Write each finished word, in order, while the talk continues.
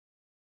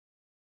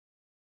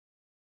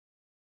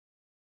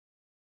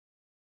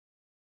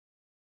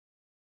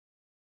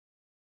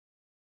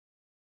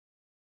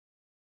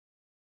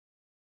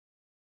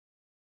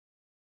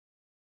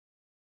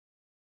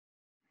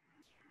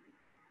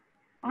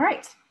All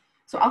right,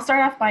 so I'll start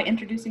off by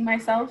introducing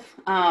myself.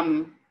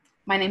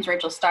 My name's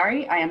Rachel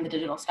Starry. I am the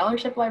Digital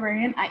Scholarship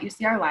Librarian at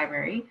UCR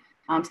Library.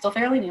 I'm still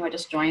fairly new. I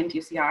just joined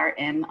UCR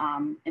in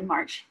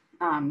March.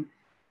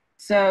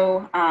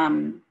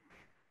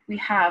 We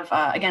have,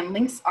 again,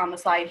 links on the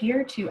slide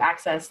here to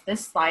access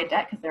this slide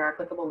deck because there are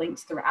clickable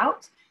links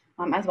throughout,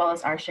 as well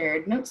as our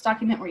shared notes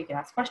document where you can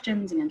ask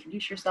questions and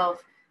introduce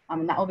yourself.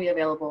 And that will be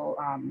available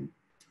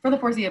for the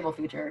foreseeable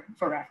future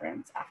for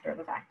reference after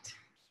the fact.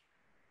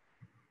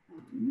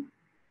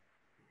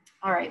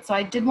 All right, so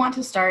I did want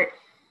to start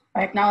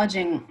by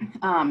acknowledging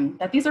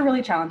that these are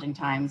really challenging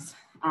times.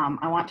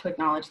 I want to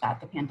acknowledge that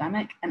the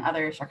pandemic and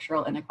other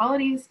structural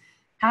inequalities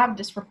have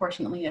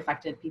disproportionately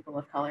affected people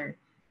of color,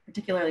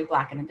 particularly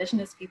Black and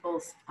Indigenous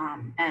peoples.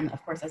 And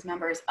of course, as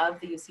members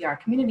of the UCR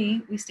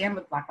community, we stand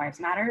with Black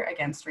Lives Matter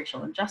against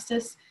racial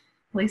injustice,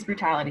 police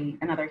brutality,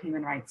 and other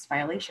human rights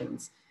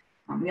violations.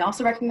 We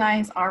also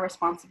recognize our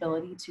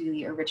responsibility to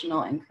the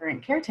original and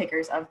current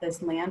caretakers of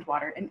this land,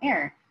 water, and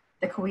air,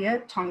 the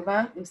Cahuilla,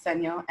 Tongva,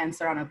 Luiseño, and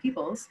Serrano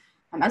peoples,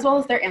 as well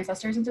as their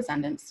ancestors and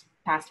descendants,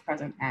 past,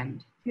 present,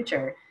 and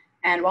future.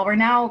 And while we're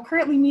now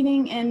currently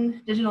meeting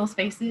in digital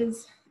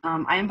spaces,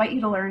 I invite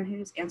you to learn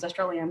whose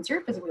ancestral lands you're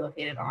physically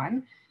located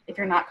on if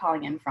you're not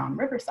calling in from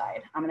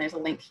Riverside. And there's a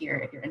link here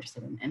if you're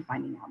interested in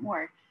finding out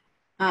more.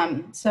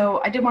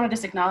 So I did want to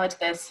just acknowledge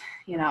this,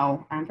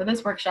 for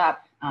this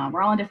workshop,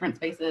 we're all in different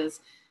spaces.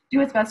 Do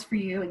what's best for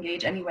you,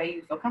 engage any way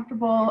you feel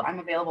comfortable. I'm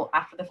available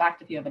after the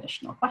fact if you have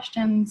additional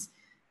questions.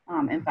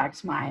 In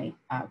fact, my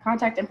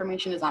contact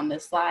information is on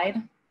this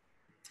slide.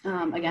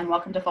 Again,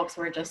 welcome to folks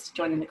who are just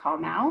joining the call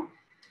now.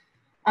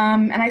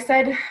 And I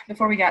said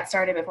before I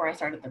started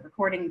the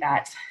recording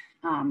that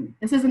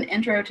this is an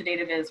intro to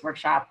DataViz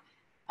workshop,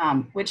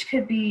 which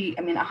could be,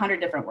 100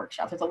 different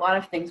workshops. There's a lot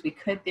of things we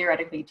could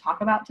theoretically talk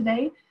about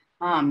today.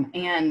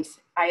 And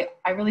I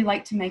really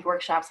like to make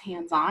workshops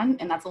hands-on,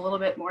 and that's a little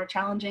bit more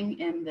challenging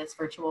in this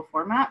virtual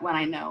format when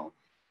I know,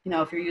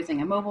 if you're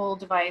using a mobile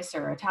device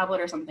or a tablet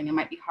or something, it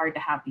might be hard to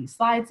have these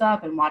slides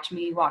up and watch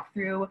me walk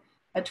through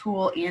a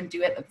tool and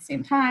do it at the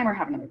same time or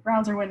have another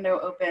browser window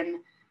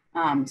open.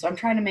 So I'm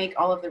trying to make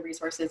all of the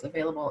resources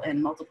available in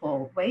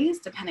multiple ways,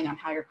 depending on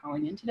how you're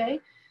calling in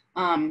today.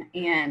 We'll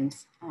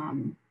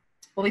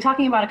be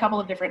talking about a couple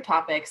of different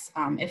topics.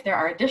 If there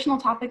are additional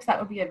topics that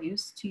would be of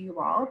use to you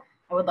all,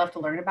 I would love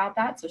to learn about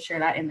that. So share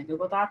that in the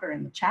Google Doc or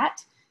in the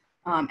chat.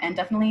 And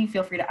definitely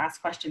feel free to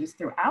ask questions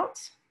throughout.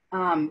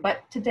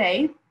 But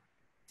today,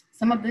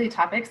 some of the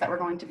topics that we're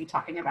going to be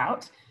talking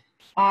about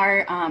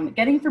are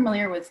getting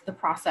familiar with the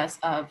process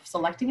of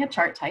selecting a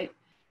chart type.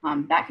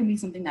 That can be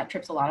something that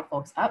trips a lot of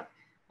folks up.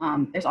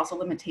 There's also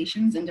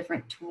limitations in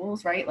different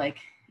tools, right? Like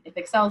if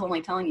Excel is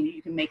only telling you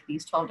you can make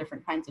these 12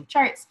 different kinds of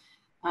charts,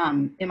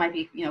 it might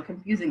be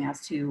confusing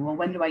as to, well,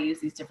 when do I use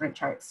these different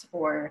charts?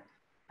 Or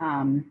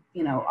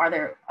are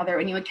there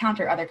when you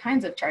encounter other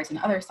kinds of charts in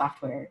other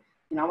software,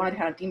 I wanted to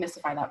kind of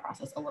demystify that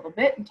process a little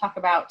bit and talk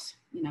about,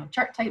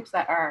 chart types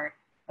that are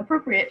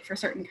appropriate for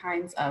certain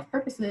kinds of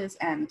purposes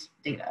and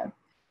data.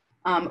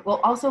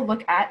 We'll also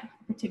look at a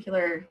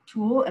particular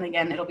tool, and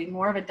again, it'll be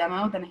more of a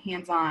demo than a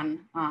hands-on,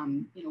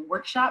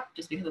 workshop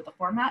just because of the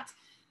format.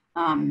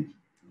 All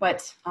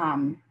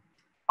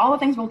the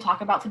things we'll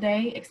talk about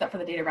today, except for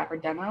the data wrapper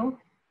demo,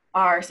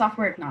 are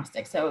software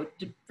agnostic. So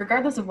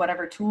regardless of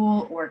whatever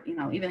tool or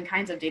even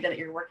kinds of data that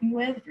you're working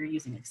with, if you're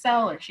using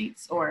Excel or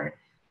Sheets or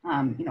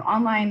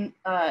online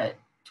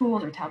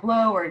tools or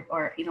Tableau or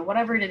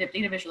whatever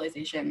data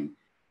visualization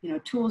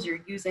tools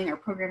you're using or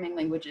programming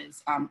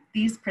languages,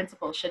 these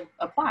principles should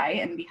apply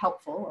and be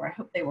helpful, or I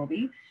hope they will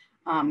be.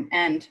 I'll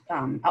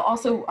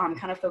also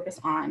kind of focus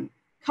on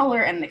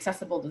color and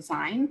accessible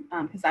design,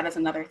 because that is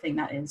another thing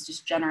that is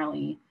just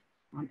generally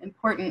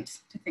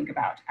important to think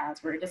about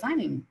as we're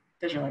designing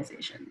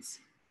visualizations.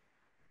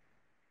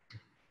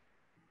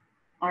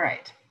 All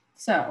right,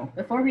 so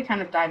before we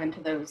kind of dive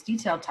into those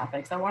detailed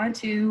topics, I wanted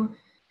to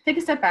take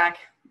a step back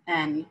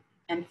and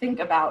think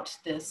about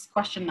this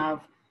question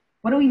of,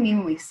 what do we mean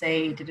when we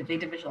say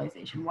data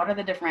visualization? What are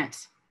the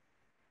different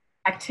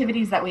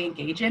activities that we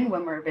engage in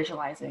when we're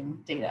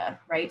visualizing data,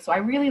 right? So I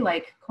really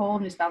like Cole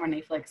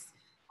Nussbaumer-Näflich's,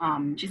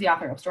 she's the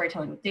author of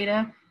Storytelling with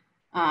Data.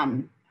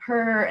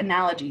 Her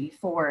analogy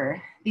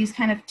for these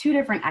kind of two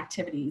different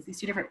activities, these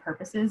two different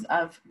purposes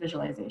of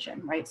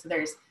visualization, right? So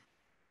there's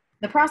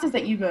the process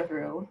that you go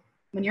through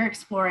when you're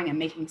exploring and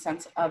making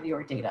sense of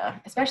your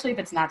data, especially if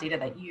it's not data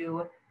that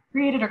you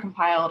created or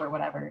compiled or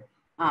whatever.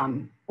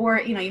 Or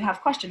you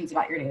have questions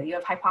about your data, you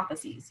have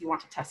hypotheses you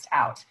want to test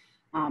out.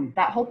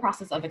 That whole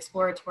process of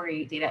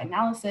exploratory data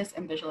analysis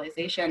and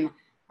visualization,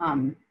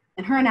 and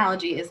her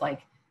analogy is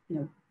like,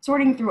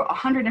 sorting through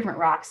 100 different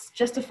rocks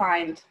just to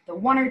find the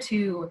one or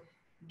two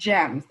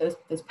gems, those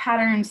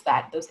patterns,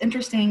 those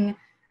interesting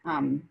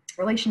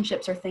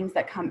relationships or things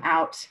that come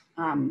out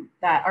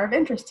that are of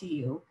interest to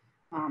you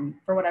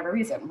for whatever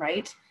reason,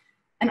 right?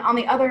 And on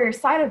the other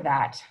side of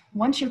that,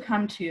 once you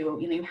come to,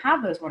 you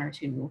have those one or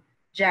two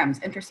gems,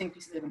 interesting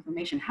pieces of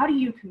information, how do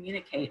you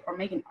communicate or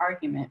make an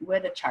argument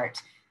with a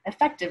chart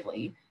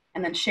effectively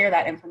and then share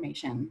that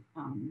information,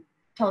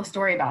 tell a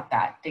story about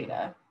that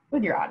data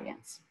with your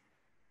audience.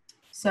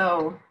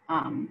 So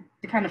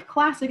the kind of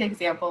classic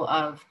example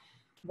of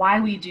why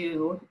we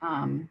do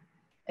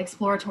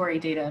exploratory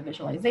data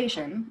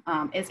visualization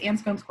is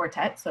Anscombe's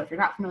quartet. So if you're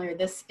not familiar,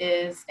 this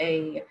is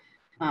a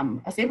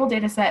sample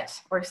data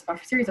set or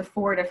a series of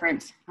 4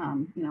 different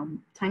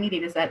tiny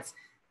data sets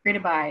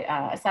created by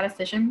a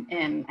statistician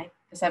in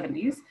the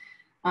 70s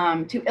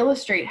to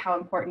illustrate how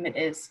important it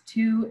is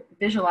to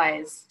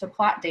visualize, to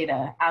plot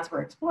data as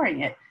we're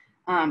exploring it.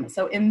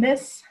 So in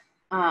this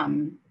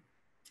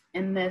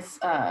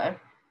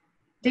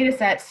data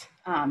set,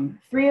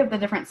 3 of the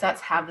different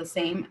sets have the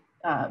same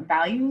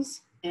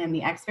values in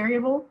the X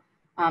variable.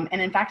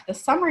 And in fact, the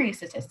summary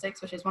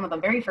statistics, which is one of the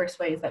very first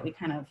ways that we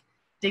kind of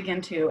dig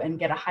into and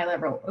get a high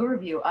level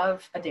overview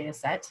of a data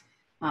set,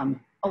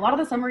 a lot of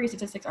the summary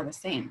statistics are the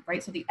same,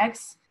 right? So the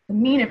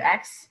mean of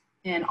X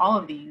in all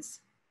of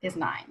these is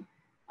 9.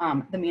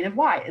 The mean of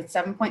Y is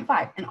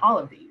 7.5 in all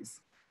of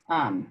these.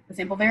 The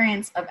sample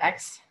variance of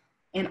X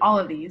in all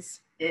of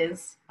these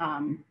is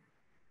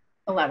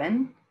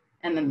 11.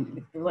 And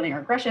then the linear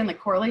regression, the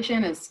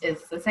correlation is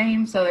the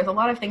same. So there's a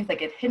lot of things that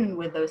get hidden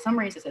with those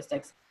summary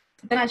statistics.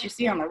 But then as you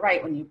see on the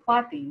right, when you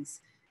plot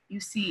these, you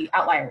see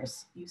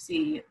outliers, you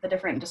see the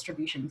different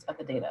distributions of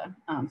the data.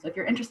 So if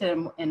you're interested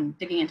in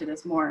digging into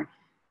this more,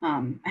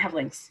 I have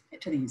links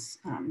to these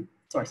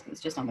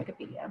sources just on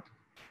Wikipedia.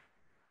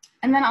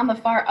 And then on the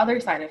far other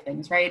side of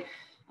things, right,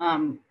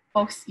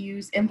 folks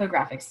use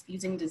infographics,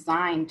 using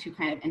design to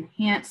kind of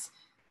enhance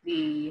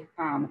the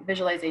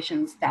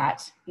visualizations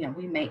that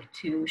we make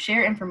to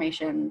share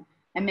information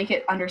and make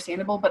it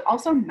understandable, but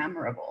also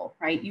memorable,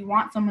 right? You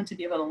want someone to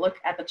be able to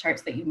look at the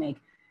charts that you make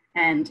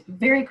and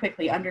very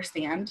quickly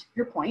understand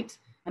your point,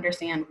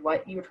 understand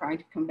what you're trying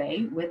to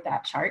convey with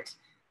that chart.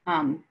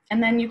 And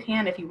then you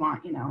can, if you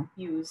want,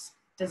 use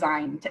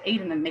design to aid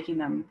in making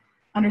them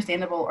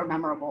understandable or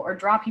memorable or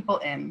draw people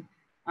in.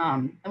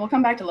 And we'll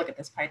come back to look at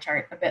this pie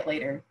chart a bit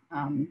later.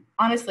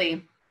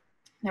 Honestly,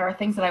 there are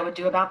things that I would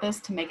do about this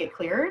to make it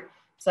clearer.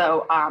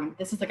 So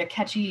this is like a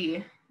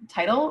catchy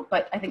title,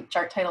 but I think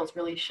chart titles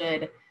really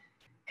should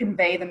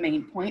convey the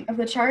main point of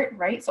the chart,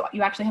 right? So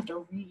you actually have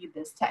to read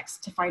this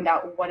text to find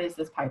out what is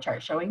this pie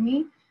chart showing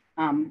me,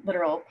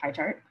 literal pie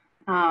chart,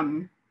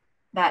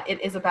 that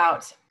it is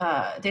about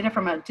data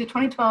from a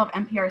 2012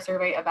 NPR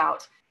survey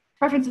about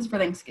preferences for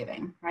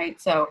Thanksgiving,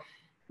 right? So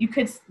you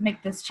could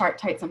make this chart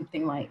title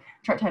something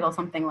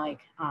like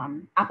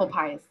apple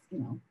pie is,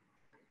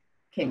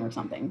 king or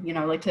something,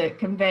 like to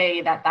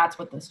convey that that's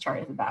what this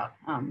chart is about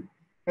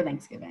for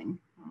Thanksgiving.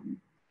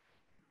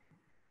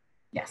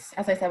 Yes,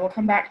 as I said, we'll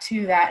come back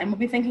to that and we'll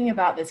be thinking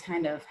about this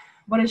kind of,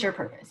 what is your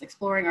purpose,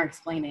 exploring or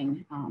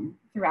explaining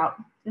throughout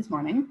this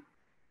morning.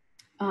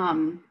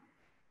 But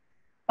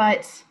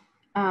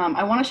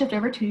I want to shift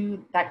over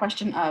to that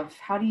question of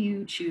how do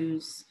you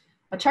choose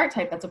a chart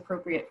type that's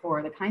appropriate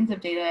for the kinds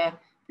of data,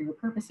 for your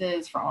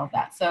purposes, for all of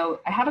that. So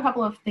I have a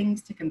couple of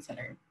things to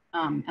consider.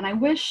 And I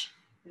wish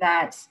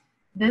that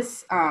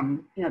this,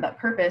 that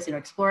purpose,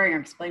 exploring or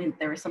explaining,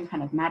 there was some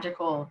kind of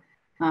magical,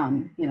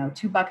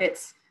 2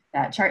 buckets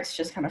that charts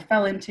just kind of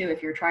fell into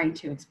if you're trying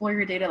to explore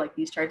your data, like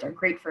these charts are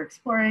great for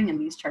exploring and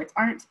these charts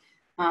aren't.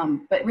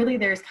 But really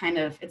there's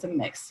it's a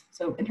mix.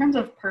 So in terms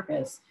of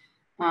purpose,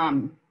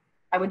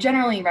 I would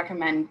generally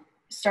recommend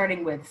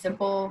starting with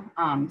simple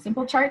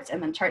charts and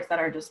then charts that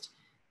are just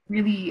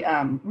really,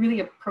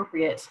 really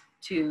appropriate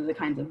to the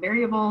kinds of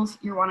variables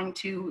you're wanting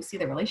to see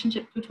the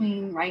relationship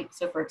between, right?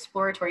 So for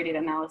exploratory data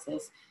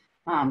analysis,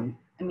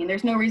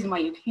 there's no reason why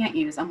you can't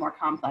use a more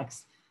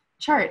complex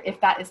chart if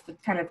that is the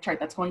kind of chart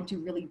that's going to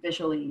really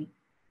visually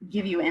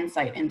give you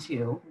insight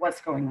into what's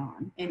going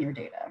on in your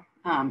data.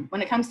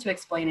 When it comes to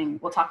explaining,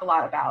 we'll talk a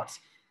lot about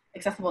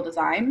accessible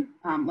design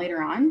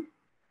later on.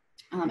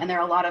 And there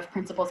are a lot of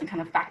principles and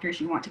kind of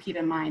factors you want to keep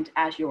in mind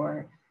as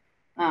you're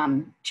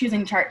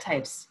choosing chart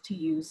types to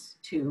use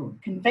to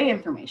convey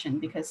information,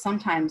 because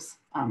sometimes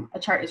a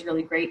chart is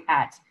really great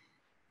at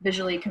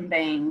visually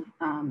conveying,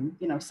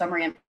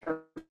 summary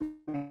information.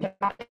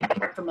 If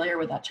you're familiar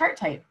with that chart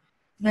type,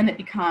 then it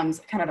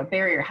becomes kind of a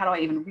barrier. How do I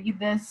even read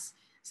this?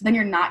 So then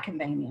you're not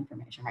conveying the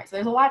information, right? So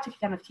there's a lot to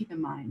kind of keep in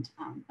mind.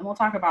 And we'll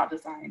talk about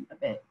design a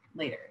bit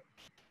later.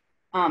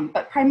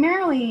 But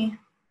primarily,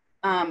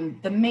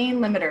 the main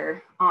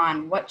limiter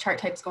on what chart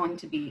type is going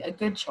to be a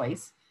good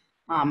choice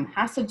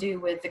has to do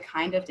with the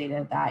kind of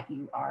data that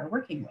you are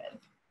working with.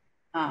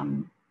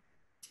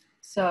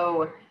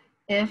 So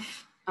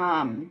if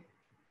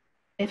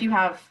you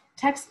have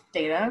text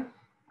data,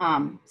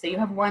 say you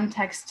have one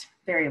text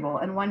variable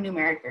and one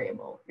numeric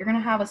variable, you're going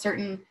to have a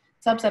certain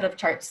subset of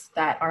charts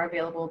that are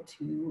available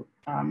to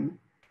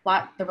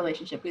plot the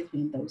relationship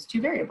between those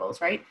 2 variables,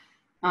 right?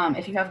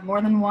 If you have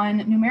more than one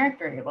numeric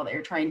variable that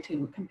you're trying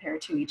to compare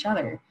to each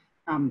other,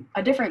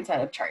 a different set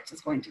of charts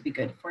is going to be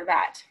good for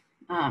that.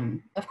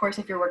 Of course,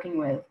 if you're working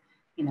with,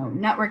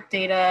 network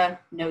data,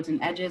 nodes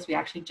and edges, we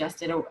actually just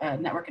did a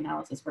network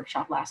analysis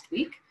workshop last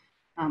week.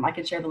 I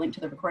can share the link to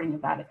the recording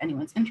of that if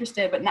anyone's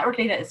interested, but network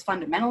data is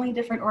fundamentally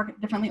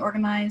differently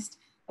organized.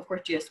 Of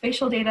course,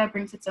 geospatial data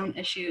brings its own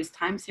issues.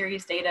 Time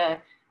series data,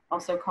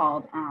 also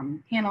called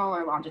panel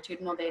or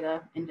longitudinal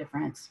data in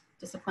different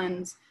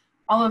disciplines.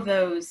 All of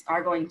those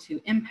are going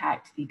to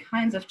impact the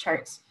kinds of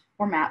charts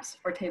or maps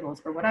or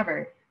tables or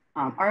whatever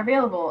are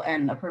available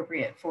and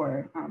appropriate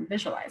for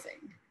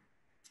visualizing.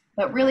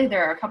 But really,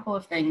 there are a couple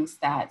of things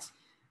that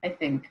I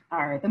think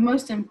are the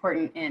most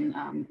important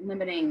in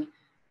limiting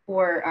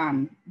or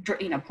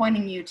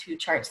pointing you to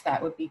charts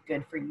that would be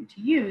good for you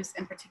to use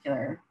in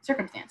particular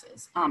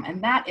circumstances.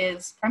 And that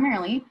is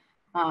primarily,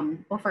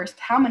 well, first,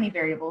 how many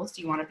variables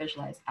do you want to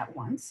visualize at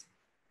once?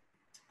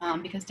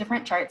 Because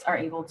different charts are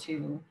able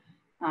to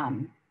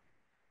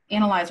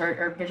analyze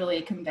or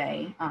visually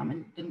convey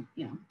and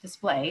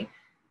display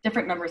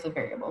different numbers of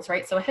variables,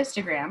 right? So a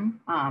histogram,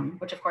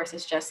 which of course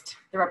is just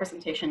the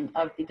representation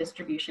of the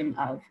distribution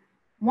of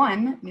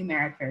one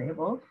numeric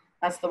variable,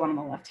 that's the one on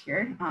the left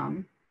here.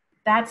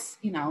 That's,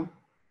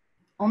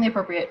 only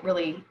appropriate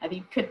really, I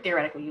think you could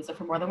theoretically use it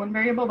for more than one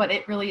variable, but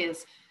it really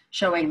is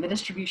showing the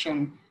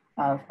distribution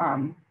of,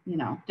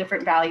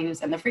 different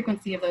values and the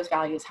frequency of those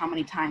values. How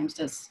many times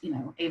does,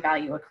 a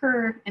value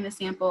occur in a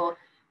sample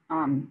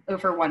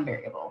over one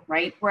variable,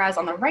 right? Whereas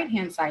on the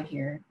right-hand side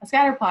here, a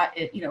scatter plot,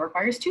 it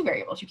requires two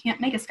variables. You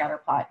can't make a scatter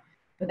plot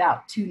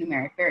without two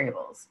numeric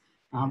variables,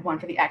 one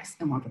for the X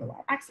and one for the Y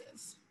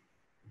axis.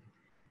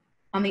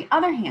 On the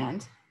other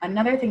hand,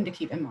 another thing to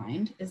keep in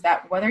mind is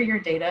that whether your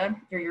data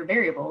or your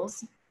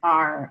variables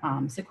are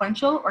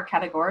sequential or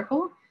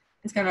categorical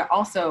is going to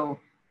also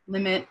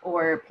limit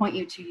or point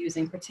you to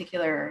using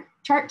particular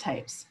chart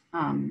types.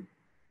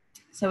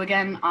 So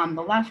again, on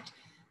the left,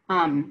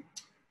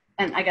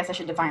 and I guess I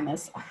should define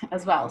this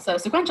as well. So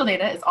sequential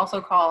data is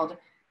also called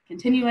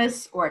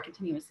continuous or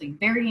continuously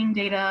varying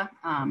data.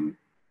 And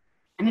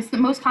it's the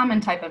most common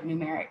type of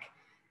numeric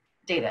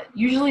data.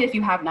 Usually if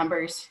you have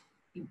numbers,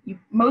 you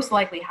most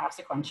likely have a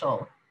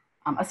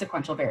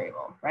sequential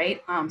variable,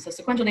 right? So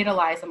sequential data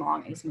lies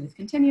along a smooth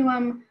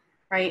continuum,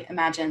 right?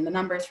 Imagine the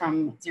numbers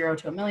from 0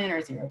 to a million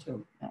or 0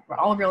 to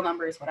all real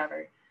numbers,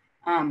 whatever.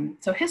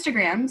 So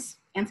histograms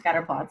and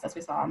scatter plots, as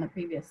we saw on the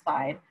previous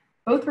slide,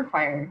 both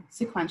require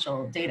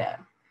sequential data.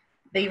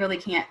 They really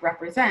can't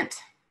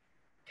represent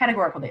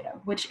categorical data,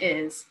 which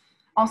is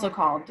also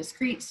called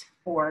discrete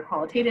or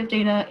qualitative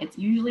data. It's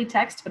usually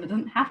text, but it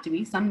doesn't have to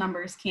be. Some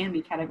numbers can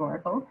be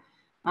categorical.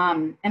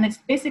 And it's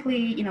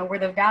basically, where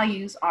the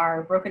values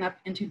are broken up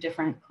into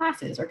different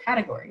classes or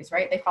categories,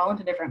 right? They fall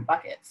into different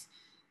buckets.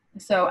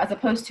 So as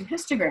opposed to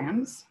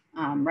histograms,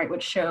 right,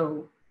 which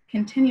show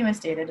continuous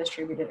data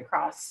distributed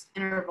across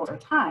intervals or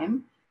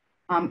time,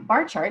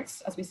 bar charts,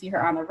 as we see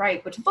here on the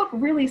right, which look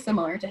really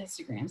similar to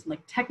histograms, and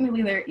like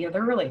technically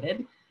they're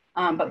related,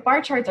 but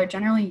bar charts are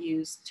generally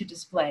used to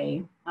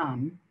display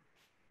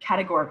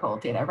categorical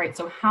data, right?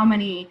 So how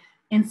many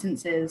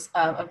instances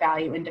of a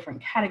value in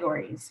different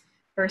categories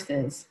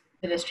versus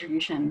the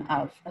distribution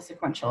of a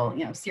sequential,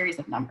 series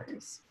of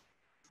numbers.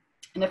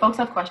 And if folks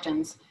have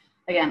questions,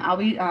 again, I'll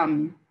be,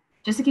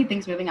 just to keep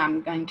things moving,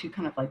 I'm going to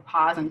kind of like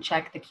pause and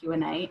check the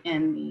Q&A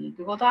in the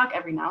Google Doc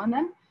every now and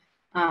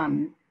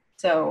then.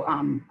 So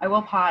I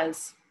will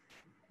pause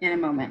in a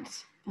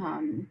moment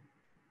to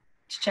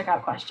check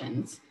out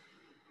questions.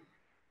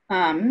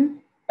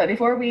 But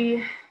before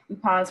we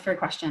pause for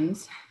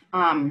questions,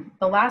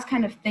 the last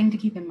kind of thing to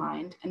keep in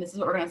mind, and this is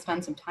what we're going to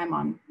spend some time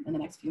on in the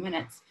next few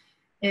minutes,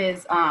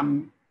 is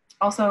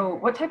also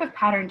what type of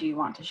pattern do you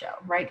want to show,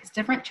 right? Because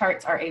different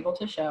charts are able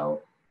to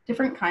show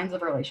different kinds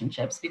of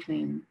relationships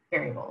between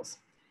variables.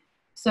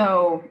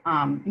 So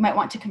you might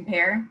want to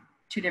compare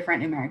two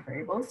different numeric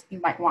variables. You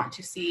might want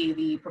to see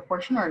the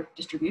proportion or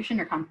distribution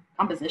or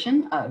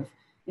composition of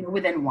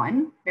within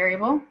one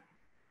variable.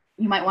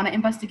 You might want to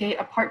investigate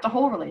a part to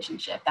whole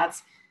relationship.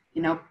 That's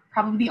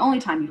probably the only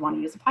time you'd want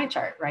to use a pie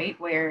chart, right?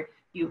 Where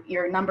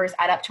your numbers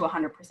add up to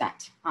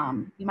 100%.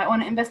 You might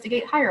want to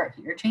investigate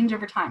hierarchy or change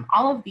over time.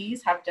 All of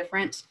these have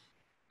different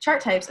chart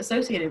types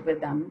associated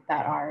with them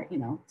that are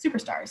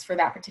superstars for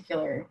that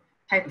particular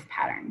type of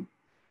pattern.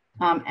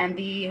 And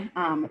the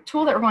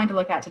tool that we're going to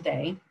look at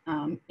today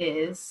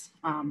is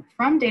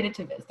from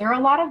Data2Viz. There are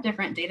a lot of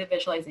different data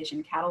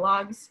visualization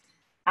catalogs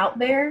out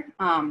there.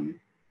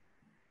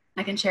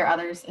 I can share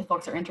others if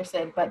folks are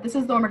interested, but this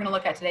is the one we're going to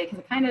look at today because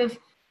it kind of,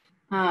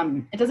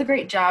 it does a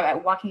great job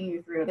at walking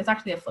you through. There's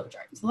actually a flow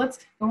chart. So let's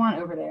go on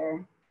over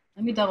there.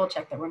 Let me double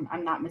check that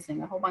I'm not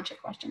missing a whole bunch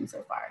of questions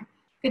so far.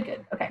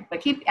 Good. Okay,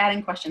 but keep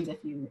adding questions if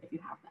you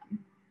have them.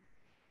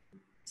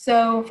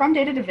 So from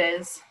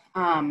Data2Viz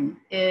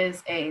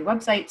is a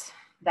website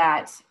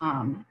that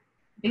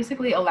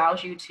basically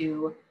allows you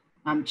to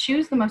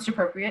choose the most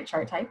appropriate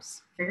chart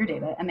types for your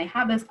data, and they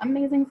have this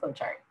amazing flow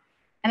chart.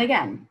 And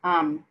again,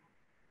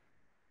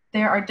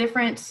 there are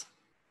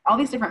all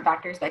these different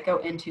factors that go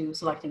into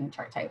selecting a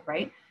chart type,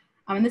 right?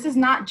 And this is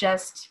not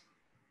just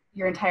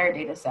your entire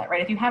data set,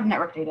 right? If you have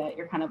network data,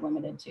 you're kind of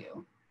limited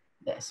to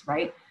this,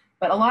 right?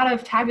 But a lot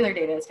of tabular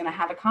data is going to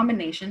have a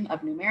combination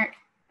of numeric,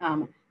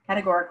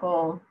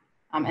 categorical,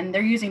 and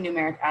they're using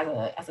numeric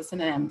as a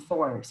synonym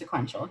for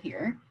sequential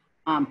here,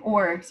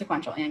 or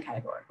sequential and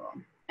categorical.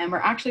 And we're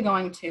actually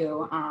going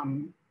to,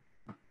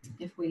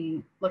 if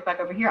we look back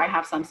over here, I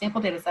have some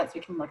sample data sets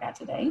we can look at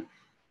today.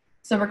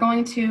 So we're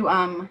going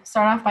to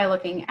start off by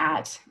looking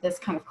at this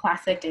kind of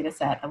classic data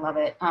set. I love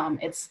it.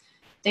 It's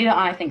data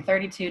on, I think,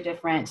 32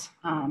 different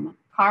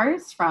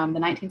cars from the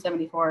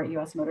 1974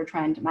 US Motor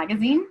Trend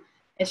magazine.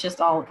 It's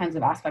just all kinds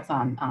of aspects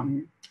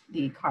on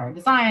the car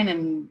design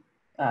and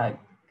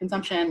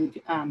consumption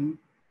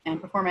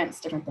and performance,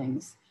 different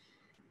things.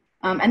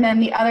 And then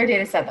the other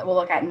data set that we'll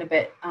look at in a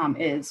bit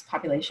is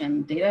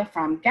population data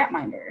from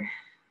Gapminder.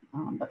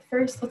 But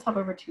first, let's hop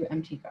over to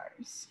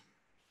MTCars.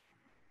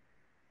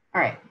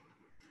 All right,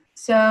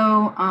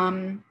 so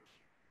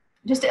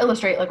just to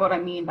illustrate like what I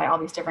mean by all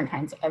these different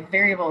kinds of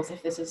variables,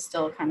 if this is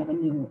still kind of a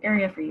new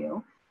area for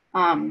you.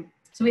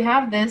 So we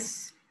have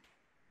this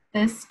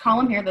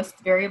column here, this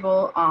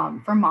variable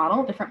for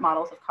model, different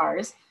models of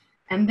cars.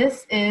 And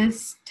this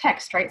is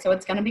text, right? So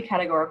it's gonna be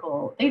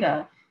categorical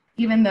data,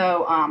 even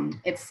though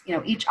it's, you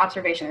know, each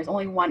observation, there's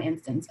only one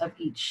instance of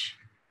each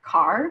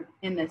car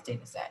in this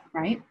data set,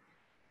 right?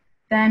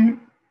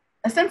 Then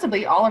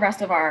ostensibly all the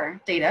rest of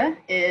our data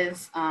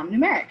is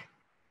numeric.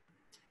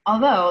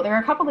 Although there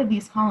are a couple of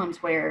these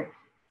columns where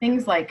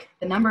things like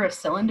the number of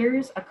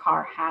cylinders a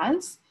car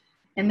has,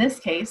 in this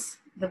case,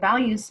 the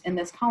values in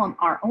this column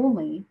are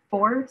only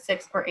 4,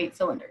 6, or 8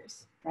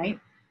 cylinders, right?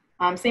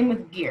 Same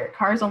with gear.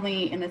 Cars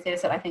only in this data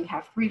set, I think,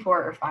 have 3,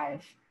 4, or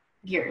 5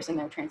 gears in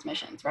their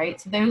transmissions,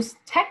 right? So those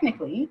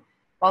technically,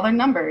 while they're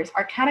numbers,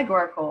 are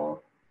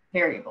categorical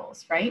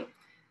variables, right?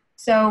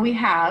 So we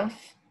have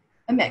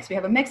a mix. We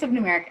have a mix of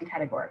numeric and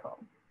categorical.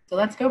 So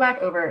let's go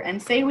back over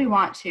and say we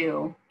want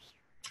to,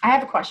 I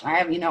have a question. I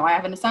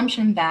have an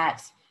assumption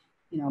that,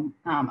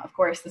 of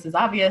course, this is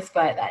obvious,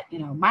 but that,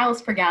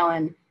 miles per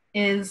gallon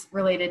is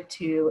related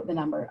to the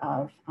number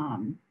of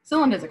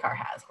cylinders a car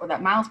has, or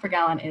that miles per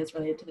gallon is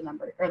related to the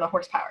number or the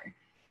horsepower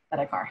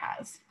that a car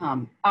has.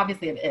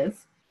 Obviously it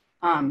is.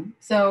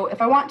 So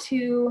if I want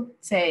to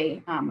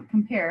say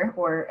compare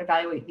or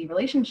evaluate the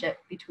relationship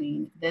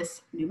between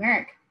this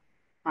numeric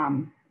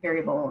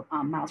variable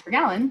miles per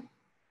gallon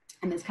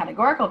and this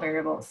categorical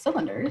variable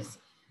cylinders,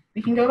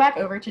 we can go back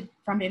over to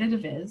from data to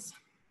viz,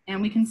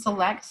 and we can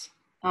select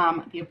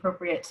the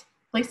appropriate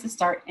place to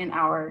start in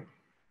our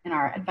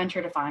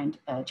adventure to find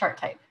a chart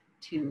type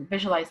to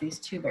visualize these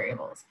two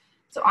variables.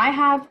 So I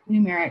have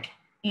numeric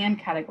and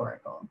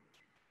categorical.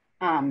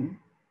 And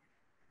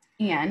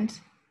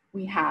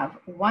we have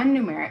one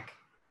numeric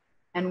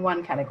and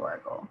one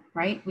categorical,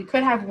 right? We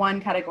could have one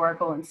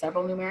categorical and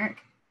several numeric,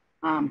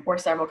 or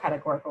several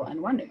categorical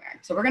and one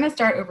numeric. So we're gonna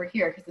start over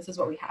here because this is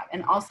what we have.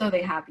 And also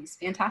they have these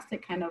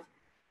fantastic kind of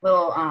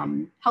little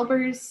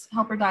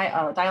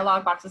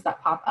dialog boxes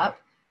that pop up.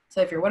 So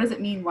if you're, what does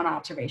it mean, one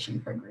observation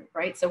per group,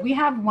 right? So we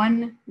have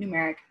one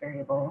numeric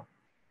variable,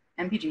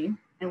 MPG,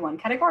 and one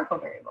categorical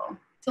variable,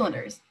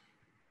 cylinders.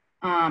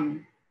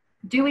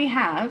 Do we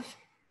have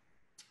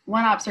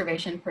one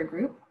observation per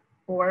group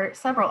or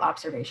several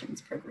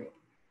observations per group?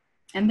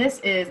 And this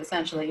is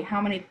essentially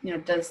how many,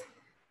 does,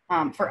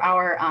 for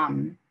our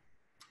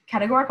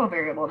categorical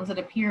variable, does it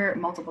appear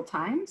multiple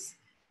times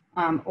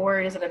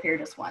or does it appear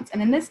just once?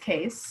 And in this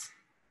case,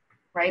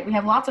 right, we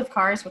have lots of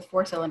cars with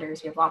 4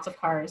 cylinders. We have lots of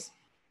cars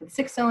with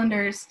 6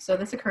 cylinders. So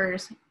this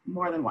occurs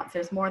more than once.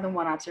 There's more than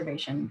one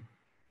observation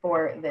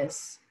for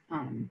this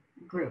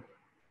group,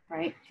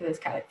 right,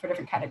 for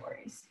different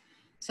categories.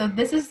 So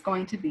this is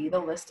going to be the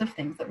list of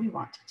things that we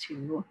want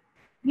to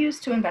use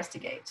to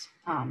investigate.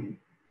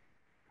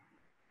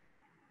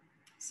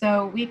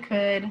 So we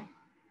could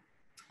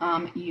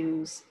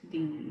use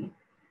the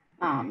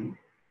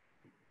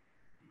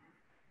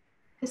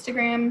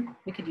histogram,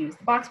 we could use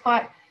the box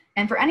plot.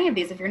 And for any of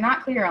these, if you're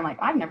not clear on like,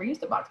 I've never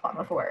used a box plot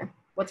before,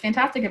 what's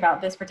fantastic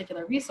about this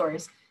particular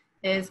resource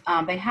is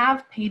they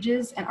have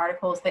pages and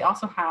articles. They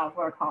also have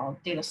what are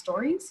called data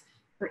stories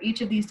for each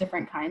of these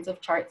different kinds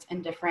of charts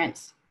and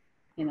different,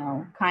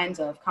 kinds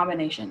of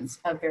combinations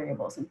of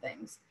variables and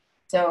things.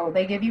 So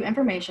they give you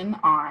information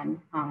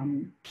on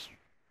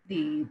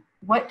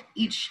what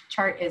each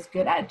chart is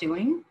good at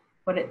doing,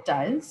 what it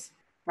does,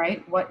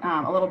 right? What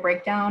a little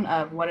breakdown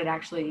of what it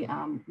actually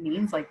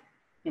means, like,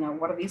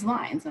 what are these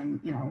lines,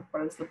 and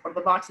what are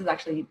the boxes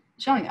actually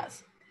showing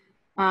us.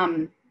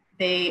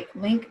 They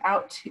link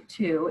out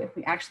to if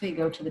we actually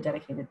go to the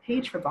dedicated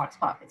page for box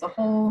plot, it's a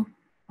whole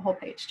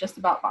page just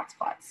about box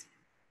plots.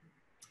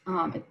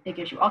 It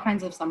gives you all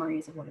kinds of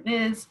summaries of what it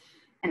is,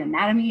 an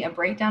anatomy, a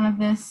breakdown of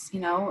this,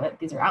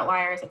 these are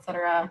outliers,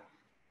 etc.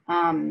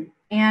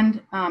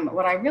 And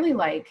what I really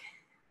like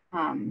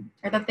are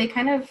that they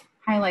kind of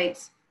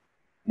highlight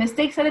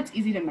mistakes that it's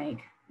easy to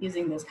make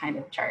using this kind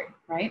of chart,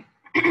 right?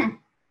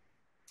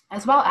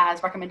 As well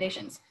as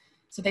recommendations.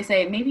 So they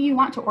say, maybe you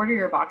want to order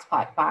your box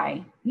plot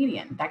by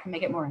median. That can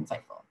make it more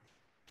insightful.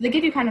 So they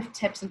give you kind of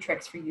tips and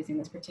tricks for using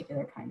this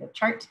particular kind of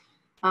chart,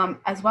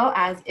 as well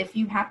as if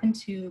you happen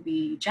to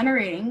be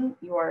generating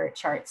your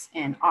charts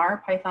in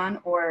R, Python,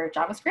 or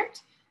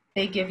JavaScript,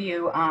 they give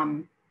you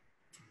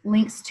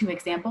links to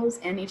examples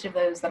in each of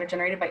those that are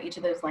generated by each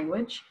of those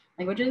languages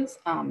languages.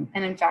 And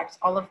in fact,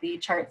 all of the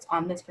charts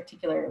on this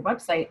particular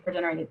website are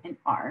generated in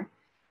R.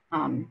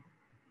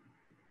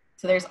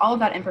 So there's all of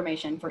that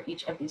information for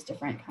each of these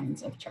different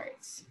kinds of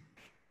charts.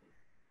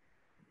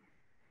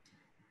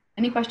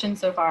 Any questions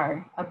so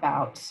far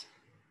about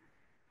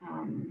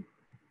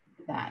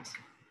that?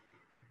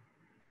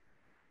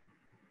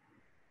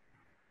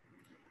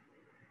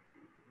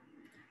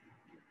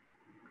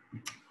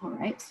 All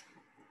right.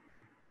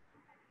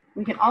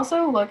 We can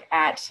also look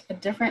at a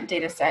different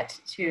data set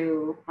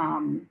to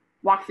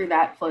walk through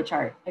that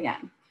flowchart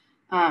again.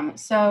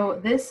 So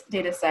this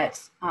data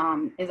set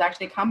is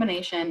actually a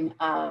combination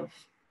of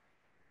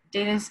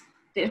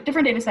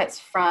different data sets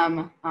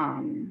from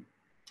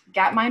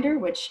Gapminder,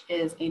 which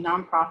is a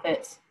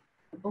nonprofit,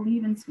 I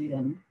believe in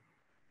Sweden,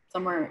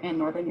 somewhere in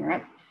Northern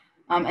Europe.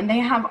 And they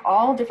have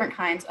all different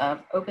kinds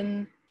of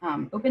open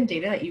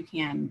data that you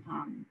can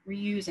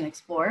reuse and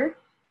explore.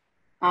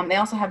 They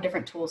also have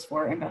different tools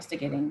for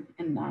investigating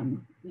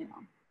and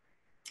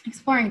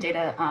exploring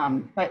data.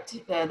 But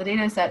the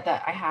data set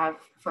that I have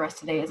for us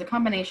today is a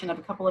combination of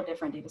a couple of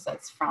different data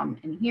sets from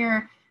in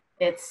here.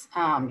 It's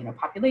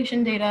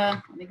population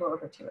data. Let me go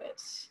over to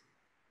it.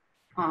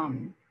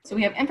 So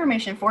we have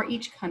information for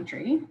each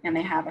country, and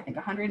they have, I think,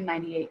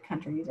 198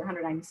 countries or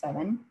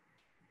 197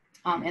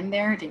 in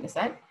their data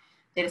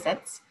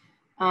sets.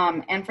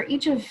 And for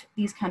each of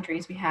these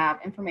countries, we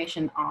have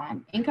information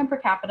on income per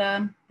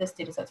capita. This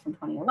data set's from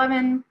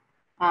 2011.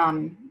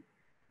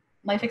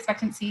 Life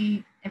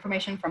expectancy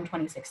information from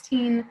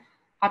 2016.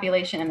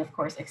 Population, and of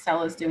course,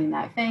 Excel is doing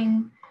that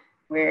thing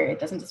where it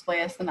doesn't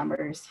display us the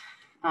numbers.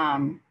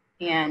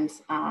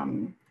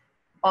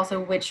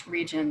 Also which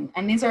region.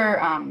 And these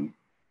are,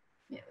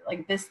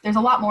 like this, there's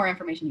a lot more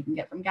information you can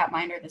get from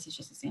Gapminder. This is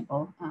just a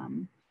sample.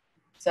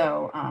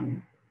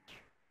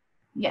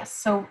 Yes,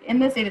 so in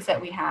this data set,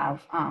 we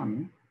have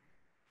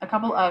a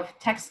couple of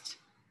text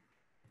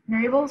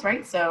variables,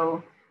 right?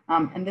 So,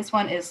 and this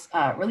one is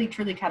really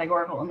truly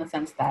categorical in the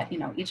sense that,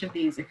 each of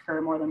these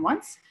occur more than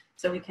once.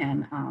 So we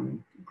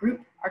can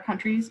group our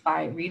countries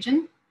by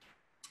region.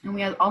 And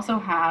we also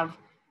have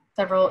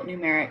several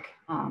numeric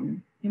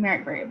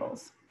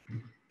variables.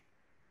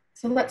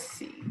 So let's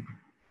see.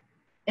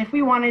 If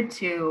we wanted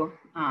to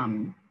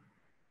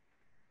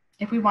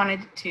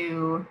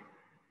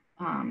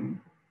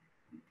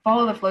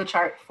follow the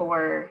flowchart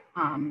for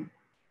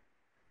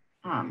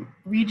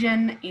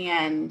region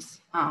and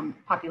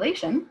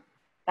population,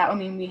 that would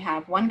mean we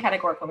have one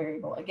categorical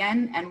variable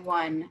again and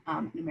one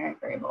numeric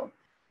variable.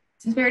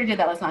 Since we already did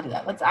that, let's not do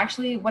that. Let's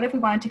actually, what if we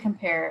wanted to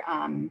compare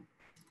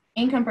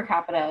income per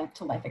capita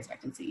to life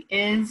expectancy?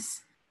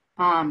 Is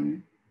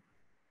the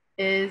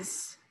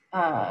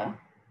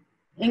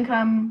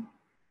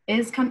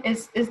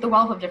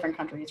wealth of different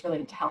countries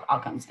related to health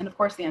outcomes? And of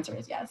course, the answer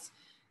is yes.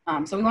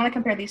 So we want to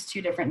compare these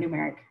two different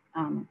numeric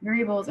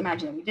variables.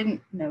 Imagine that we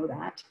didn't know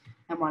that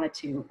and wanted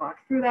to walk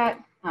through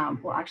that.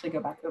 We'll actually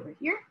go back over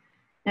here.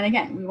 And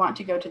again, we want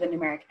to go to the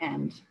numeric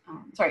and,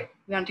 we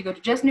want to go to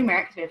just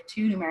numeric because we have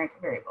two numeric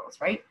variables,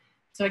 right?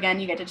 So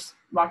again, you get to just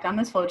walk down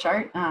this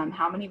flowchart.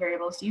 How many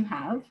variables do you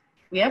have?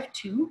 We have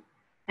two.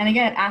 And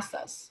again, it asks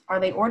us,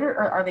 are they ordered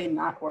or are they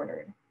not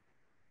ordered?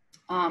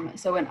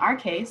 So in our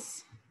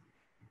case,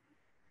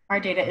 our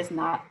data is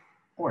not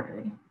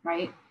ordered,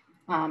 right?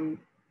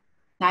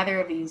 Neither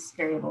of these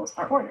variables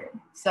are ordered.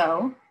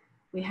 So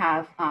we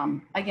have,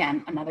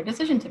 again, another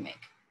decision to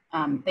make.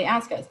 They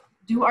ask us,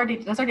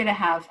 does our data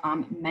have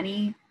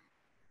many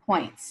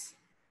points?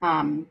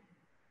 And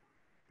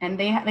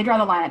they draw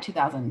the line at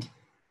 2,000,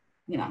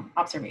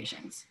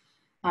 observations.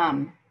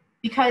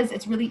 Because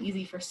it's really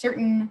easy for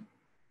certain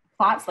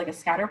plots, like a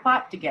scatter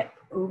plot, to get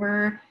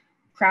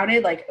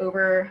overcrowded,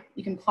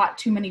 you can plot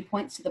too many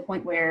points to the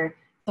point where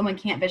someone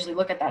can't visually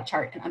look at that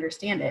chart and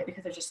understand it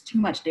because there's just too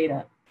much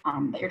data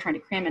that you're trying to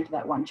cram into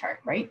that one chart,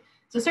 right?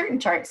 So certain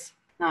charts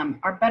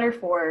are better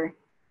for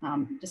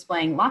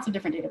displaying lots of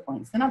different data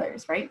points than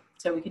others, right?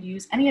 So we could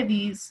use any of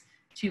these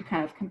to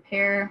kind of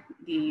compare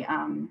the,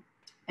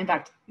 in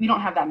fact, we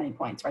don't have that many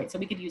points, right? So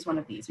we could use one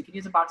of these. We could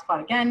use a box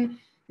plot again.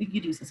 We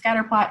could use a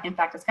scatter plot. In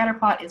fact, a scatter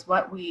plot is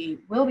what we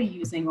will be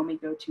using when we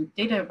go to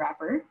Data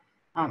Wrapper,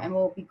 and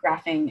we'll be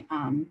graphing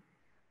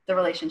the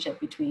relationship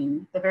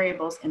between the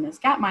variables in this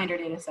Gapminder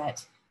data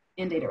set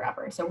in Data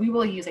Wrapper. So we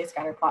will use a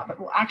scatter plot, but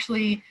we'll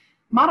actually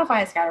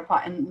modify a scatter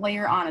plot and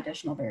layer on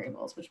additional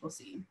variables, which we'll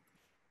see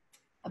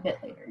a bit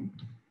later.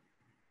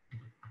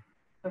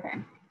 Okay.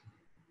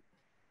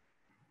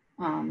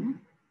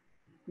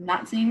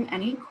 Not seeing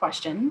any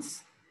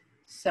questions,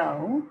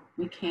 so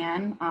we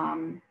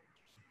can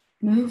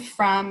move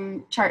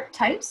from chart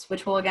types,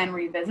 which we'll again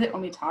revisit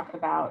when we talk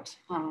about,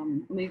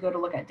 when we go to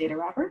look at Data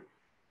Wrapper,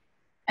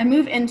 and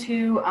move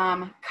into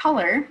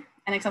color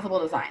and accessible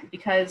design,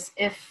 because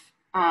if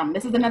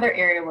this is another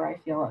area where I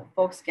feel that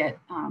folks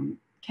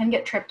can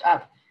get tripped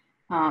up,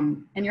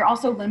 and you're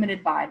also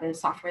limited by the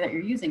software that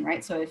you're using,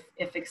 right? So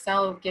if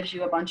Excel gives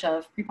you a bunch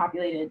of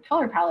pre-populated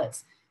color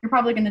palettes, you're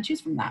probably going to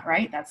choose from that,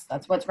 right?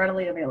 That's what's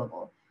readily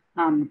available.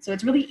 So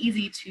it's really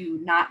easy to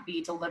not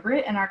be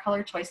deliberate in our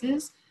color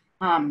choices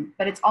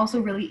but it's also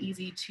really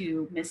easy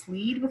to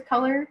mislead with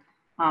color.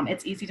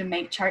 It's easy to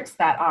make charts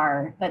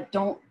that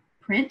don't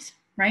print,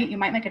 right? You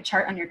might make a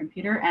chart on your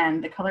computer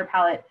and the color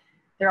palette,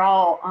 they're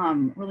all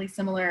really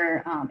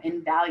similar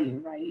in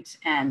value, right?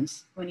 And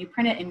when you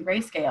print it in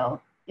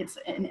grayscale, it's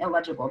an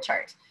illegible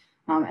chart.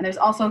 And there's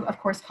also, of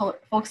course,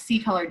 folks see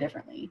color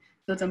differently.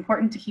 So it's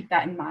important to keep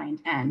that in mind.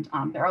 And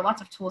there are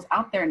lots of tools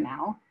out there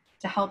now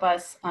to help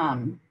us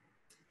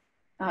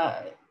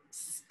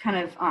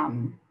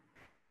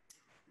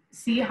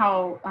see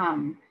how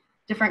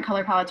different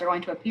color palettes are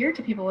going to appear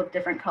to people with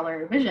different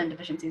color vision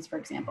deficiencies, for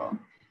example.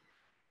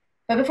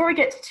 But before we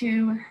get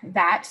to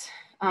that,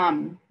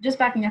 just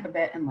backing up a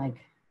bit and like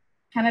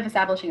kind of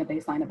establishing a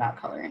baseline about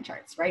color in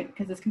charts, right?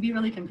 Because this can be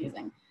really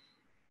confusing.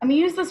 I'm gonna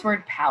use this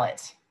word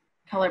palette,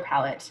 color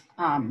palette,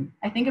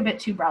 I think a bit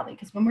too broadly,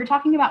 because when we're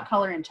talking about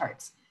color in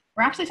charts,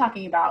 we're actually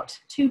talking about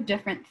two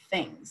different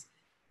things.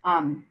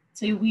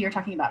 So we are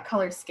talking about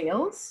color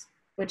scales,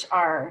 which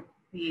are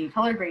the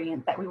color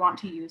gradient that we want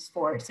to use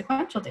for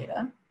sequential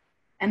data.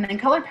 And then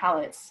color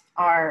palettes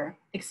are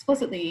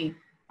explicitly,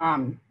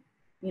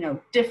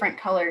 different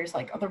colors,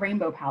 like the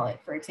rainbow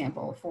palette, for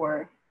example,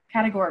 for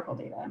categorical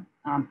data.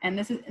 And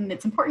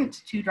it's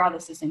important to draw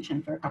this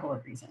distinction for a couple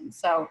of reasons.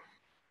 So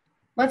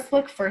let's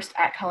look first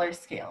at color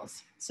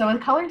scales. So a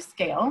color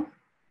scale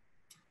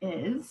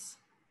is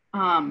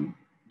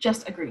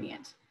just a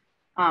gradient.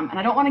 And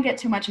I don't want to get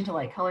too much into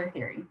like color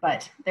theory,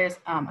 but there's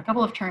a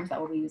couple of terms that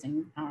we'll be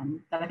using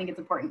that I think it's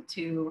important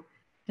to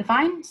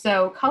define.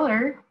 So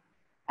color,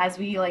 as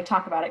we like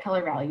talk about it,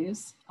 color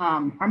values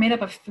are made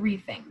up of three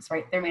things,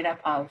 right? They're made up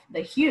of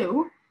the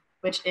hue,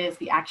 which is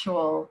the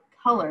actual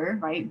color,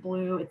 right?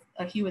 Blue,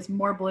 a hue is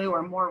more blue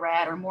or more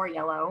red or more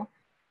yellow.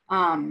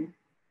 And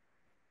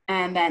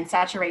then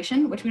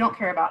saturation, which we don't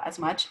care about as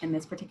much in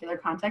this particular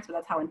context, but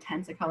that's how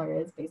intense a color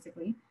is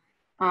basically.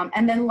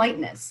 And then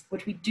lightness,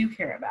 which we do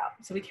care about.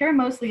 So we care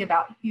mostly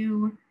about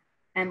hue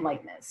and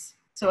lightness.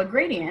 So a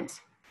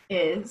gradient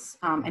is,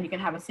 and you can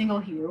have a single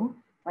hue,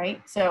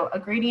 right? So a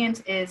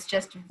gradient is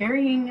just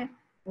varying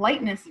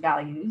lightness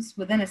values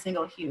within a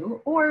single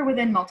hue or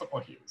within multiple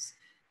hues.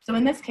 So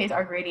in this case,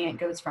 our gradient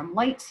goes from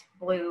light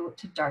blue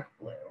to dark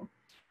blue,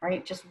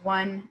 right? Just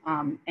one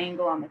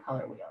angle on the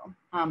color wheel.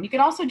 You could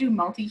also do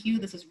multi-hue.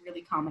 This is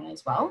really common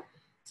as well.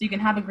 So you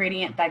can have a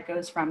gradient that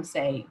goes from,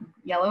 say,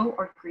 yellow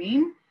or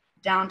green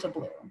down to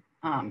blue.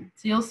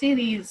 So you'll see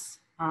these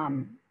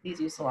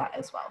used a lot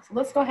as well. So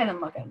let's go ahead and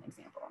look at an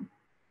example.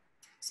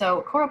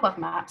 So choropleth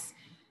maps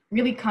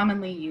really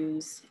commonly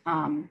use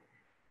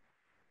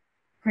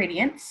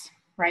gradients,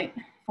 right,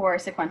 for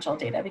sequential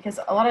data, because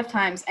a lot of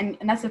times, and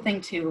that's the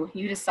thing too,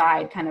 you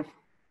decide kind of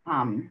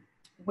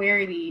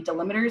where the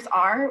delimiters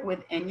are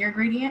within your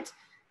gradient,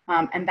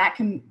 and that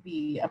can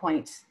be a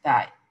point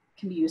that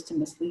can be used to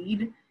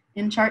mislead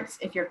in charts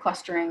if you're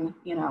clustering,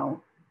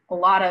 a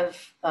lot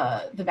of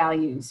the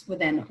values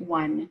within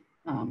one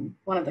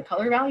of the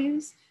color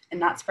values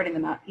and not spreading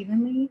them out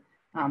evenly.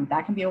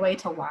 That can be a way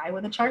to lie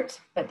with a chart.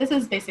 But this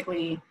is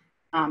basically,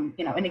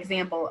 an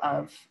example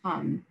of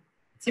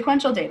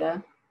sequential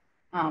data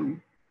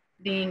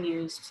being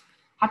used,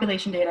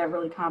 population data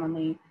really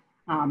commonly,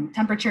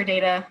 temperature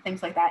data,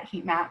 things like that,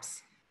 heat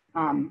maps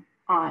on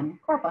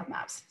choropleth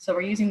maps. So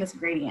we're using this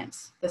gradient,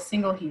 the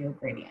single hue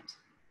gradient.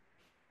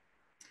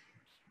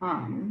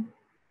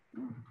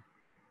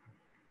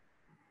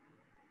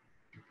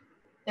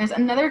 There's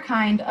another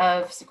kind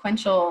of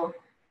sequential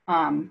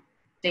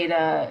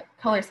data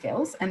color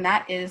scales, and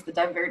that is the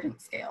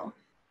divergence scale.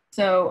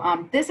 So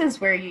this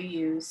is where you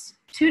use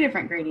two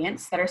different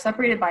gradients that are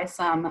separated by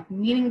some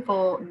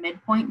meaningful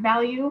midpoint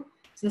value.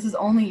 So this is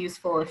only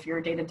useful if your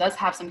data does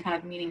have some kind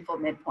of meaningful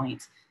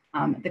midpoint.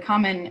 The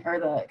common, or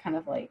the kind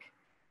of like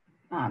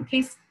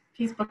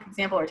casebook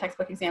example or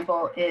textbook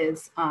example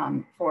is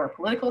for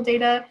political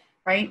data,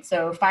 right?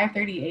 So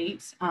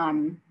 538,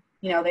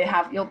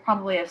 you'll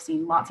probably have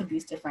seen lots of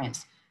these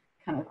different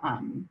kind of,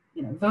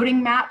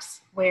 voting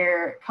maps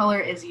where color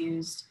is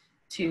used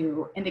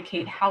to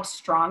indicate how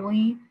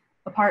strongly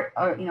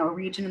a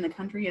region in the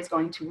country is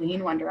going to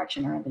lean one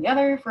direction or the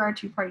other for our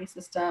two-party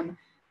system.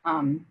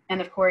 And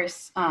of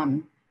course,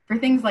 for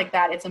things like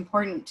that, it's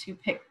important to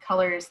pick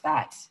colors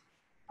that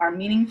are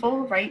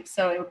meaningful, right?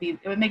 So it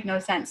would make no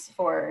sense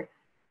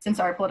since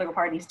our political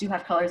parties do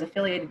have colors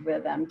affiliated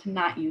with them, to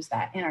not use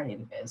that in our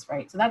data viz,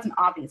 right? So that's an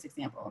obvious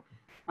example.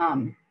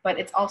 But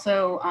it's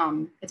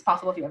also, it's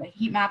possible if you have a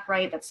heat map,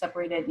 right, that's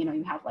separated,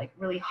 you have like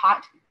really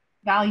hot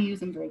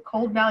values and very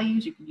cold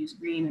values, you could use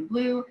green and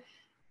blue.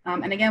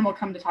 And again, we'll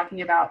come to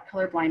talking about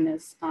color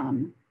blindness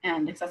and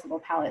accessible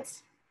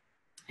palettes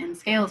and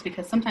scales,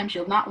 because sometimes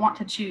you'll not want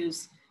to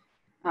choose,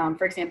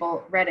 for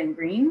example, red and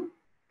green,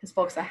 because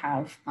folks that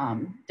have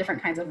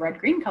different kinds of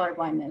red-green color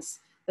blindness,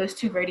 those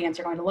two gradients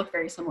are going to look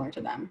very similar to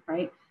them,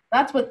 right?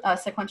 That's what a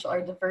sequential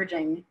or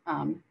diverging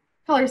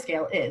color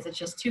scale is. It's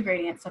just two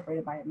gradients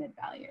separated by a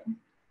mid-value.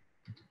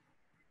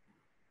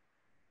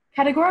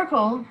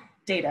 Categorical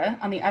data,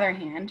 on the other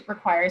hand,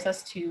 requires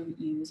us to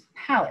use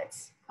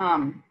palettes,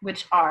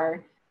 which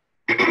are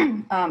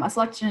a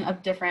selection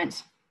of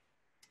different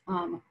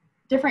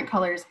different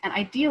colors, and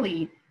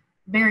ideally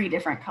very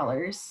different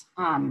colors.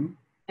 And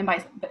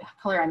by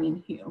color, I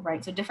mean hue,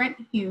 right? So different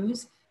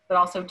hues, but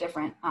also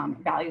different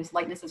values,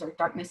 lightnesses or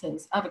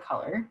darknesses of a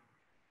color.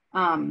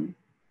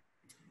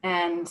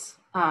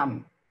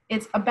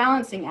 It's a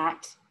balancing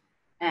act.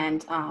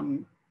 And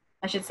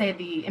I should say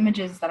the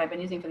images that I've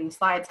been using for these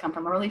slides come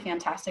from a really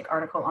fantastic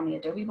article on the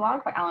Adobe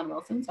blog by Alan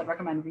Wilson. So I'd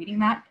recommend reading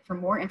that for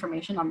more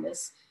information on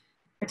this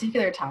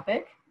particular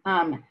topic.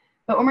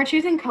 But when we're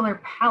choosing color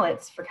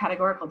palettes for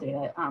categorical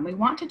data, we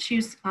want to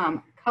choose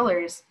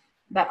colors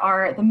that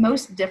are the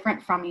most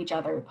different from each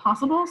other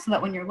possible, so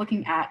that when you're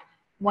looking at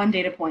one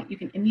data point, you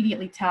can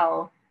immediately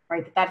tell,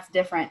 right, that that's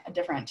different, a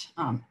different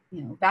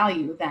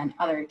value than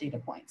other data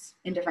points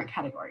in different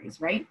categories,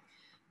 right?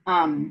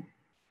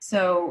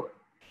 So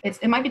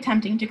it might be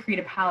tempting to create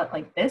a palette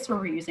like this, where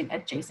we're using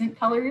adjacent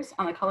colors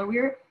on the color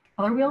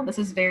wheel. This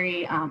is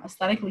very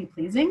aesthetically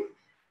pleasing,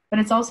 but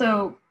it's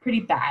also pretty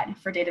bad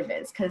for data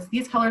viz, because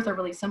these colors are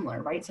really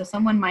similar, right? So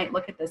someone might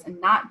look at this and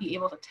not be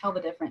able to tell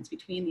the difference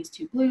between these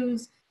two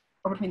blues,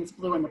 or between this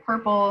blue and the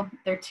purple.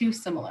 They're too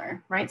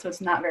similar, right? So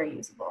it's not very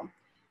usable.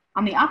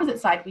 On the opposite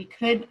side, we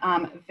could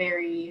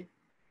vary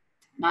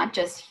not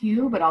just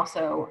hue, but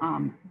also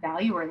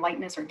value or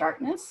lightness or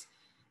darkness.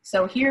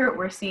 So here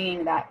we're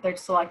seeing that they're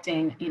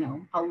selecting,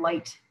 a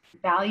light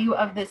value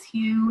of this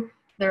hue.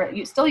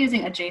 They're still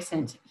using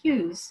adjacent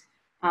hues,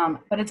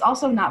 but it's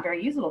also not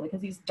very usable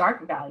because these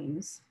dark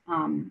values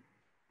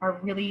are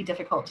really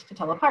difficult to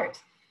tell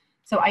apart.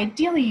 So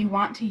ideally you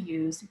want to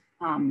use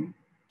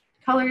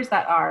colors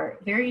that are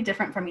very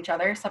different from each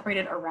other,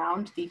 separated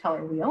around the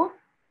color wheel,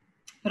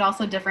 but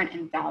also different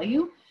in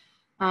value.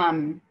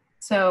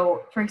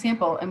 So for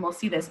example, and we'll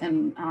see this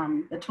in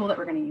the tool that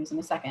we're going to use in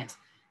a second,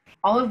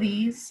 all of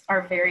these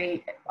are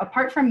very,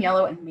 apart from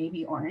yellow and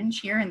maybe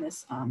orange here in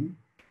this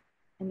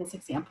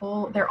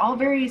example, they're all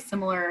very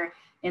similar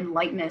in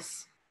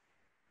lightness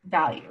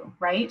value,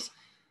 right?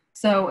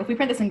 So if we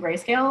print this in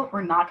grayscale,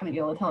 we're not going to be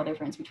able to tell a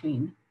difference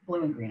between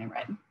blue and green and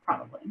red,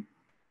 probably.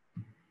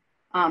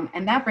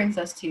 And that brings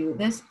us to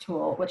this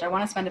tool, which I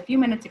want to spend a few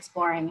minutes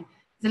exploring,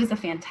 because it is a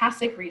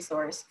fantastic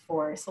resource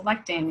for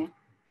selecting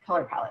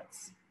color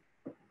palettes.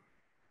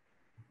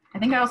 I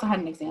think I also had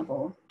an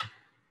example.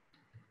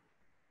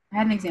 I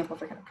had an example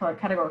for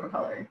categorical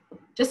color,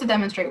 just to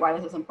demonstrate why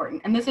this is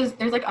important. And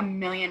there's like a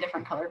million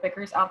different color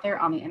pickers out there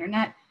on the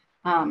internet.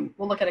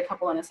 We'll look at a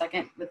couple in a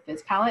second with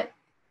this palette.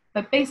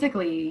 But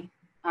basically,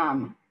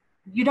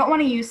 you don't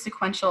want to use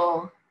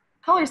sequential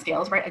color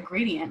scales, right? A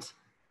gradient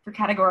for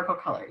categorical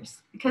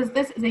colors, because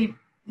this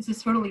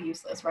is totally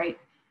useless, right?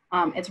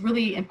 It's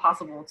really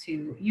impossible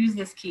to use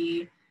this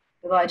key,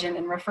 the legend,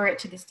 and refer it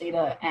to this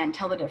data and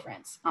tell the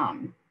difference.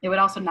 It would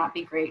also not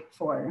be great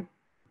for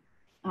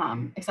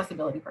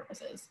accessibility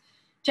purposes.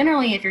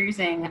 Generally, if you're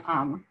using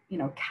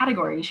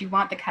categories, you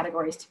want the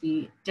categories to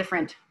be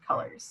different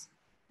colors,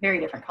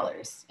 very different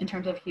colors in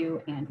terms of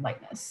hue and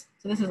lightness.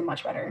 So this is a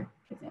much better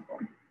example.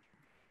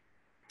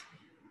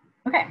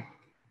 Okay.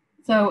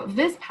 So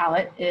Viz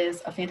Palette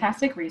is a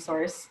fantastic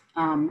resource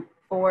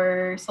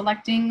for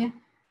selecting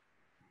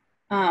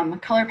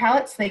color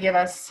palettes. They give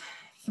us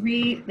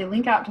they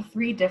link out to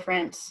 3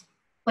 different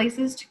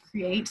places to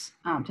create,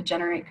 to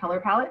generate color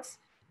palettes.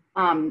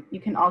 You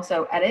can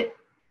also edit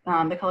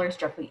the colors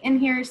directly in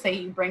here. Say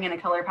you bring in a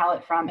color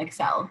palette from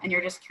Excel and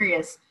you're just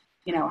curious,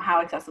 how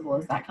accessible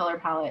is that color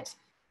palette?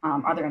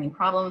 Are there any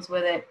problems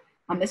with it?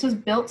 This was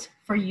built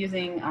for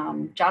using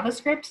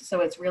JavaScript,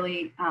 so it's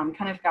really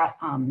kind of got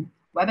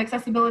web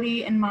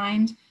accessibility in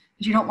mind,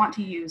 but you don't want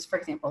to use, for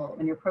example,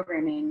 when you're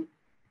programming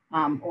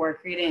or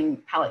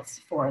creating palettes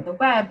for the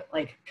web,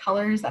 like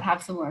colors that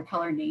have similar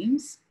color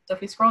names. So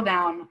if we scroll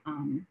down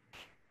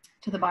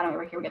to the bottom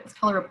over here, we get this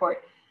color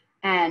report,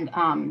 and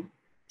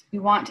we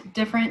want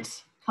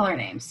different color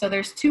names. So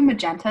there's 2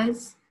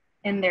 magentas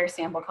in their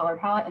sample color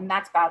palette, and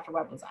that's bad for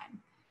web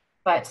design.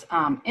 But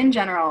in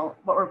general,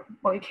 what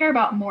we care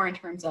about more in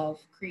terms of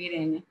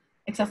creating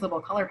accessible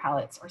color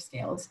palettes or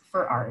scales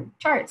for our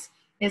charts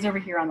is over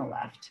here on the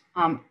left.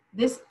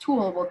 This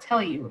tool will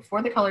tell you,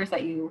 for the colors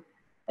that you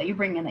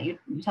bring in, that you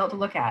tell it to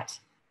look at,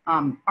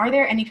 are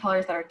there any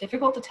colors that are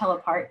difficult to tell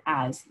apart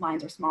as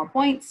lines or small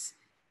points,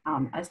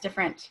 as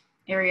different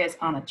areas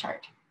on a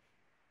chart?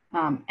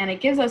 And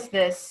it gives us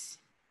this,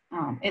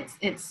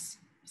 it's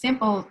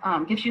sample,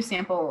 gives you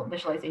sample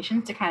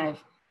visualizations to kind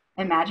of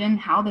imagine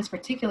how this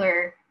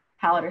particular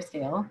palette or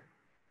scale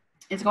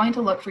is going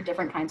to look for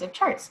different kinds of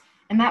charts.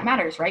 And that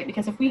matters, right?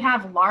 Because if we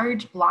have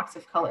large blocks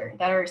of color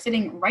that are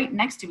sitting right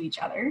next to each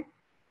other,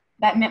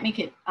 that might make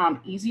it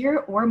easier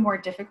or more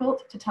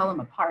difficult to tell them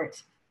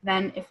apart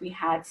than if we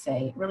had,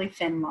 say, really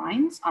thin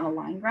lines on a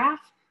line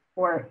graph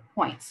or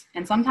points.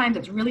 And sometimes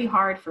it's really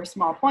hard for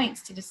small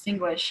points to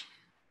distinguish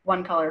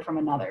one color from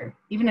another,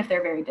 even if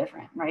they're very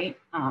different, right?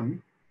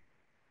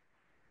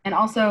 And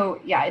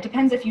also, yeah, it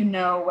depends if you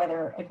know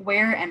whether, like,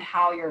 where and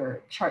how your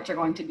charts are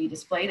going to be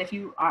displayed. If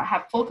you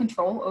have full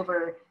control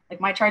over,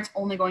 like, my chart's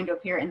only going to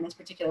appear in this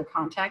particular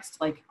context,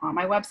 like on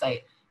my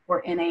website or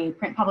in a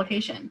print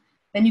publication,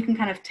 then you can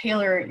kind of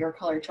tailor your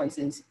color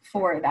choices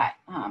for that,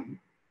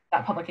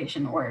 that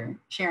publication or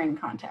sharing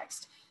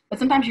context. But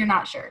sometimes you're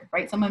not sure,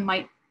 right? Someone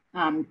might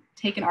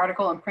take an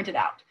article and print it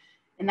out.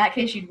 In that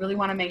case, you'd really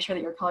want to make sure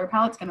that your color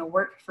palette's going to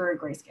work for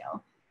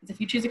grayscale. Because if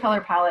you choose a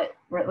color palette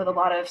with a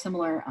lot of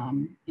similar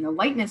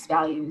lightness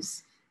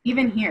values,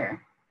 even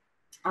here,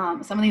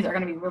 some of these are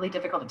going to be really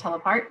difficult to tell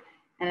apart.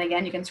 And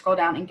again, you can scroll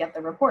down and get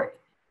the report.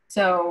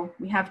 So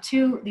we have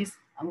these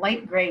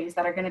light grays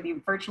that are going to be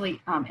virtually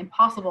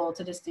impossible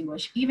to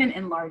distinguish even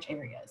in large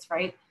areas,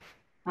 right?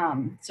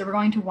 So we're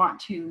going to want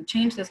to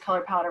change this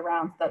color palette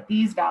around so that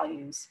these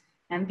values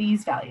and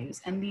these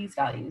values and these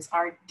values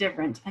are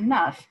different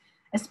enough,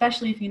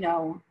 especially if you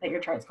know that your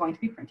chart's going to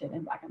be printed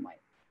in black and white.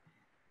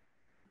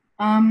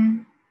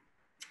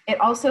 It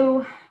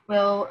also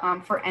will,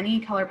 for any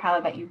color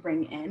palette that you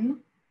bring in,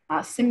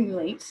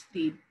 simulate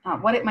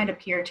what it might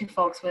appear to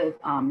folks with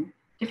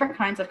different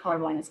kinds of color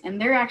blindness.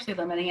 And they're actually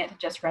limiting it to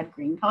just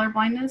red-green color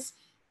blindness,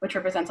 which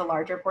represents a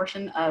larger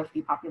portion of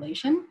the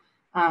population.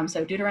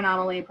 So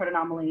deuteranomaly,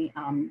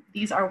 protanomaly,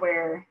 these are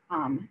where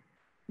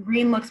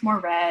green looks more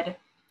red,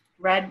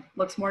 red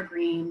looks more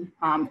green,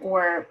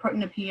 or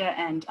protanopia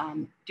and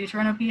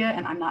deuteranopia,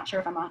 and I'm not sure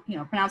if I'm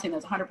pronouncing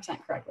those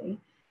 100% correctly.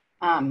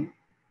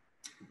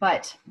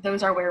 But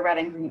those are where red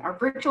and green are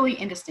virtually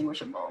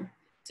indistinguishable.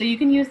 So you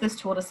can use this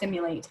tool to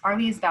simulate, are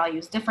these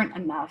values different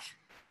enough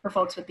for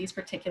folks with these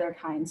particular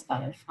kinds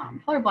of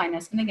color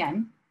blindness? And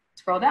again,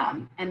 scroll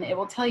down and it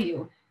will tell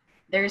you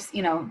there's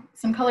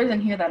some colors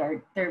in here that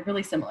they're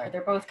really similar.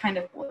 They're both kind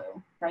of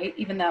blue, right?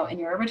 Even though in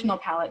your original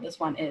palette, this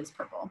one is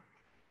purple.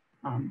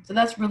 So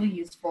that's really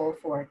useful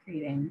for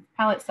creating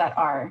palettes that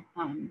are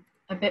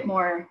a bit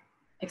more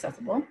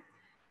accessible.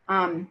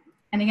 And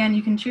again,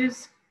 you can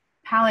choose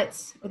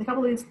palettes with a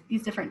couple of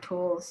these different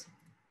tools.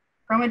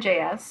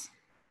 Chroma.js,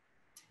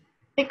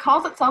 it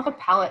calls itself a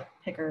palette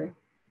picker,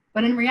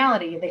 but in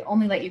reality, they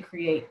only let you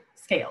create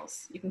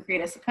scales. You can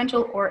create a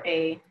sequential or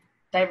a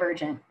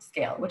divergent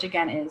scale, which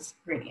again is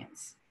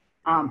gradients.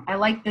 I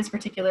like this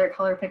particular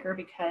color picker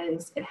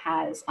because it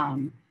has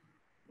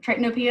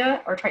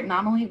tritanopia or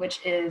tritanomaly,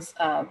 which is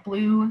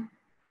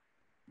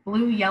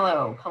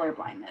blue-yellow color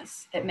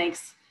blindness. It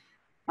makes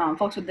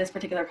folks with this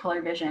particular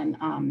color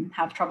vision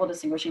have trouble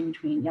distinguishing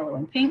between yellow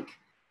and pink,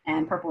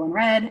 and purple and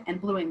red, and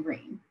blue and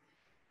green.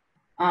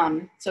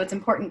 So it's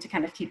important to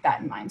kind of keep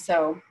that in mind.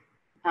 So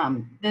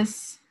and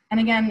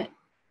again,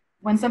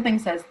 when something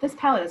says this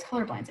palette is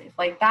colorblind safe,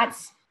 like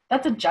that's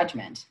a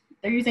judgment.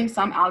 They're using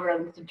some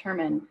algorithm to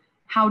determine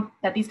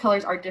that these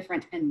colors are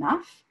different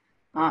enough.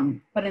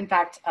 But in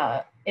fact,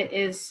 it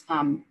is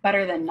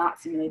better than not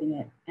simulating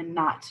it and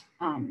not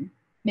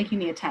making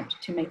the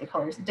attempt to make the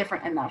colors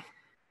different enough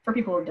for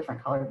people with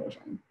different color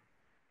vision.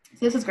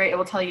 So this is great. It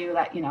will tell you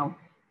that,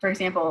 for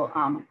example,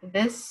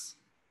 this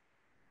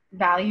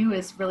value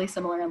is really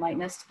similar in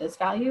lightness to this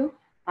value,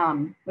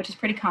 which is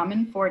pretty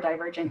common for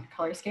divergent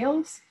color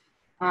scales.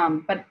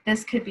 But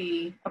this could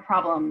be a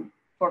problem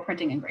for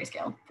printing in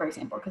grayscale, for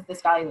example, because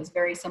this value is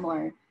very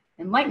similar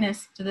in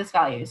lightness to this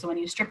value. So when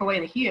you strip away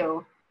the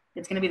hue,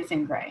 it's going to be the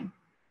same gray,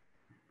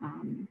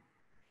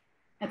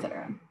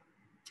 etc.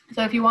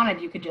 So if you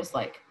wanted, you could just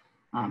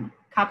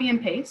copy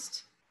and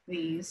paste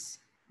these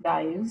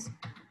values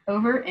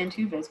over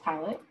into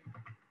VizPalette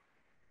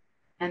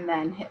and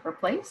then hit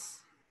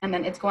replace. And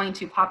then it's going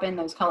to pop in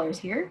those colors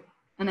here.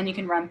 And then you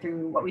can run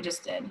through what we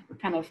just did,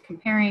 kind of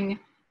comparing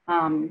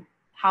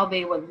how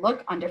they would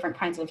look on different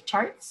kinds of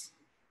charts,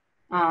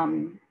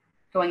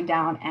 going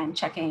down and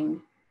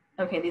checking,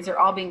 okay, these are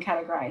all being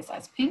categorized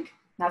as pink.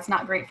 That's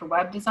not great for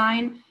web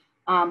design,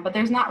 but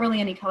there's not really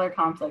any color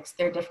conflicts.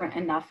 They're different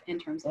enough in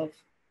terms of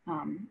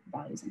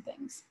values and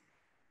things.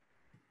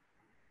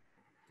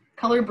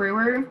 Color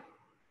Brewer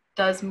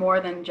does more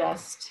than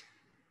just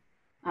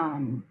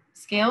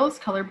scales.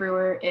 Color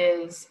Brewer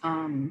is,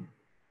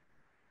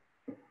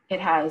 it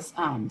has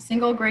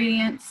single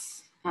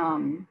gradients,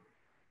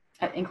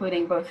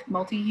 including both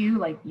multi-hue,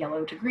 like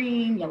yellow to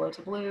green, yellow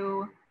to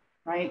blue,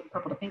 right,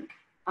 purple to pink,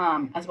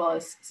 as well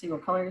as single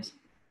colors,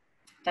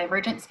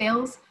 divergent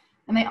scales,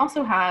 and they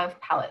also have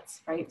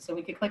palettes, right? So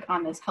we could click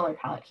on this color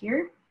palette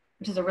here,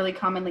 which is a really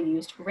commonly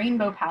used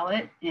rainbow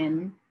palette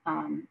in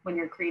when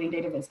you're creating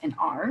data viz in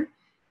R.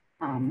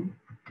 I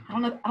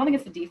don't think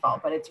it's the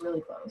default, but it's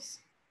really close.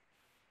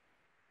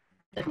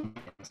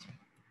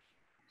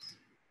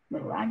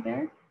 Little lag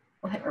there.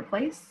 We'll hit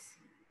replace.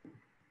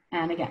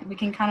 And again, we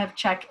can kind of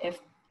check if,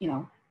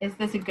 is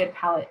this a good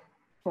palette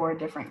for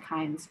different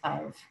kinds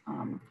of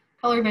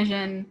color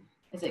vision?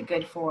 Is it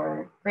good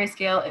for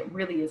grayscale? It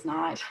really is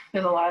not.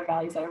 There's a lot of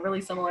values that are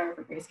really similar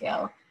for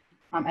grayscale,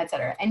 et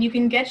cetera. And you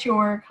can get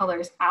your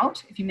colors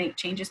out if you make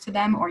changes to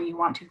them or you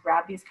want to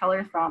grab these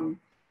colors from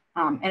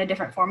in a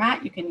different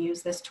format. You can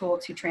use this tool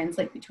to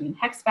translate between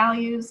hex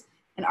values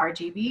and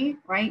RGB,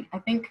 right? I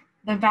think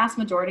the vast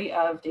majority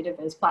of data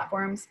viz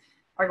platforms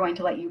are going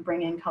to let you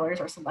bring in colors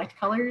or select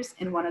colors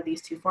in one of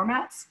these two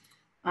formats.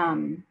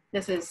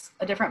 This is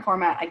a different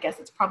format. I guess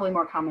it's probably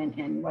more common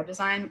in web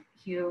design,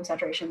 hue,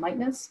 saturation,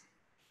 lightness,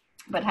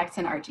 but hex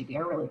and RGB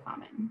are really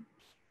common.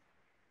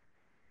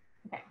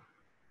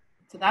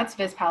 So that's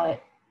VizPalette,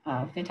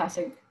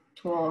 fantastic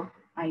tool.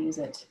 I use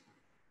it.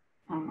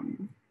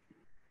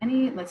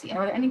 Let's see,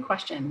 are there any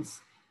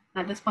questions?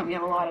 At this point, we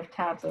have a lot of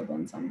tabs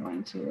open, so I'm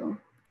going to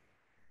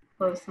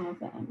close some of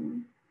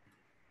them.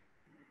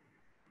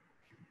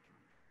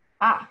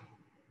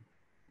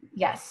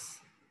 Yes.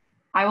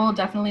 I will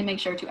definitely make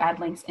sure to add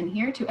links in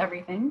here to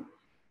everything.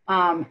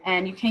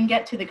 And you can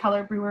get to the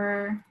Color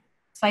Brewer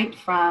site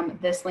from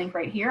this link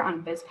right here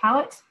on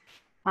VizPalette.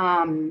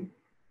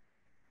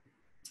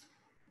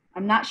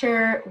 I'm not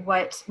sure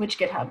which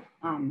GitHub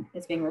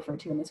is being referred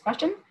to in this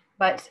question,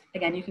 but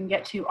again, you can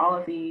get to all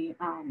of the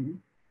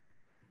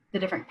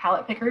different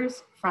palette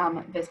pickers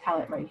from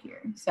VizPalette right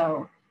here.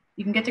 So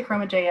you can get to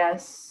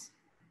Chroma.js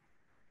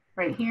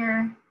right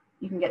here.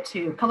 You can get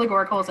to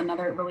Categorical is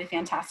another really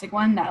fantastic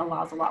one that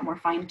allows a lot more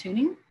fine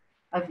tuning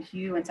of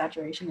hue and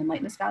saturation and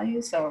lightness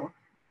values. So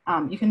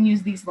you can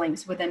use these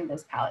links within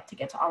VizPalette to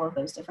get to all of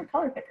those different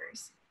color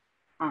pickers.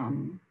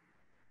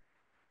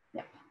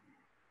 Yep.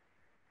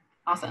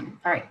 Awesome.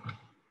 All right.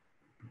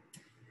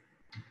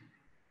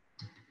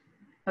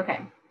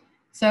 Okay.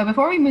 So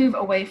before we move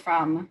away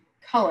from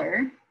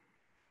color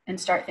and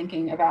start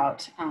thinking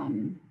about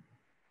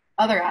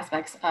other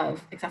aspects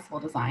of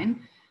accessible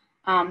design,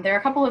 there are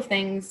a couple of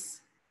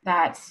things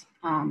that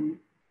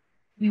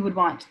we would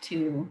want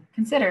to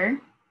consider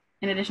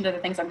in addition to the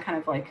things I'm kind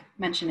of like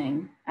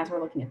mentioning as we're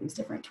looking at these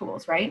different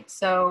tools, right?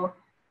 So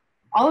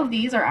all of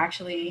these are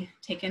actually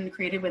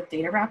created with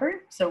Data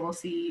Wrapper. So we'll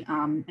see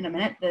in a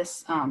minute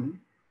this,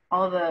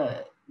 all of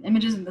the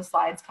images in the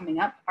slides coming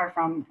up are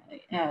from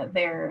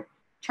their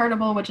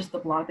Chartable, which is the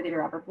blog, the Data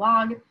Wrapper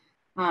blog.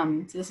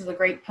 So this is a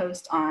great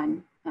post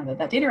on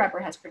that Data Wrapper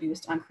has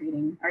produced on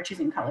creating or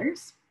choosing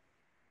colors.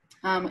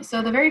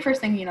 So the very first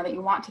thing that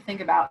you want to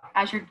think about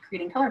as you're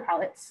creating color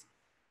palettes.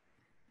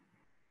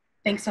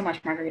 Thanks so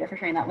much, Margarita, for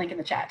sharing that link in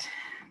the chat.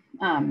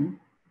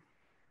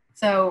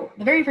 So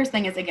the very first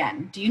thing is,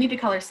 again, do you need a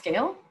color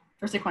scale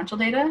for sequential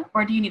data,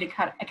 or do you need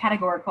a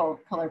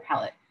categorical color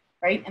palette,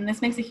 right? And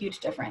this makes a huge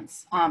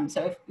difference.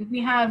 So if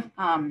we have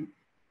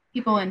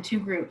people in two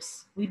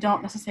groups, we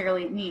don't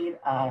necessarily need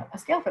a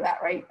scale for that,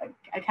 right?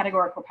 A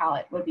categorical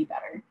palette would be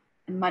better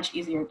and much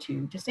easier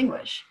to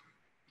distinguish.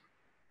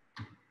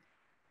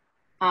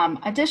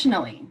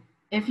 Additionally,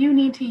 if you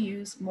need to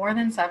use more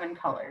than 7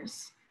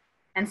 colors,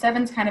 and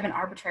 7's kind of an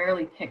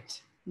arbitrarily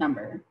picked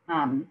number.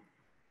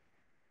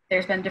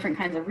 There's been different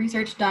kinds of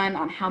research done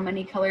on how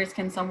many colors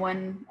can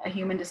a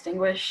human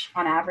distinguish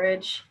on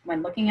average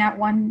when looking at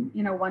one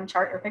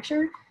chart or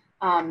picture.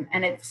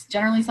 And it's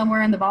generally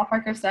somewhere in the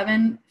ballpark of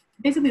 7.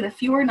 Basically, the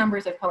fewer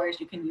numbers of colors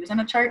you can use on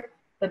a chart,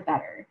 the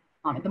better.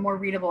 The more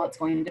readable it's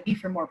going to be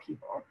for more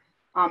people.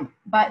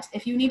 But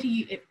if you need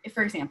to, if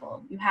for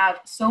example, you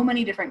have so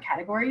many different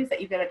categories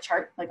that you get a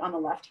chart like on the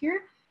left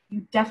here,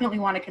 you definitely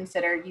want to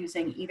consider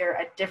using either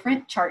a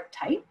different chart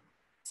type.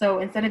 So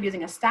instead of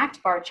using a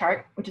stacked bar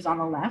chart, which is on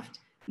the left,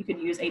 you could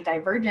use a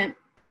divergent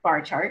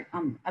bar chart,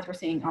 as we're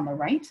seeing on the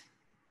right,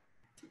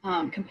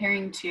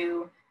 comparing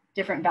to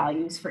different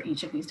values for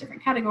each of these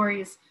different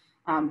categories.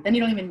 Then you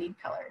don't even need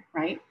color,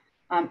 right?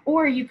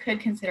 Or you could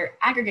consider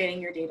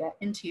aggregating your data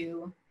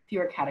into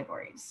fewer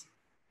categories.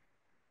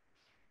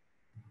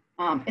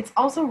 It's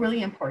also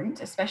really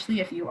important, especially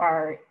if you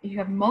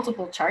have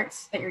multiple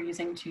charts that you're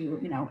using to,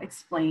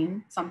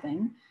 explain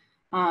something,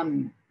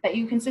 that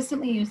you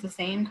consistently use the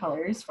same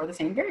colors for the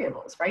same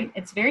variables, right?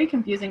 It's very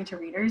confusing to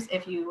readers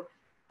if you,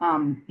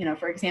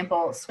 for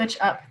example, switch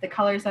up the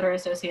colors that are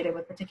associated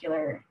with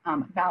particular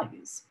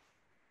values.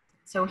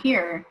 So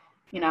here,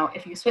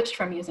 if you switched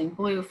from using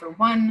blue for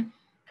one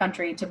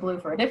country to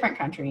blue for a different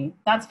country,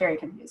 that's very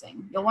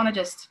confusing. You'll want to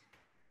just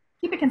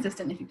keep it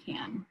consistent if you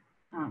can.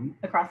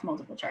 Across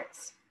multiple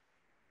charts.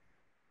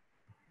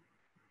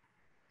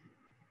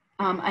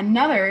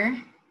 Another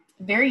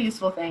very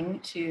useful thing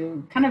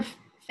to kind of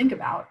think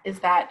about is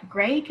that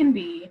gray can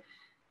be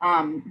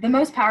the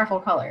most powerful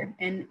color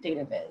in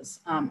data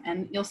viz.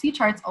 And you'll see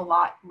charts a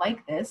lot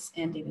like this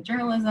in data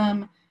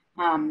journalism,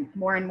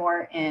 more and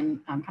more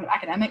in kind of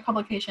academic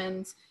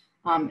publications,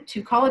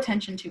 to call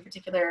attention to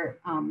particular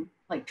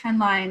like trend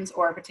lines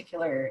or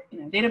particular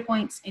data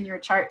points in your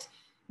chart.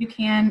 You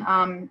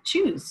can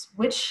choose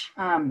which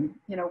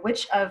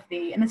of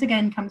the, and this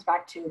again comes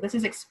back to, this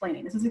is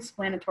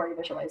explanatory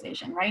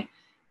visualization, right?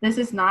 This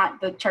is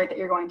not the chart that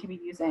you're going to be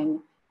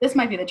using. This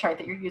might be the chart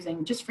that you're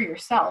using just for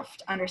yourself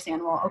to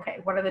understand, well, okay,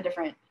 what are the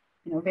different,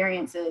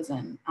 variances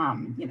and,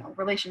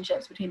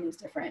 relationships between these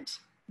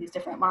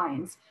different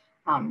lines.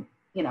 Oh, I'm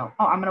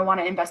going to want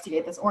to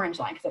investigate this orange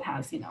line because it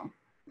has,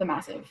 the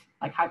massive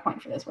like high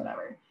point for this,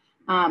 whatever.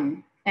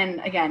 And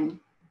again,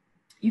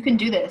 you can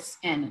do this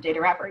in Data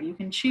Wrapper. You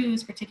can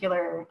choose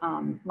particular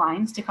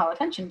lines to call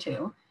attention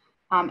to.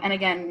 And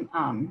again,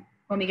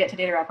 when we get to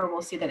Data Wrapper,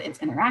 we'll see that it's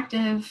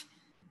interactive.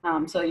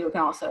 So you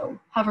can also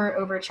hover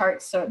over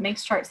charts. So it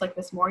makes charts like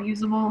this more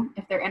usable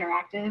if they're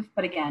interactive.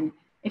 But again,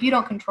 if you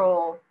don't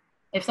control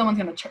if someone's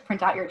going to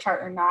print out your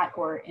chart or not,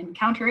 or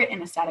encounter it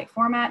in a static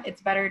format,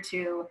 it's better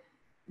to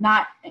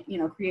not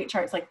create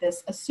charts like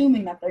this,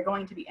 assuming that they're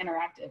going to be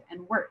interactive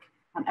and work.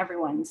 on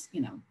everyone's,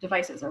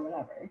 devices or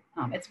whatever.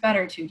 It's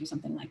better to do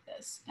something like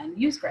this and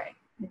use gray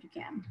if you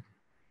can.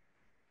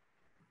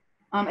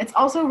 It's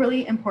also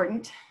really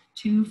important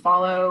to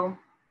follow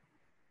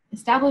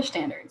established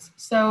standards.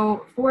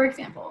 So for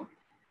example,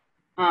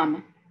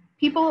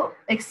 people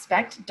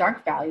expect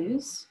dark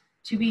values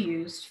to be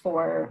used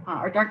for,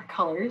 or dark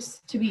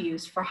colors to be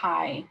used for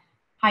high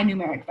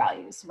numeric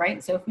values,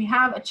 right? So if we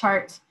have a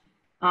chart,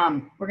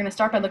 we're gonna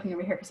start by looking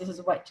over here because this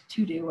is what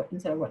to do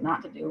instead of what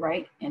not to do,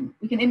 right? And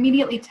we can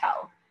immediately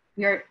tell.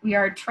 We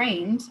are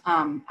trained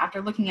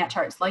after looking at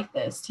charts like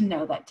this to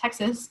know that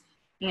Texas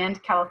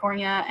and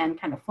California and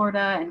kind of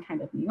Florida and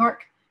kind of New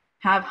York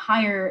have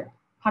higher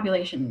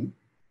population.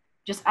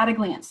 Just at a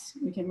glance,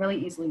 we can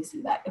really easily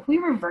see that. If we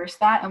reverse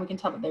that and we can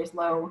tell that there's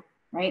low,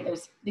 right?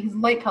 Because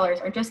light colors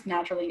are just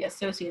naturally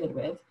associated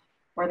with,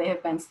 or they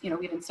have been,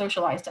 we've been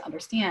socialized to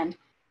understand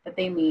that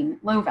they mean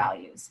low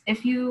values.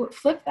 If you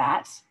flip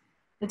that,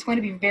 it's going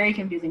to be very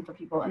confusing for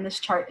people, and this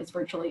chart is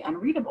virtually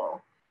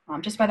unreadable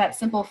just by that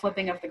simple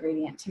flipping of the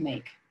gradient to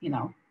make,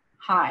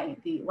 high,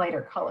 the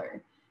lighter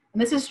color.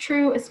 And this is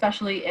true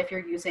especially if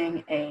you're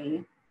using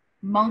a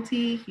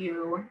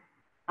multi-hue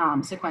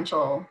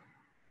sequential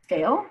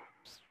scale,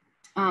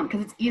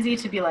 because it's easy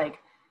to be like,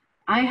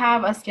 I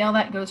have a scale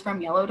that goes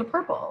from yellow to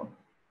purple.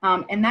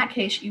 In that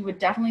case, you would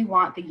definitely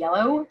want the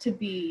yellow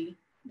to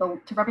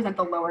represent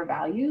the lower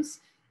values,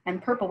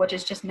 and purple, which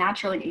is just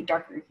naturally a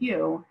darker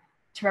hue,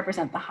 to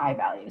represent the high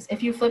values.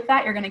 If you flip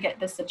that, you're going to get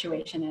this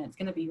situation, and it's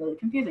going to be really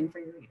confusing for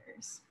your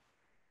readers.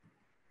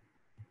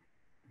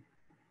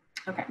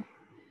 Okay,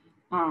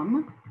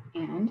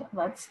 and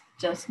let's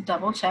just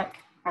double check,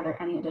 are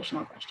there any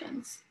additional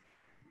questions?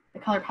 The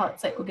color palette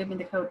site will give me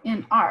the code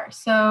in R.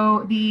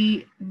 So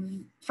the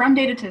from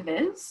data to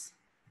viz,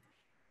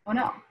 oh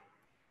no,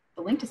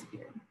 the link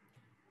disappeared.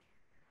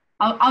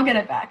 I'll get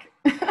it back.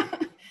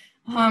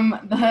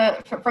 From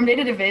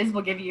data to viz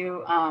will give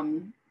you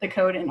the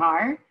code in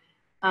R.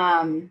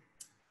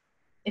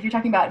 If you're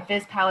talking about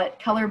viz palette,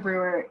 Color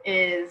Brewer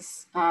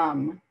is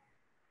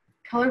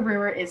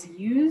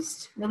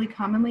used really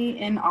commonly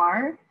in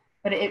R,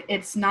 but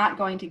it's not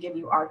going to give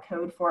you our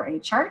code for a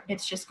chart.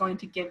 It's just going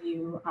to give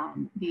you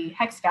the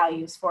hex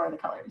values for the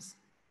colors.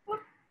 Oh,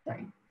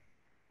 sorry.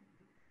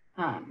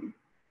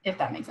 If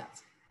that makes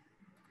sense.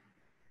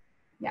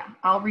 Yeah,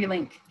 I'll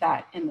relink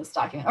that in this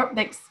document. Oh,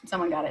 thanks,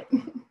 someone got it.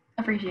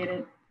 Appreciate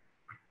it.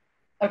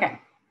 Okay,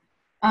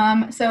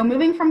 so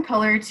moving from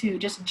color to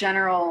just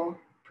general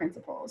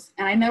principles.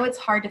 And I know it's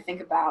hard to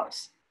think about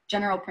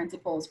general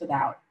principles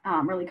without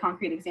really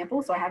concrete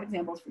examples, so I have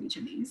examples for each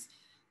of these.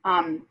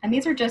 And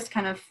these are just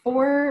kind of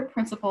 4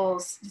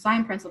 principles,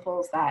 design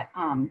principles that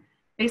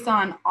based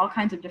on all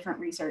kinds of different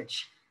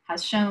research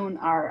has shown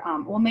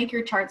will make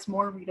your charts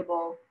more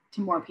readable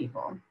to more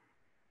people.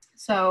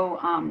 So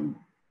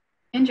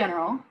in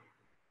general,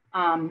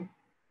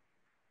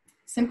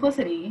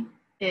 simplicity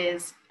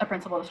is a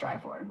principle to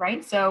strive for,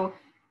 right? So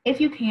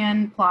if you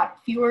can plot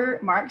fewer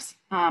marks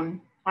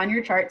on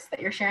your charts that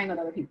you're sharing with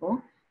other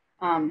people,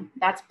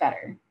 that's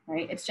better,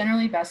 right? It's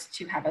generally best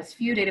to have as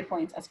few data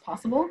points as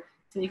possible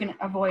so you can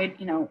avoid,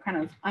 kind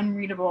of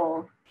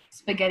unreadable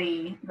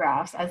spaghetti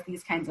graphs, as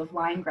these kinds of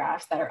line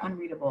graphs that are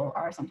unreadable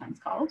are sometimes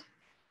called.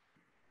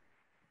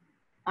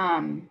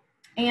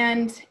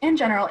 And in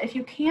general, if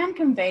you can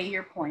convey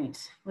your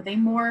point with a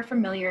more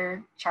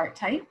familiar chart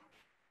type,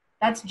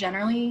 that's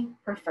generally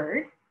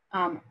preferred.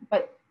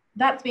 But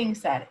that being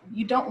said,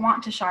 you don't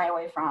want to shy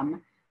away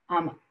from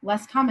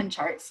less common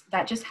charts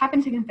that just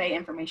happen to convey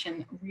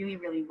information really,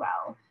 really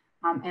well.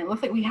 And it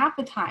looks like we have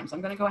the time, so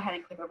I'm going to go ahead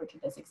and click over to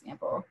this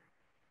example.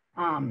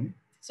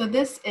 So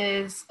this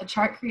is a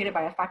chart created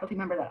by a faculty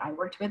member that I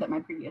worked with at my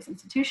previous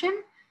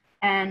institution.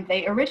 And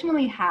they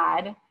originally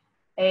had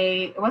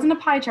it wasn't a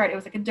pie chart, it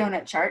was like a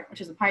donut chart,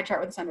 which is a pie chart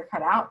with the center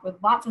cut out with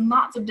lots and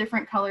lots of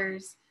different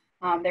colors.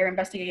 They're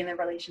investigating the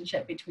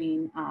relationship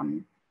between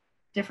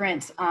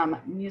different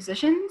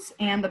musicians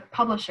and the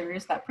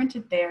publishers that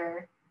printed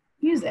their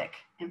music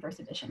in first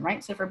edition,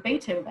 right? So for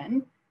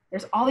Beethoven,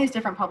 there's all these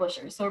different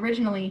publishers. So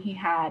originally he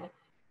had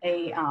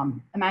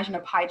imagine a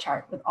pie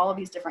chart with all of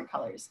these different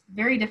colors,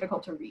 very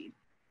difficult to read.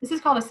 This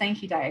is called a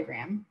Sankey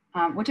diagram,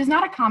 which is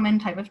not a common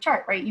type of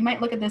chart, right? You might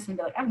look at this and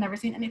be like, I've never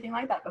seen anything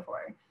like that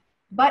before,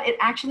 but it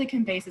actually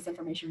conveys this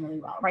information really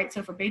well, right?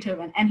 So for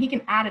Beethoven, and he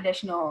can add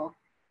additional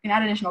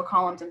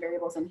columns and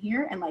variables in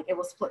here, and like it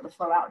will split the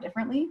flow out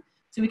differently.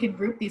 So we could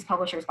group these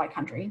publishers by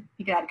country.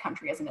 He could add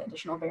country as an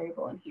additional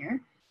variable in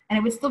here, and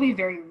it would still be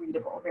very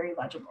readable, very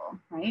legible,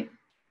 right?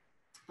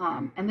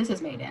 And this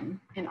is made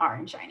in R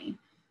and Shiny.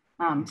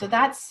 So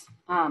that's,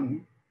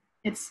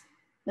 it's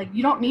like,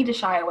 you don't need to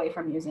shy away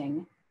from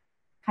using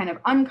kind of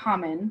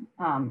uncommon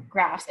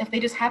graphs if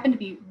they just happen to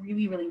be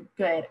really, really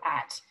good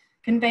at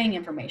conveying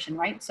information,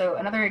 right? So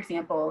another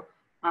example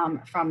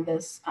from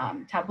this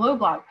Tableau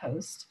blog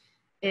post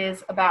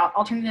is about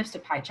alternatives to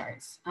pie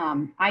charts.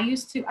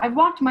 I've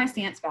walked my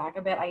stance back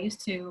a bit. I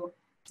used to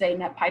say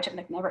pie chart,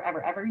 like never,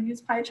 ever, ever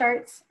use pie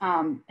charts.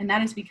 And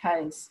that is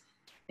because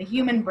the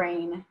human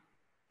brain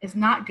is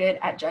not good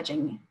at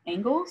judging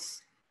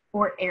angles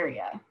or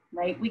area,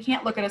 right? We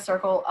can't look at a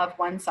circle of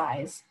one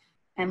size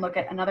and look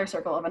at another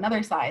circle of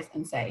another size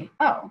and say,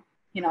 oh,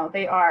 you know,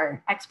 they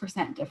are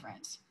X%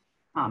 different.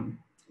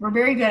 We're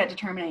very good at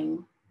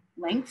determining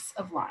lengths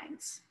of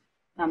lines.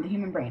 The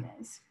human brain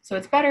is. So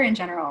it's better in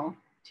general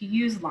to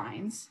use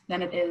lines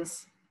than it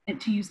is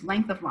to use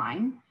length of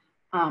line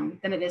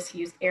than it is to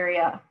use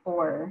area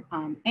or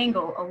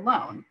angle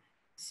alone.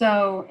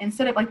 So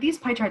instead of, like, these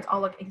pie charts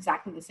all look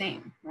exactly the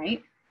same,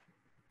 right?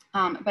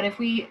 But if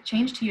we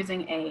change to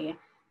using a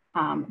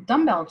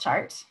dumbbell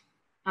chart,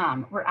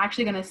 we're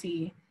actually going to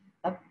see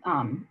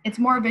it's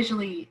more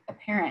visually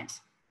apparent,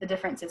 the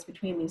differences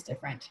between these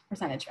different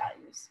percentage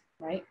values,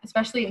 right?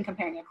 Especially in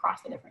comparing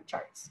across the different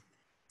charts.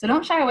 So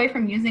don't shy away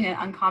from using an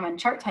uncommon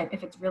chart type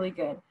if it's really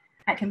good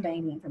at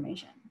conveying the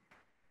information.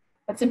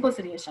 But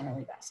simplicity is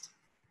generally best.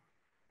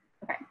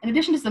 Okay, in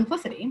addition to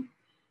simplicity,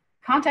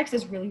 context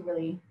is really,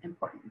 really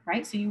important,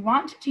 right? So you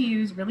want to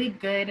use really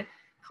good,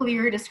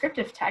 clear,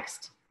 descriptive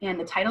text in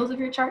the titles of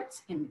your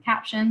charts, in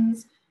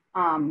captions,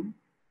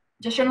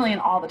 just generally in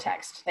all the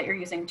text that you're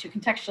using to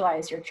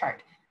contextualize your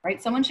chart,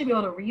 right? Someone should be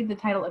able to read the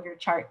title of your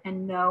chart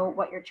and know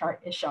what your chart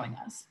is showing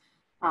us.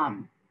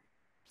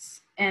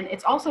 And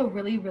it's also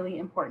really, really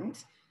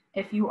important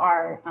if you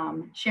are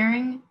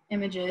sharing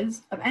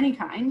images of any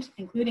kind,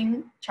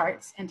 including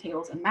charts and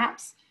tables and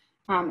maps.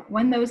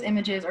 When those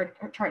images or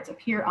charts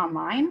appear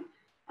online,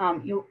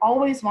 you'll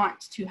always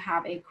want to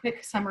have a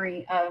quick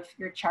summary of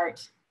your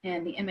chart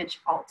in the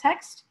image alt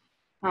text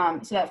so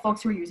that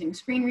folks who are using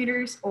screen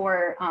readers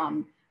or,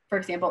 for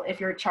example, if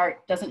your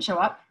chart doesn't show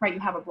up, right, you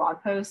have a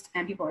blog post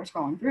and people are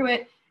scrolling through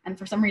it, and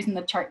for some reason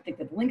the chart think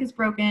that the link is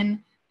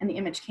broken and the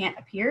image can't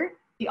appear,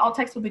 the alt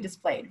text will be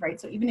displayed,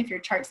 right? So even if your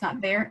chart's not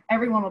there,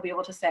 everyone will be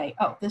able to say,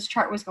 oh, this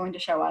chart was going to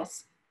show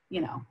us, you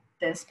know,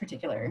 this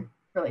particular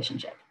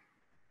relationship.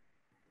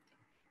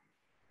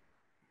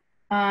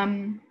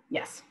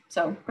 Yes,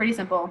 so pretty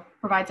simple,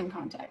 provide some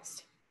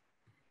context.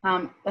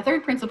 The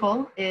third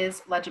principle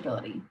is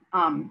legibility.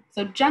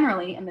 So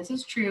generally, and this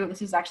is true,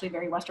 this is actually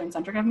very Western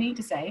centric of me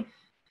to say,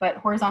 but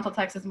horizontal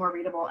text is more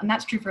readable. And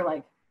that's true for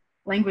like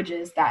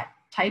languages that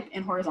type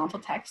in horizontal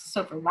text.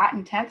 So for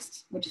Latin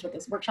text, which is what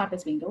this workshop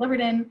is being delivered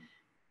in,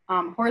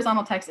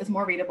 horizontal text is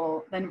more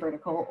readable than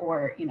vertical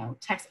or, you know,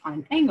 text on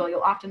an angle.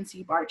 You'll often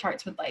see bar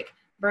charts with like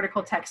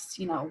vertical text,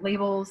 you know,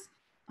 labels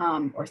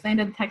or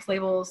slanted text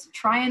labels.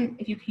 Try and,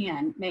 if you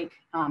can, make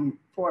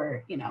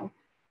for, you know,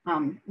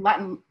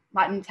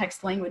 Latin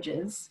text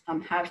languages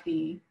have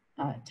the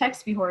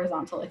text be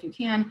horizontal if you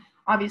can.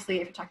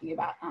 Obviously, if you're talking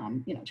about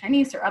you know,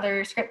 Chinese or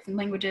other scripts and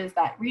languages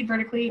that read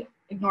vertically,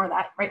 ignore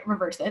that, right?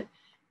 Reverse it.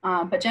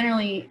 But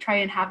generally, try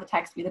and have the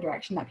text be the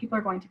direction that people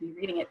are going to be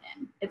reading it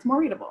in. It's more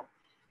readable.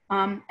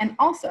 And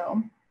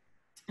also,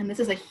 and this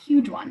is a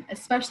huge one,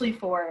 especially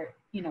for,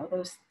 you know,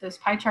 those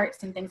pie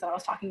charts and things that I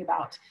was talking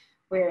about,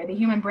 where the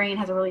human brain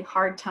has a really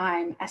hard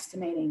time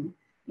estimating,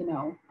 you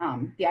know,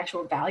 the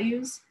actual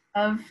values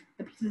of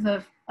the pieces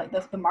of like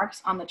the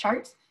marks on the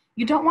charts.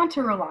 You don't want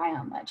to rely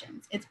on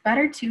legends. It's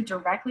better to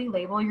directly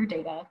label your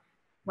data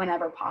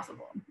whenever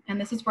possible.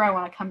 And this is where I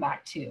want to come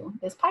back to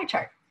this pie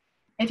chart.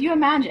 If you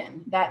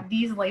imagine that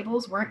these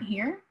labels weren't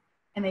here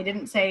and they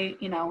didn't say,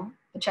 you know,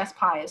 the chess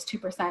pie is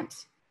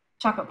 2%,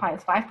 chocolate pie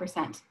is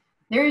 5%,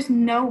 there is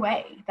no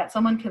way that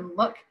someone can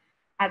look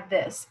at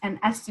this and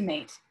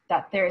estimate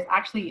that there is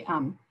actually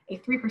a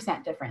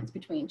 3% difference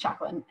between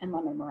chocolate and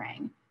lemon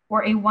meringue,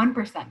 or a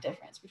 1%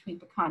 difference between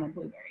pecan and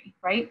blueberry,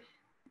 right?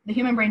 The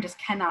human brain just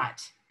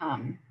cannot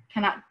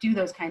do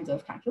those kinds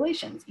of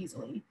calculations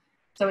easily.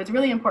 So it's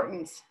really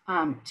important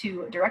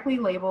to directly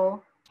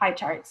label pie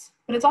charts,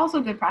 but it's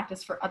also good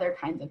practice for other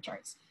kinds of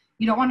charts.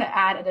 You don't want to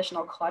add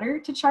additional clutter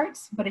to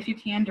charts, but if you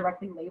can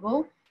directly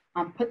label,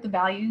 put the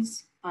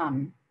values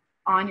on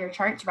your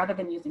charts rather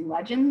than using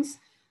legends.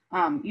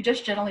 You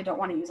just generally don't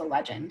want to use a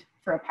legend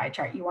for a pie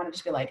chart. You want to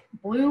just be like,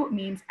 blue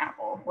means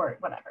apple or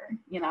whatever,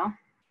 you know,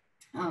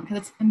 because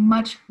it's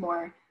much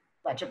more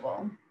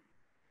legible.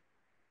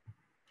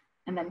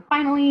 And then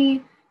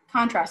finally,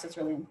 contrast is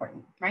really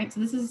important, right? So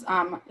this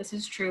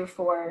is true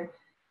for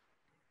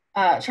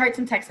charts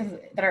and texts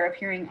that are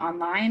appearing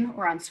online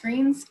or on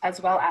screens,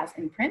 as well as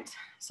in print.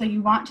 So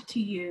you want to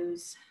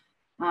use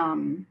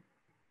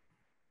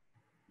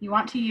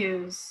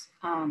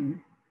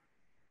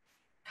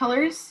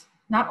colors,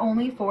 not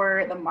only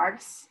for the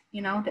marks,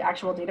 you know, the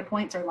actual data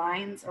points or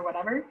lines or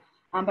whatever,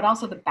 but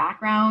also the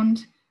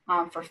background,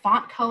 for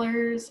font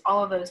colors,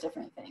 all of those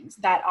different things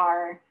that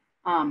are,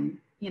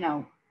 you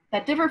know,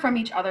 that differ from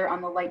each other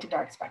on the light to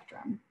dark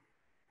spectrum.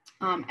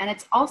 And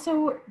it's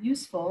also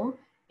useful,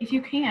 if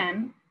you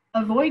can,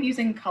 avoid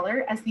using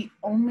color as the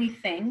only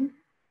thing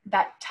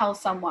that tells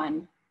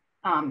someone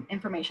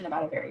information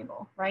about a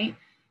variable, right?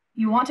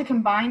 You want to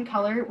combine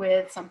color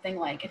with something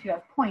like, if you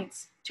have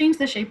points, change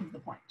the shape of the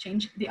point,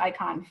 change the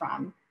icon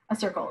from a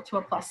circle to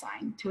a plus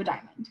sign to a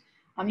diamond.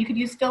 You could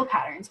use fill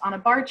patterns on a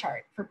bar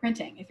chart for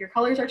printing. If your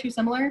colors are too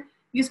similar,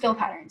 use fill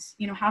patterns.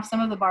 You know, have some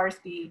of the bars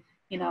be,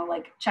 you know,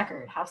 like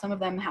checkered, have some of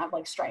them have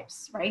like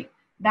stripes, right?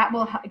 that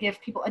will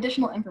give people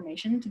additional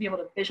information to be able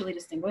to visually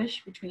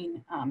distinguish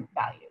between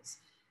values.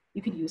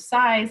 You could use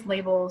size,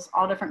 labels,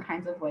 all different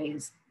kinds of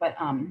ways, but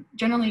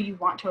generally you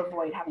want to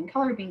avoid having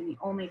color being the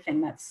only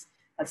thing that's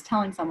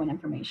telling someone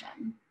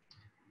information.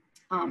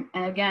 And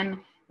again,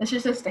 this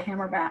is just to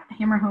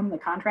hammer home the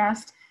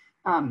contrast.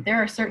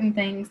 There are certain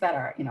things that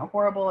are,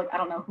 horrible. Like, I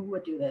don't know who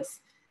would do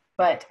this,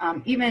 but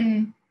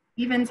even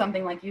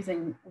something like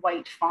using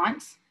white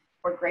font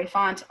or gray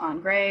font on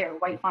gray or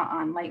white font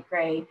on light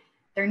gray,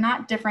 they're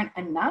not different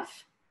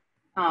enough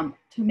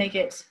to make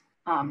it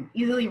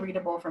easily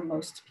readable for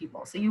most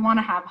people. So you want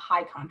to have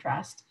high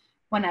contrast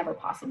whenever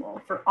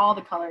possible for all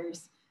the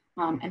colors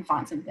and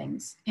fonts and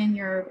things in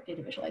your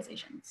data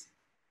visualizations.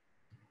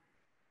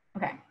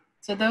 Okay,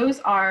 so those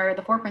are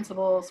the 4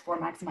 principles for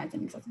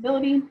maximizing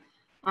accessibility.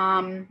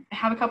 I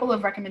have a couple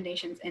of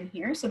recommendations in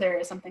here. So there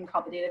is something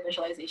called the data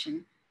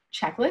visualization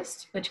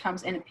checklist, which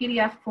comes in a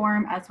PDF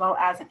form as well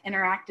as an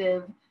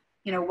interactive,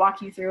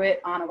 walk you through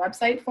it on a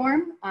website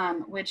form,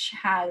 which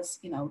has,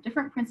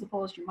 different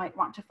principles you might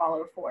want to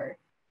follow for,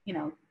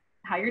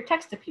 how your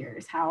text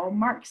appears, how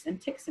marks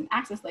and ticks and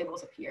axis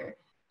labels appear.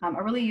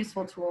 A really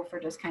useful tool for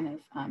just kind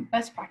of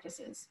best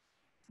practices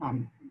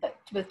that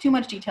with too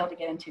much detail to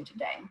get into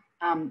today.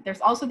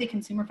 There's also the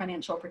Consumer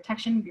Financial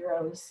Protection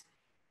Bureau's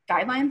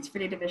guidelines for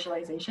data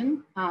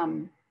visualization,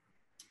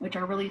 which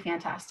are really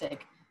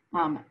fantastic.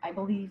 I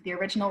believe the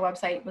original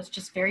website was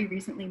just very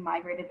recently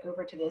migrated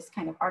over to this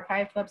kind of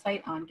archived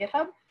website on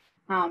GitHub.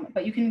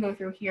 But you can go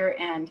through here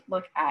and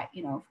look at,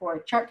 for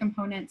chart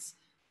components,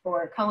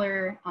 for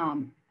color,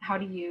 how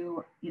do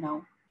you,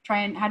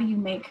 how do you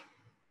make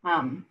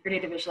your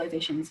data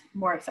visualizations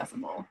more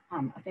accessible?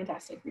 A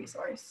fantastic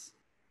resource.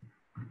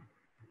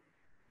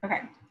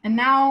 Okay, and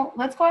now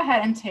let's go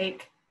ahead and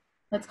take,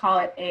 let's call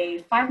it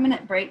a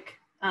 5-minute break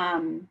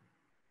at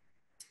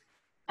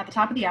the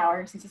top of the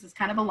hour, since this is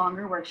kind of a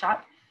longer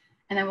workshop.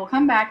 And then we'll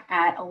come back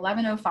at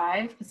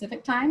 11:05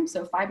 Pacific time,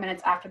 so 5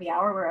 minutes after the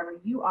hour, wherever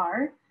you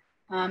are,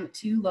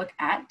 to look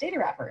at Data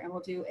Wrapper. And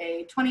we'll do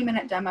a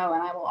 20-minute demo,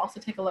 and I will also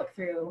take a look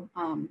through,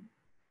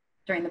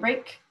 during the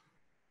break,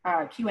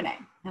 Q&A, and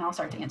I'll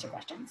start to answer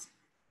questions.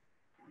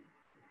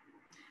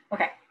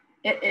 Okay,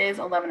 it is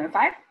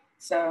 11:05,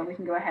 so we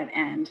can go ahead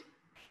and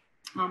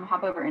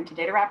hop over into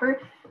Data Wrapper.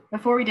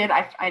 Before we did,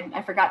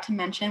 I forgot to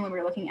mention when we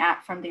were looking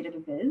at From Data to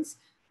Viz,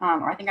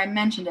 or I think I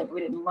mentioned it, but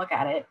we didn't look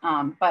at it.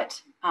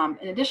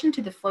 In addition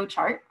to the flow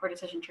chart or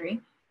decision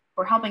tree,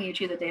 for helping you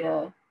choose a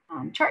data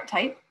chart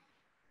type,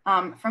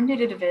 From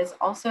Data to Viz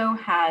also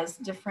has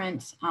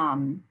different,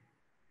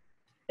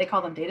 they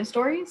call them data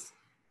stories.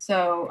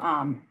 So,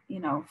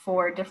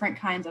 for different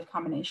kinds of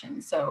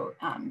combinations. So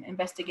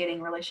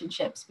investigating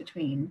relationships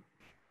between,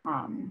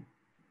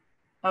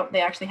 oh,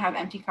 they actually have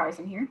empty cars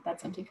in here.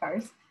 That's empty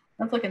cars.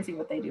 Let's look and see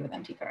what they do with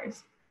empty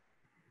cars.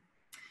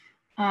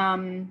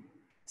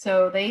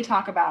 So they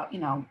talk about,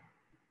 in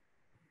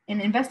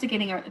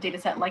investigating a data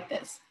set like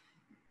this,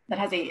 that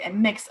has a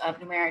mix of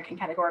numeric and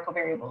categorical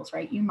variables,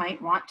 right? You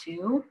might want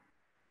to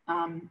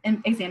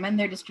examine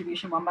their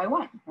distribution one by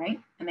one, right?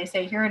 And they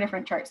say, here are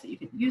different charts that you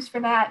could use for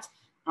that.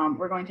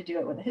 We're going to do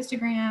it with a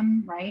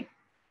histogram, right?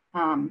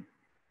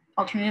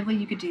 Alternatively,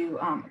 you could do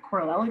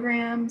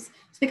correlograms.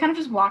 So they kind of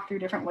just walk through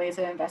different ways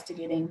of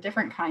investigating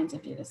different kinds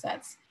of data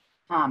sets,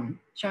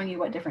 showing you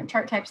what different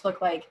chart types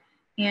look like.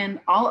 And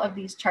all of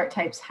these chart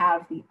types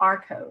have the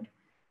R code.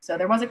 So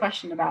there was a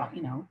question about,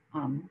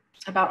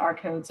 about R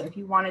code. So if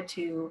you wanted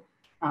to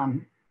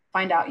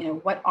find out,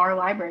 what R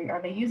library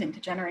are they using to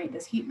generate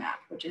this heat map,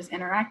 which is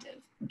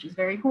interactive, which is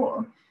very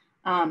cool.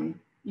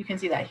 You can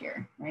see that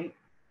here, right?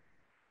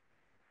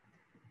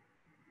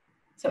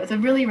 So it's a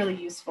really, really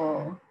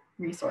useful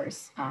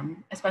resource,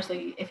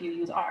 especially if you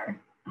use R.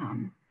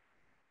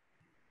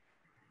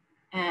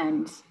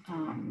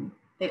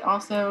 They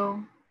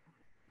also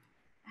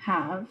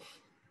have,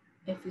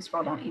 if we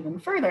scroll down even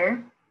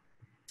further,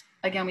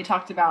 again, we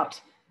talked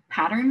about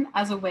pattern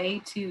as a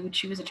way to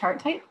choose a chart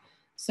type.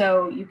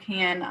 So you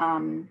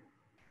can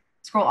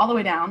scroll all the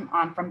way down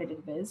on From Data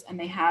to Viz, and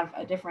they have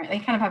a different, they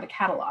kind of have a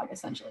catalog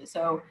essentially.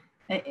 So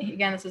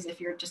again, this is if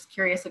you're just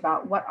curious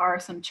about what are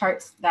some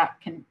charts that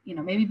can,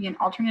 maybe be an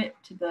alternate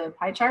to the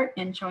pie chart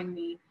and showing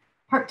me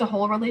part to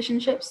whole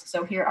relationships.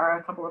 So here are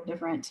a couple of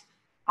different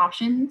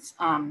options.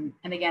 And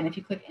again, if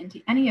you click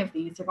into any of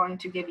these, they're going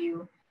to give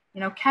you,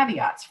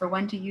 caveats for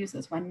when to use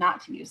this, when not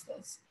to use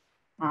this.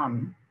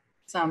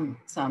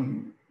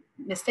 Some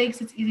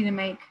mistakes it's easy to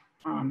make,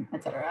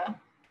 etc.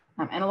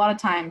 And a lot of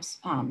times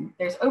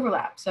there's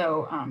overlap.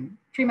 So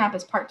tree map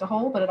is part to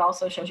whole, but it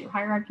also shows you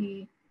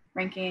hierarchy,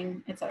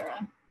 ranking,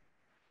 etc.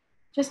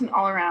 Just an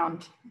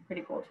all-around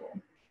pretty cool tool.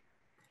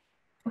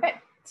 Okay,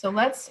 so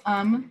let's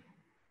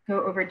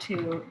go over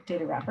to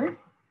Data Wrapper.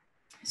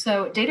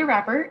 So Data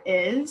Wrapper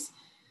is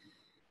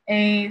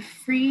a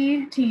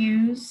free to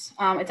use,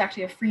 it's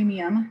actually a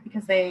freemium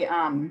because they,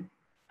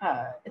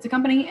 it's a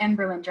company in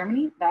Berlin,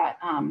 Germany that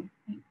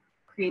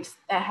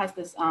has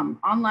this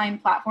online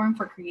platform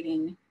for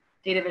creating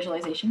data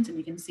visualizations, and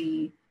you can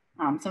see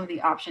some of the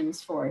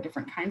options for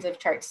different kinds of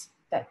charts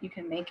that you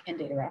can make in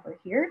Data Wrapper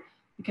here.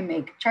 You can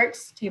make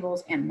charts,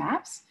 tables, and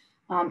maps.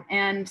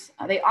 And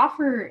they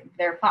offer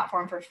their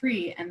platform for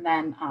free. And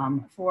then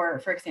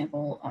for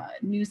example,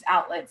 news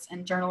outlets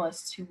and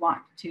journalists who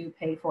want to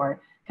pay for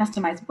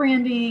customized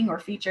branding or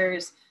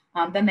features,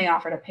 then they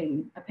offered a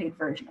paid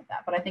version of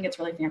that. But I think it's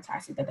really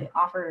fantastic that they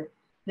offer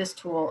this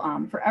tool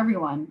for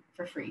everyone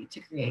for free to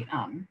create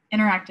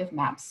interactive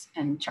maps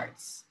and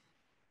charts.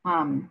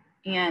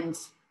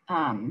 Yep,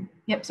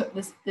 so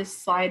this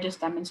slide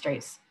just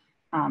demonstrates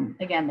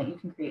again, that you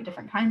can create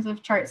different kinds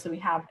of charts. So we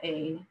have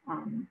a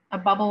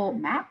bubble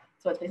map.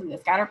 So it's basically a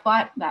scatter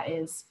plot that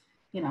is,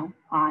 you know,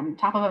 on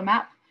top of a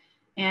map.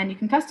 And you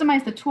can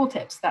customize the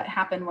tooltips that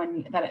happen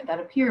when that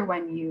appear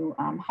when you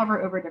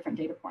hover over different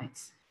data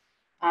points.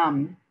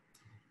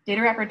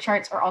 Data Wrapper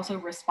charts are also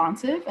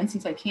responsive. And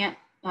since I can't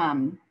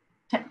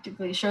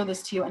technically show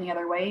this to you any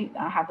other way,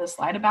 I have this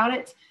slide about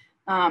it.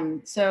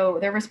 So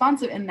they're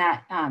responsive in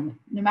that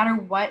no matter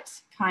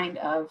what kind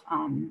of,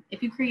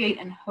 if you create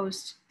and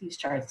host these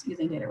charts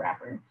using Data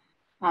Wrapper,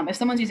 if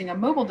someone's using a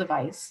mobile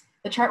device,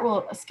 the chart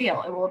will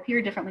scale. It will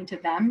appear differently to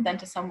them than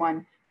to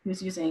someone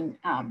who's using,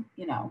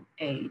 you know,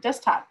 a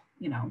desktop,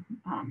 you know,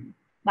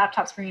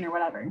 laptop screen or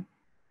whatever.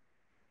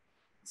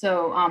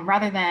 So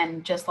rather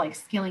than just like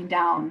scaling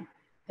down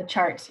the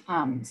chart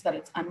so that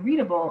it's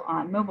unreadable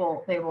on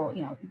mobile, they will,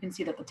 you know, you can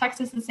see that the text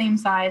is the same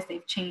size.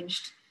 They've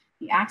changed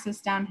the axis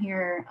down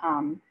here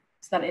so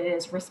that it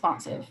is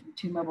responsive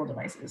to mobile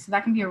devices. So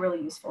that can be a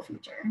really useful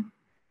feature.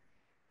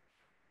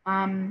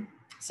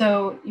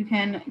 So you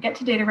can get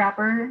to Data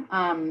Wrapper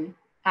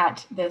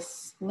at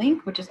this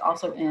link, which is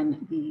also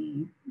in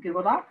the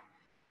Google Doc.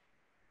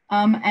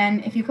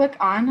 And if you click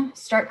on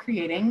Start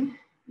Creating,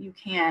 you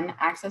can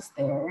access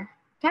their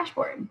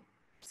dashboard.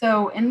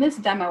 So in this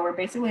demo, we're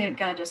basically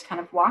gonna just kind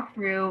of walk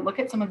through, look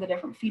at some of the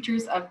different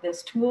features of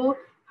this tool,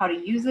 how to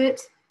use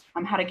it,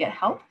 how to get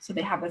help. So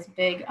they have this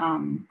big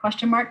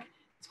question mark.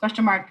 This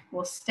question mark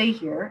will stay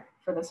here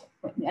for this,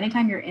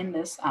 anytime you're in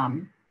this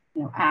you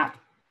know, app.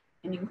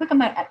 And you can click on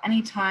that at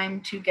any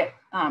time to get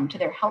to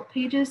their help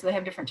pages. So they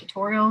have different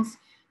tutorials.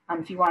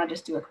 If you want to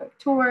just do a quick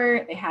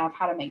tour, they have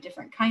how to make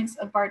different kinds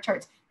of bar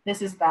charts.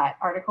 This is that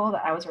article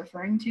that I was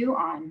referring to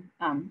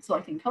on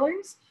selecting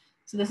colors.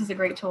 So this is a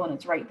great tool and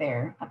it's right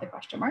there at the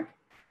question mark.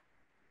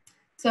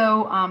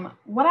 So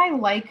what I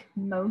like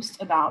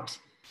most about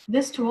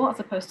this tool as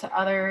opposed to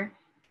other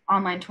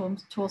online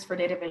tools for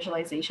data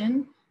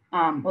visualization,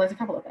 well, there's a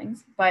couple of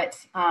things, but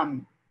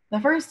the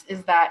first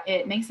is that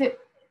it makes it,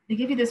 they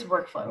give you this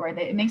workflow, right?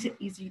 It makes it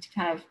easy to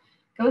kind of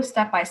go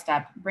step by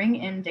step, bring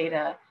in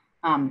data,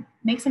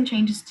 make some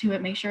changes to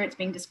it, make sure it's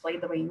being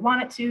displayed the way you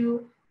want it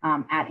to,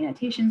 add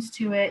annotations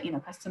to it, you know,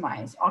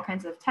 customize all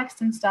kinds of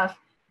text and stuff,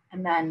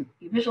 and then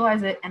you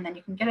visualize it, and then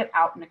you can get it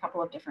out in a couple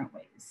of different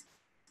ways.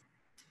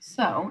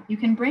 So you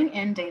can bring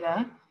in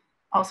data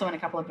also in a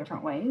couple of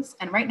different ways.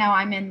 And right now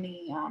I'm in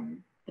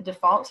the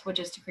default, which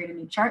is to create a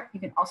new chart. You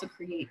can also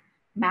create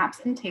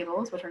maps and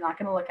tables, which we're not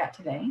going to look at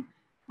today.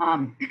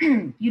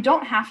 You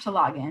don't have to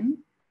log in,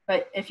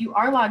 but if you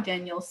are logged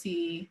in, you'll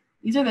see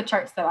these are the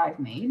charts that I've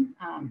made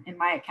in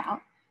my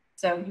account.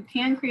 So you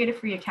can create a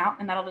free account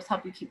and that'll just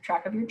help you keep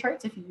track of your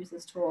charts if you use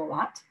this tool a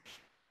lot.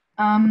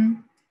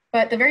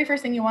 But the very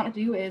first thing you want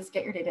to do is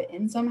get your data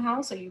in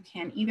somehow. So you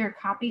can either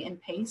copy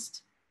and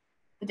paste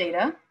the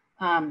data.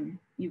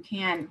 You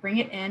can bring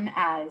it in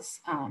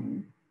as,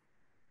 I'm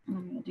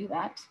going to do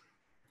that,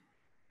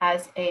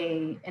 as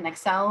an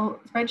Excel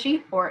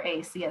spreadsheet or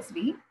a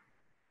CSV.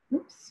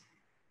 Oops,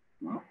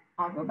 well,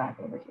 I'll go back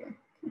over here.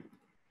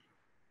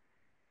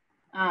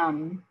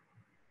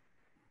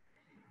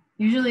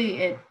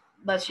 Usually it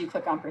lets you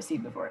click on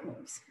proceed before it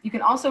moves. You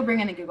can also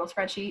bring in a Google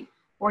spreadsheet,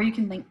 or you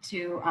can link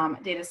to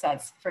data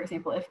sets. For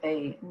example, if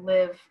they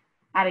live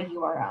at a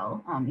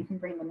URL, you can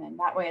bring them in.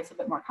 That way it's a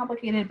bit more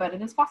complicated, but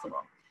it is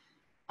possible.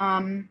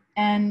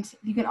 And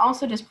you can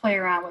also just play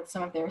around with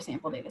some of their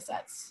sample data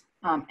sets.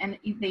 And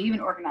they even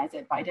organize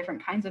it by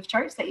different kinds of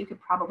charts that you could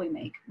probably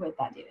make with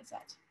that data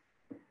set.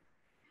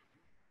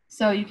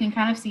 So you can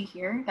kind of see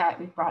here that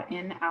we've brought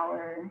in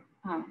our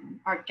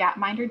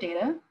Gapminder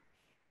data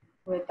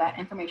with that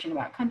information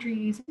about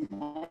countries.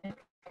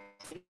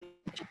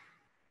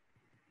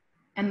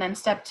 And then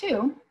step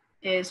 2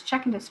 is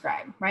check and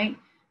describe, right?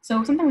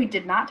 So something we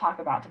did not talk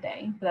about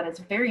today, but that is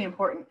very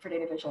important for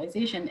data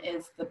visualization,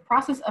 is the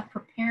process of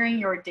preparing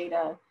your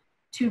data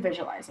to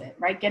visualize it,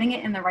 right? Getting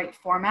it in the right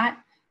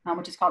format,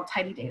 which is called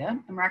tidy data.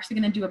 And we're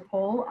actually going to do a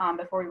poll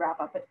before we wrap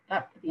up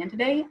at the end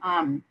today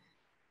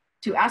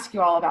to ask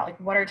you all about like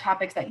what are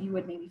topics that you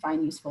would maybe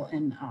find useful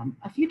in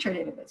a future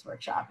DataViz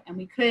workshop. And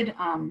we could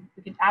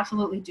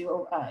absolutely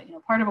do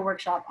part of a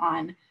workshop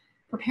on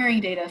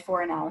preparing data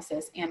for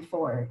analysis and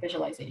for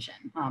visualization,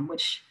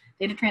 which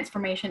data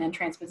transformation and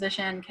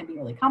transposition can be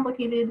really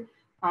complicated.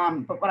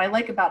 But what I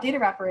like about Data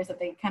Wrapper is that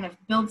they kind of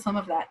build some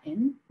of that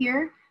in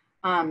here.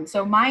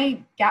 So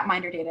my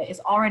Gapminder data is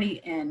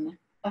already in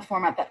a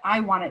format that I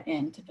want it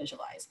in to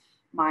visualize.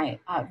 My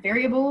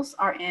variables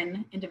are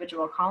in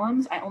individual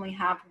columns. I only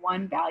have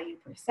one value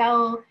per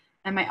cell,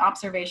 and my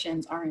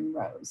observations are in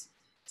rows.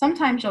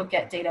 sometimes you'll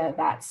get data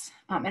that's,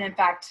 and in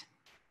fact,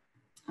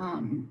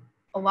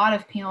 a lot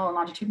of penal and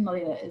longitudinal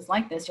data is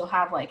like this. You'll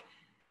have like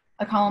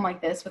a column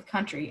like this with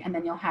country, and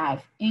then you'll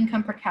have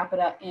income per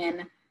capita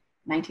in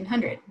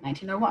 1900,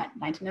 1901,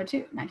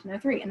 1902,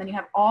 1903, and then you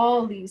have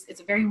all these,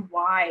 it's a very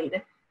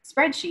wide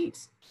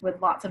spreadsheet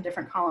with lots of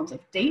different columns of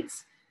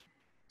dates.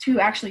 To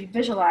actually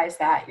visualize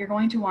that, you're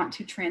going to want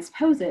to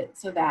transpose it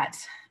so that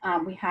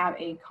we have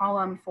a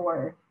column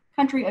for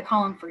country, a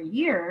column for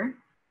year,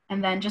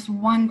 and then just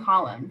one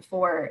column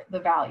for the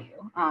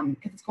value.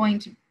 Because it's going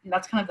to,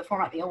 that's kind of the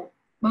format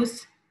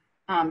most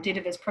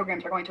data viz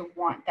programs are going to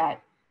want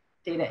that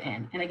data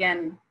in. And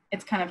again,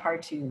 it's kind of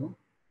hard to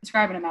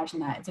describe and imagine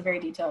that. It's a very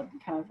detailed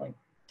kind of like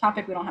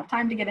topic we don't have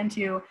time to get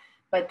into,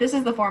 but this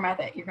is the format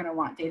that you're going to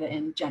want data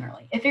in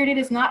generally. If your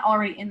data is not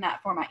already in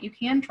that format, you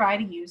can try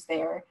to use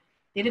their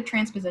data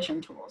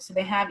transposition tools. So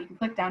they have, you can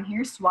click down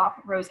here,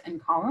 swap rows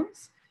and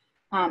columns.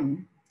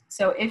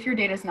 So if your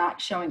data is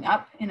not showing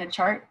up in a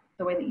chart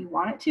the way that you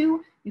want it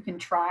to, you can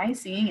try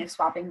seeing if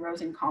swapping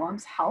rows and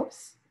columns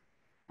helps.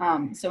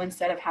 So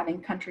instead of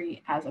having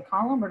country as a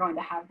column, we're going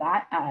to have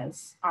that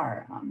as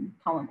our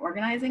column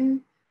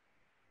organizing.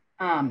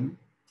 I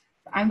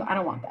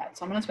don't want that,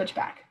 so I'm gonna switch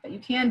back, but you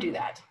can do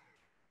that.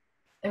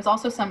 There's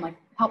also some like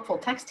helpful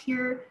text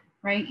here,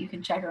 right? You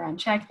can check or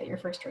uncheck that your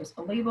first row is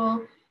a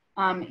label.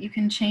 You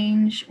can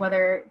change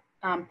whether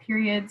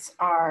periods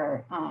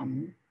are,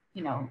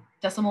 you know,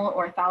 decimal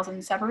or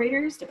 1,000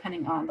 separators,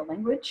 depending on the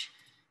language.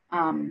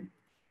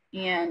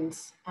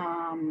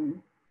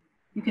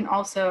 You can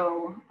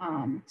also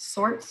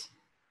sort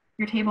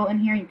your table in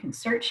here. You can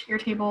search your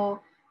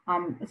table.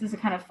 This is a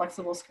kind of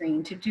flexible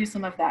screen to do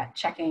some of that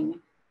checking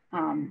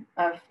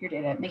of your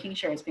data, making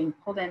sure it's being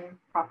pulled in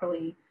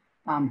properly.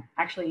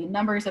 Actually,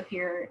 numbers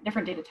appear,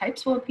 different data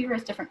types will appear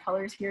as different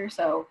colors here.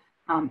 So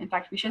in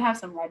fact, we should have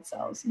some red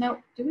cells. No,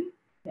 do we?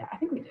 Yeah, I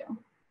think we do.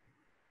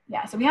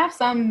 Yeah, so we have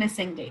some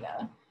missing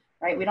data,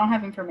 right? We don't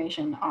have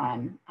information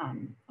on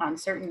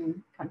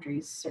certain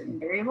countries, certain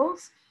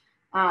variables,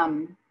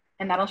 and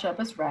that'll show up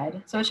as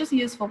red. So it's just a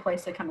useful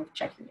place to kind of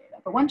check your data.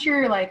 But once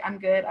you're like, I'm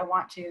good, I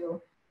want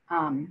to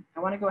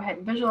go ahead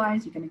and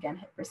visualize, you can again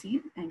hit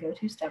proceed and go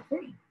to step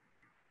 3.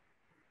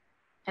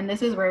 And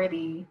this is where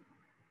the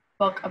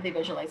bulk of the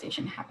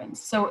visualization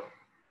happens. So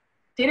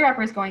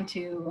DataWrapper is going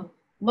to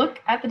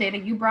look at the data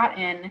you brought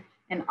in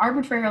and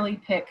arbitrarily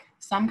pick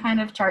some kind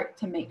of chart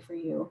to make for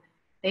you.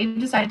 They've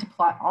decided to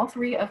plot all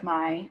 3 of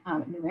my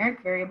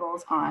numeric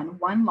variables on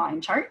one line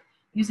chart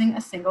using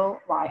a single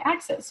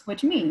y-axis,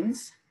 which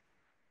means,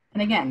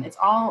 and again, it's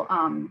all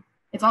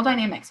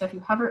dynamic. So if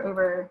you hover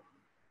over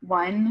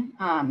one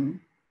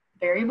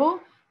variable,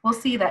 we'll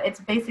see that it's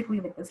basically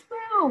like this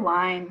little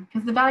line,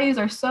 because the values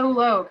are so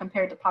low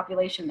compared to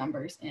population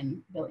numbers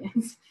in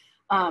billions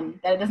that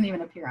it doesn't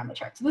even appear on the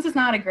chart. So this is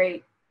not a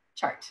great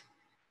chart.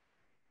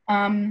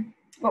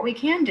 What we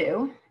can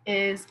do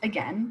is,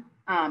 again,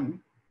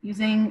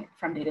 using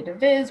from data to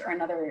viz or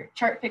another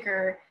chart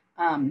picker,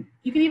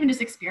 you can even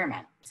just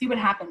experiment, see what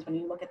happens when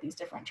you look at these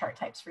different chart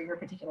types for your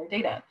particular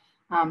data.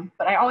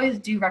 But I always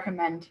do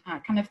recommend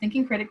kind of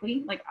thinking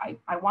critically, like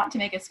I want to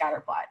make a scatter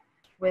plot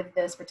with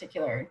this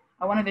particular,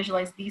 I want to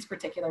visualize these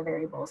particular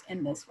variables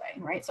in this way,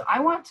 right? So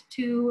I want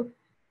to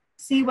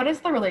see what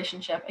is the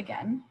relationship,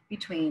 again,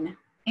 between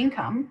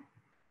income,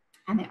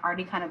 and they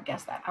already kind of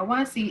guessed that. I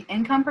want to see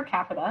income per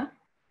capita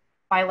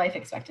by life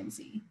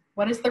expectancy.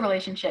 What is the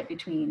relationship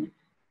between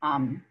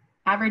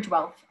average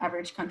wealth,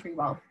 average country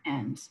wealth,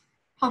 and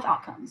health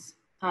outcomes?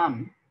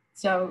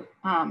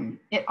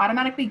 It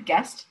automatically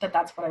guessed that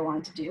that's what I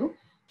wanted to do.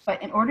 But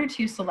in order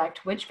to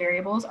select which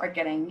variables are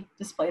getting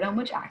displayed on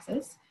which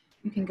axis,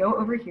 you can go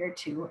over here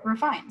to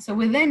refine. So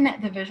within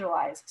the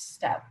visualize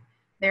step,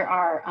 there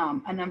are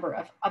a number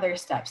of other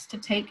steps to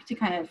take to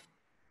kind of,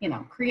 you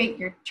know, create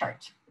your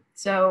chart.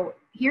 So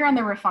here on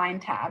the refine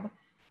tab,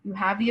 you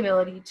have the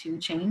ability to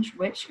change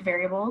which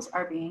variables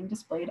are being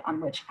displayed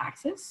on which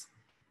axis.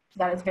 So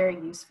that is very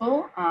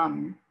useful.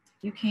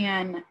 You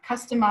can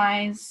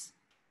customize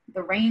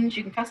the range,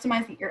 you can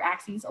customize your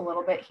axes a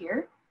little bit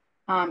here.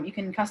 You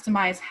can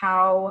customize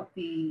how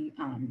the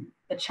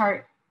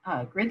chart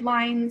grid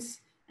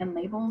lines and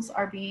labels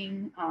are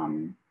being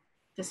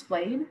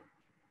displayed.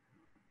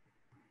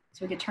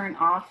 So we could turn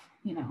off,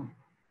 you know,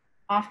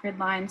 off grid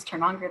lines,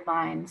 turn on grid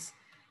lines.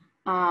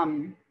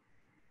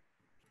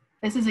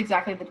 This is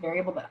exactly the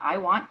variable that I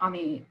want on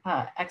the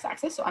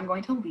x-axis, so I'm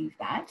going to leave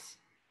that.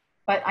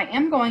 But I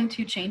am going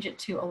to change it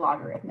to a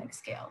logarithmic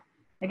scale.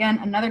 Again,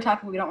 another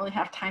topic we don't really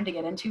have time to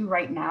get into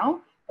right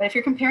now, but if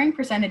you're comparing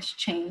percentage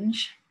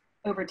change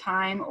over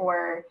time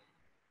or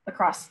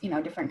across, you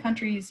know, different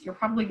countries, you're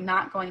probably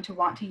not going to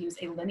want to use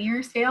a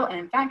linear scale. And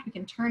in fact, we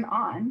can turn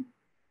on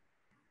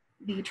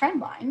the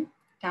trend line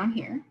down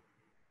here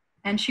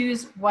and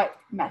choose what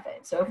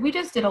method. So if we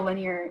just did a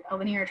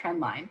linear trend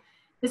line,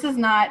 this is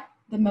not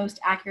the most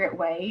accurate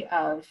way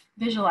of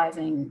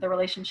visualizing the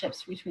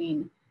relationships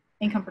between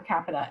income per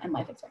capita and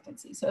life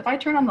expectancy. So if I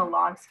turn on the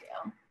log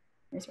scale,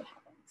 here's what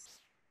happens.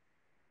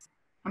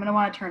 I'm gonna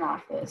wanna turn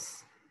off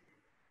this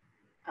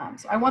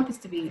So I want this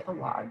to be a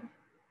log.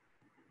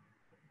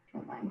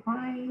 Don't mind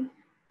why.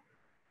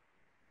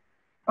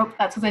 Oh,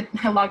 that's because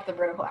I logged the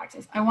vertical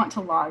axis. I want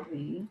to log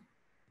the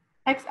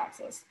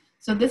x-axis.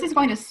 So this is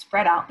going to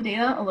spread out the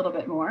data a little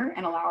bit more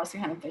and allow us to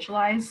kind of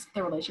visualize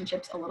the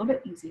relationships a little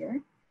bit easier.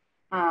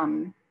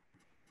 I'm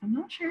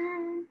not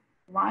sure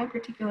why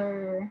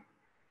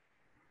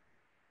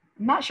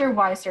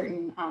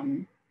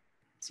certain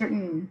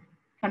certain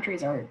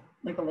countries are,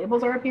 like the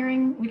labels are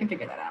appearing. We can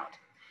figure that out.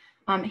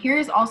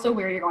 Here's also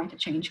where you're going to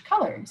change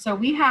color. So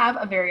we have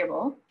a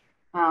variable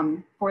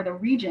for the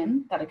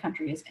region that a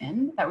country is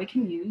in that we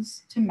can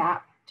use to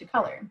map to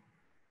color.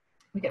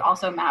 We could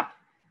also map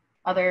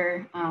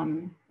other,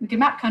 we could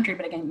map country,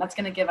 but again, that's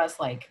gonna give us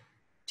like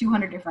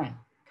 200 different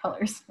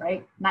colors,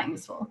 right? Not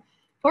useful.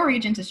 For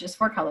regions, it's just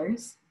 4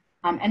 colors.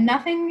 And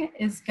nothing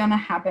is gonna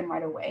happen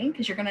right away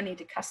because you're gonna need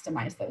to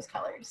customize those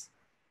colors.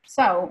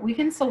 So we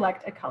can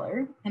select a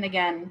color, and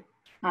again,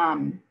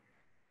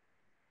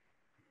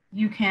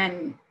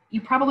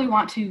 you probably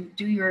want to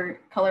do your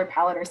color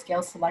palette or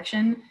scale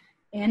selection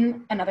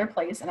in another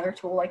place, another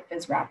tool like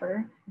Viz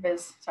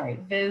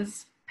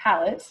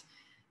Palette,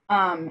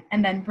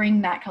 and then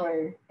bring that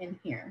color in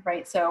here,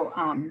 right? So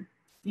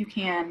you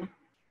can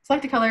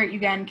select a color, you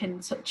again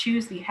can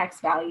choose the hex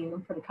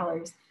value for the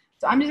colors.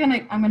 So I'm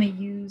gonna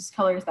use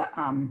colors that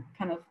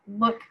kind of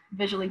look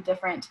visually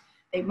different.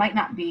 They might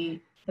not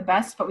be the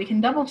best, but we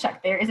can double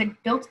check. There is a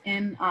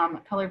built-in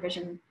color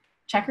vision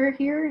checker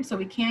here, so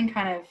we can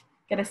kind of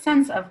get a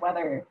sense of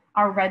whether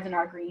our reds and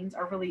our greens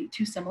are really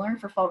too similar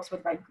for folks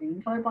with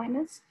red-green color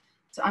blindness.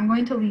 So I'm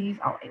going to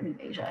I'll leave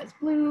Asia as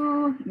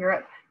blue.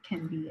 Europe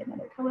can be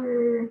another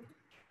color.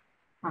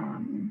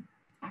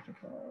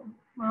 Africa,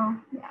 well,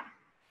 yeah,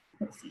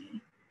 let's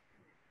see.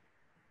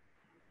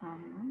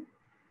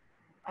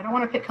 I don't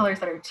want to pick colors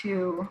that are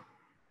too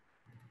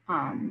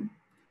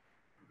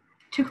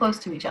close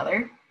to each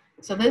other.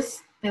 So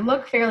they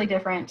look fairly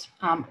different.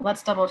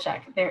 Let's double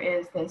check. There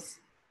is this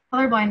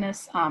color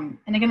blindness, and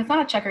again, it's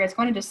not a checker, it's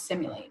going to just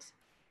simulate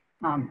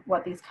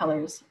what these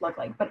colors look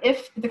like. But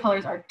if the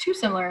colors are too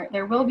similar,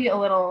 there will be a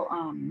little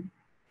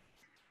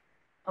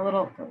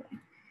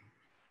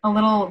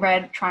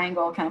red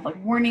triangle kind of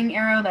like warning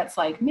arrow that's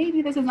like,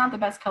 maybe this is not the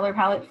best color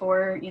palette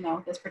for, you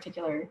know, this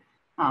particular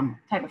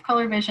type of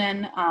color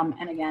vision.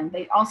 And again,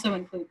 they also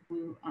include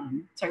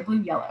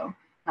blue-yellow,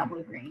 not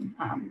blue-green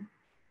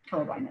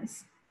color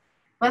blindness.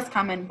 Less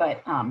common,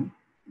 but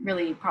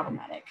really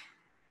problematic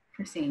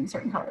for seeing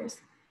certain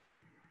colors.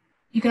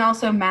 You can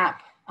also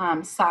map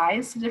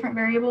size to different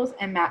variables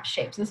and map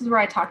shapes. This is where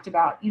I talked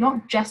about, you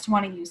don't just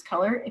want to use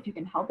color if you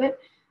can help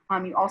it.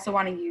 You also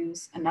want to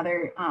use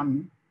another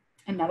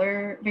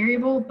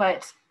variable,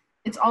 but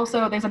it's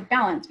also, there's a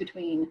balance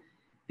between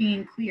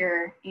being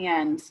clear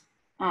and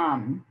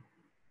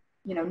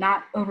you know,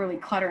 not overly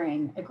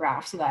cluttering a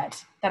graph so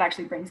that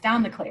actually brings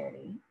down the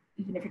clarity,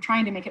 even if you're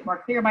trying to make it more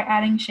clear by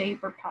adding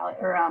shape or palette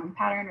or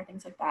pattern or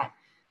things like that.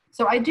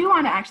 So I do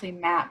want to actually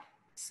map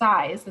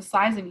size, the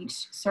size of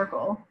each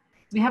circle.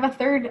 We have a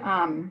third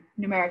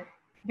numeric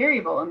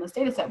variable in this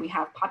data set. We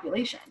have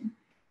population.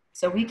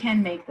 So we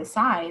can make the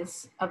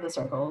size of the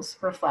circles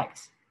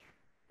reflect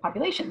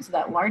population so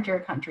that larger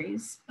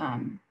countries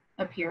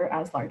appear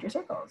as larger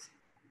circles.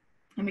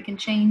 And we can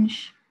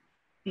change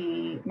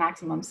the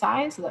maximum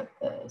size so that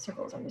the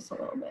circles are just a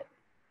little bit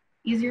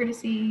easier to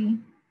see.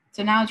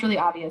 So now it's really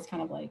obvious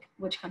kind of like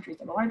which countries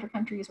are the larger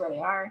countries, where they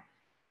are.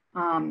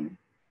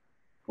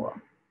 Cool.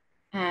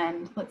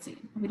 And let's see,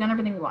 have we done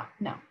everything we want?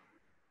 No.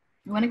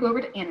 We want to go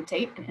over to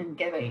annotate and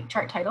give a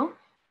chart title,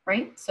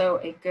 right? So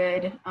a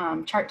good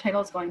chart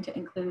title is going to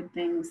include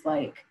things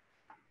like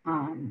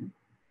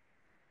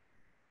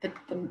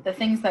the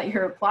things that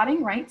you're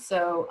plotting, right?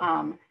 So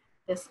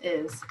this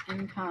is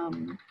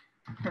income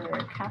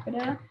per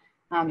capita.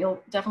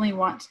 You'll definitely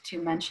want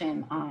to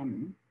mention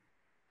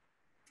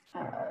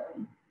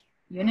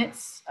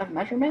units of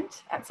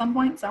measurement at some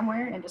point,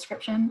 somewhere in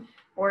description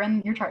or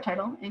in your chart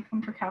title,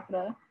 income per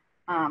capita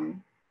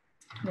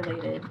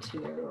related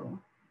to,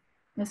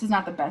 this is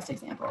not the best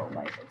example,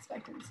 life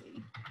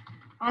expectancy.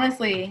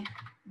 Honestly,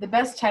 the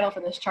best title for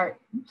this chart,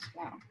 oops,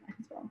 wow, I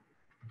can spell,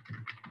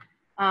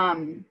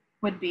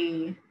 would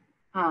be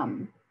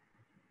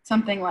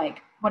something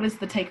like, what is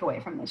the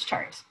takeaway from this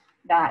chart?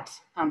 That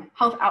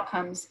health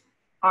outcomes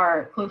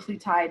are closely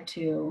tied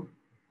to,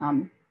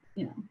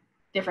 you know,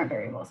 different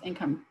variables,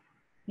 income,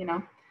 you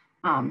know,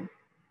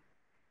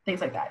 things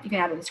like that. You can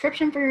add a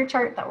description for your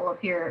chart that will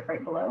appear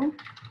right below.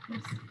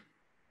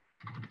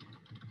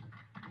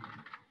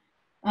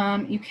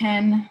 You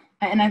can,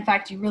 and in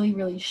fact, you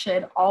really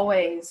should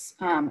always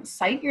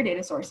cite your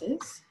data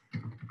sources.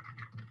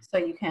 So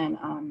you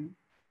can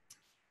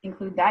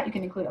include that. You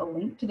can include a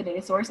link to the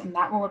data source, and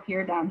that will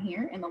appear down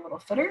here in the little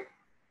footer.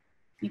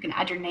 You can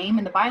add your name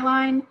in the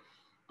byline.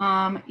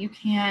 You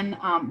can,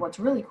 what's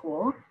really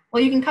cool,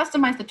 well, you can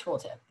customize the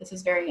tooltip. This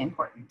is very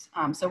important.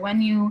 So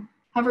when you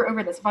hover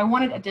over this, if I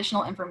wanted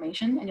additional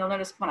information, and you'll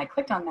notice when I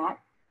clicked on that,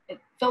 it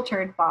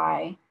filtered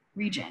by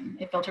region,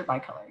 it filtered by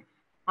color.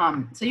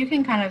 So you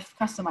can kind of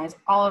customize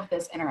all of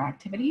this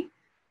interactivity.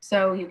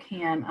 So you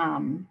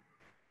can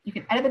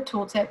edit the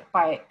tooltip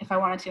by, if I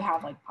wanted to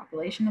have like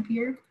population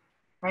appear,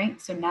 right?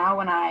 So now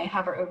when I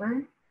hover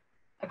over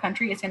a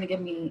country, it's going to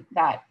give me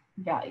that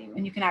value.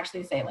 And you can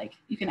actually say like,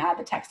 you can add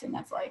the text in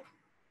that's like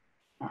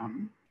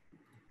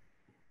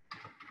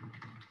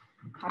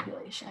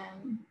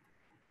population.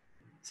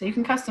 So you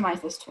can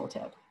customize this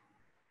tooltip,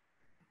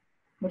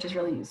 which is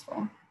really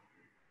useful.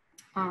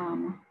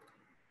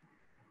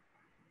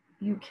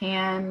 You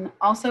can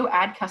also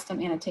add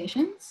custom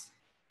annotations.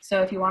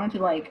 So if you wanted to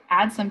like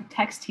add some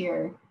text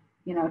here,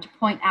 you know, to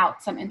point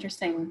out some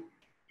interesting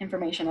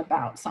information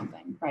about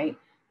something, right?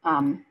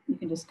 You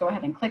can just go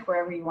ahead and click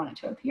wherever you want it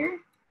to appear.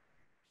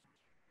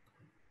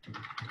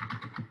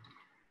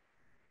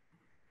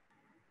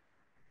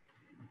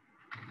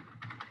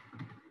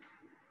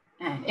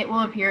 And it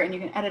will appear, and you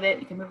can edit it,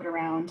 you can move it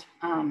around.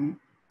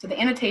 So the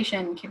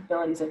annotation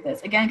capabilities of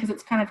this, again, because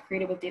it's kind of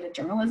created with data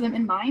journalism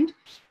in mind,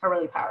 are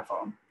really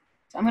powerful.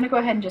 So I'm going to go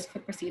ahead and just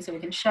click proceed so we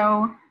can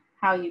show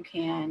how you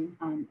can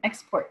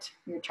export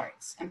your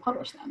charts and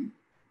publish them.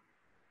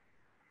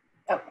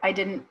 Oh, I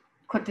didn't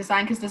click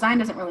design because design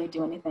doesn't really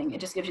do anything. It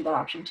just gives you that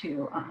option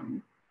to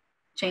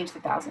change the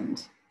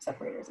 1000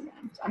 separators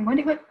again. So I'm going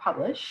to click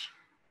publish.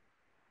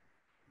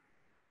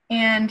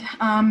 And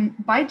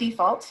by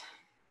default,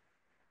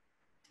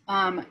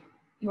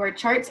 your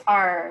charts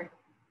are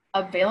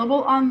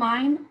available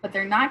online, but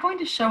they're not going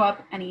to show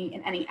up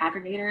in any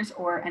aggregators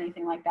or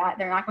anything like that.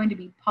 They're not going to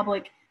be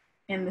public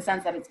in the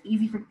sense that it's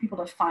easy for people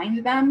to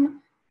find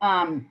them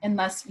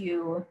unless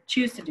you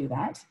choose to do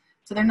that.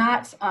 So they're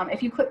not,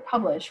 if you click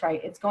publish,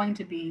 right, it's going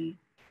to be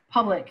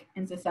public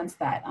in the sense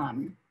that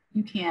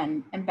you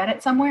can embed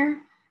it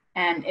somewhere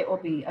and it will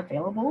be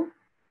available.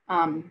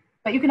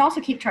 But you can also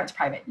keep charts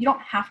private. You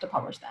don't have to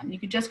publish them. You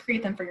could just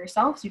create them for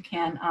yourselves. You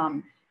can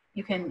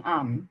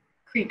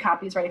create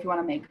copies, right, if you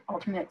want to make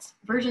alternate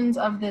versions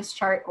of this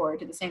chart or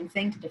do the same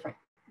thing to different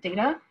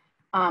data.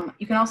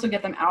 You can also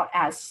get them out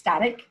as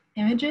static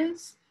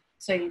images.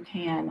 So you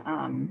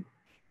can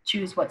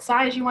choose what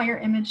size you want your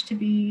image to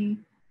be,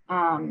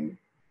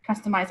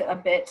 customize it a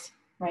bit,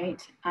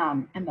 right?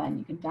 And then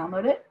you can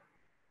download it.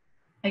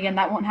 Again,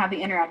 that won't have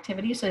the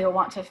interactivity, so you'll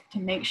want to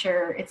make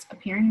sure it's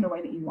appearing the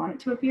way that you want it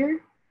to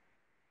appear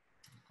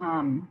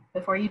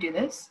before you do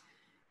this.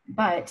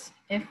 But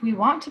if we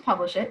want to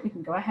publish it, we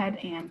can go ahead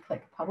and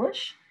click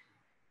publish.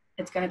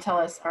 It's going to tell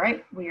us, all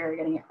right, we are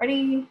getting it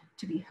ready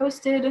to be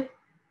hosted.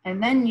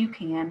 And then you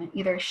can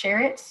either share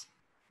it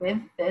with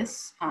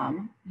this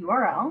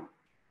URL.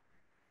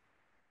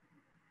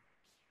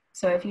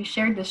 So if you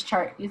shared this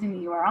chart using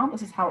the URL,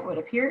 this is how it would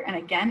appear. And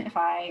again, if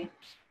I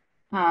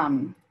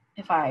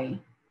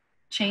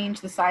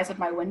change the size of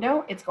my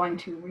window, it's going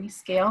to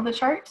rescale the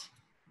chart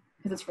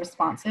because it's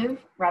responsive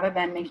rather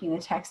than making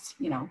the text,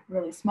 you know,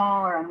 really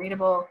small or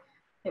unreadable.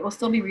 It will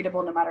still be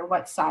readable no matter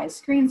what size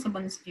screen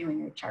someone's viewing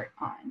your chart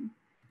on.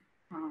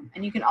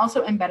 And you can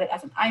also embed it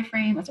as an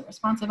iframe, as a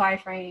responsive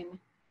iframe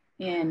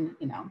in,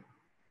 you know,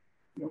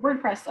 your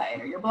WordPress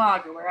site or your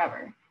blog or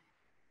wherever.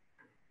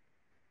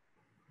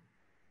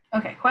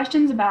 Okay,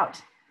 questions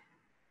about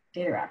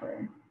Data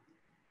Wrapper.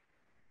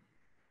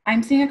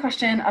 I'm seeing a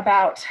question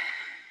about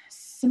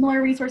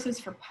similar resources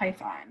for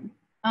Python.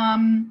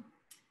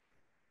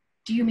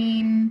 Do you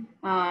mean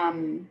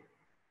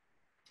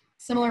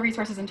similar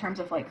resources in terms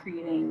of like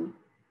creating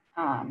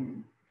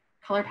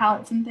color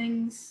palettes and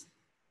things?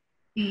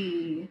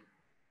 The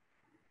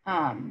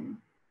from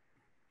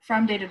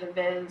Data to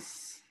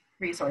Viz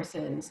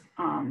resources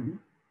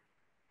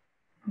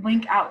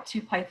link out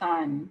to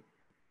Python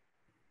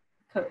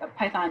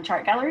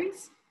chart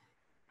galleries.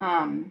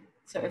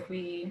 So if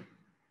we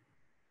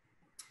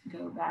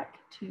go back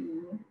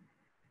to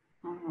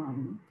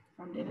from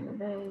Data to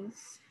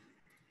Viz,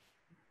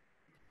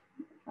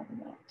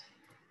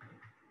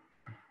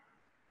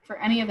 for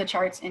any of the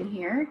charts in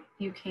here,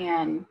 you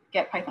can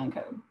get Python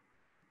code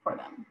for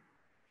them,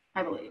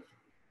 I believe.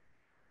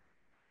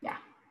 Yeah.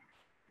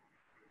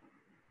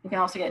 You can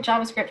also get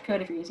JavaScript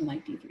code if you're using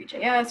like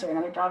D3.js or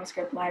another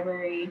JavaScript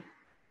library.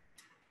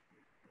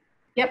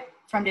 Yep,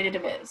 from Data to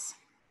Viz.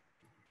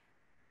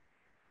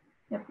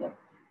 Yep.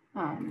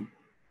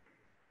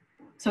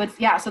 So it's,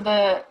 yeah, so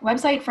the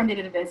website from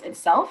Data to Viz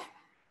itself,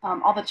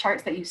 all the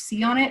charts that you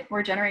see on it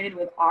were generated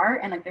with R,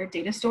 and like their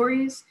data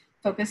stories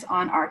focus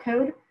on R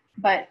code,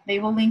 but they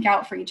will link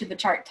out for each of the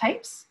chart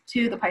types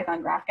to the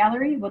Python graph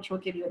gallery, which will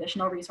give you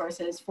additional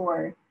resources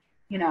for,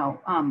 you know,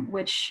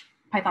 which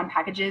Python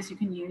packages you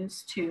can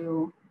use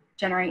to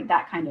generate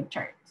that kind of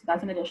chart. So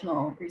that's an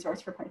additional resource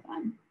for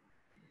Python.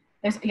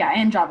 There's, yeah,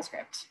 and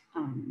JavaScript.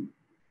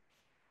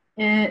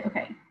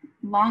 Okay,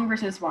 long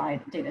versus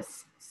wide data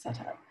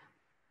setup.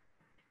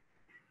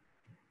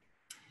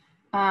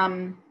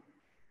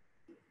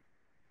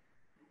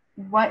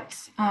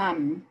 What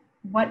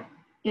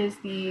is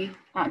the,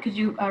 could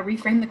you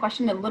reframe the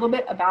question a little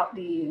bit about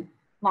the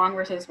long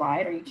versus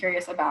wide? Are you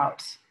curious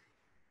about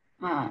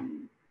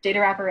Data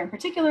Wrapper in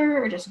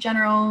particular, or just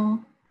general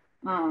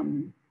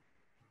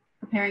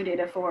preparing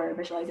data for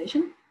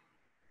visualization?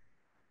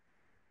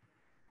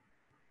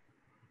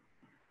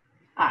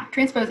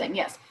 Transposing,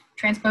 yes.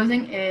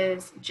 Transposing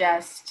is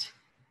just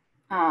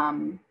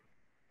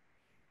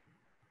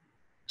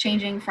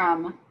changing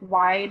from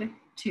wide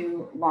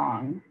to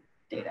long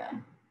data.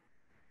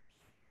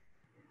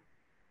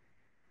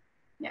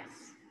 Yes.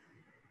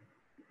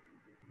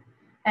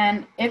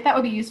 And if that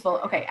would be useful,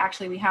 okay,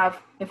 actually we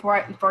have,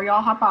 before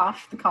y'all hop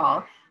off the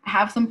call, I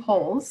have some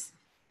polls.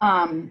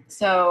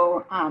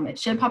 It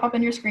should pop up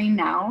on your screen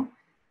now.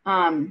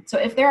 So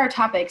if there are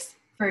topics,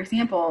 for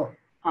example,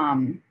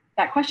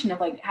 that question of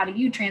like, how do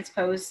you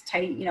transpose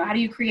tidy, how do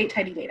you create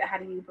tidy data? How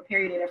do you prepare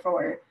your data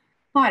for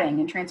plotting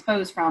and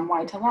transpose from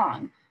wide to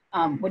long?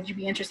 Would you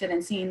be interested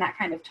in seeing that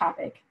kind of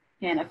topic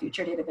in a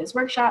future data viz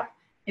workshop?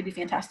 It'd be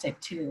fantastic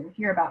to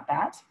hear about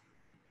that,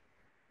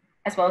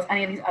 as well as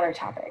any of these other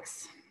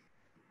topics.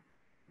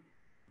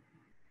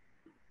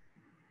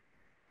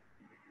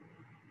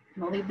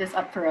 And I'll leave this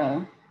up for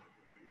a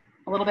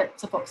little bit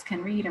so folks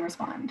can read and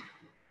respond.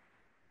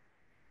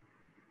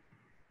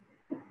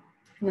 And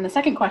then the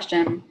second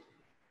question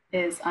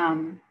is,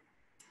 so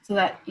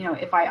that,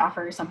 if I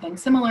offer something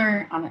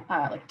similar on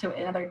like to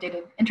another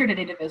intro to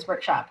data viz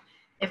workshop,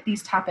 if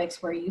these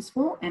topics were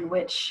useful and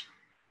which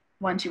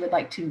ones you would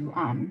like to,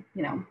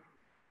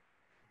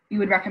 you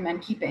would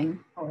recommend keeping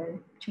or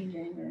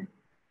changing, or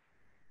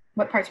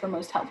what parts were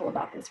most helpful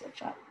about this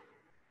workshop.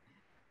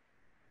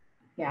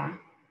 Yeah.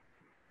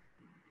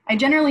 I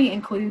generally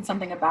include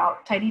something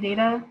about tidy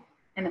data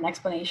and an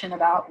explanation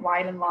about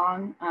wide and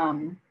long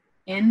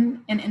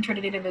in an intro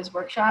to data viz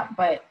workshop,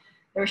 but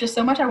there was just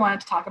so much I wanted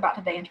to talk about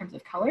today in terms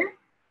of color.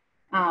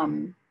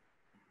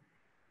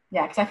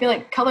 Yeah, because I feel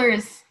like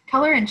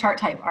color and chart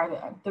type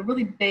are the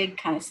really big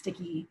kind of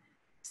sticky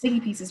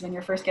pieces when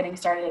you're first getting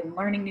started and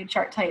learning new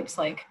chart types.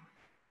 Like,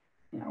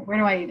 where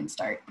do I even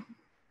start?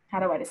 How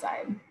do I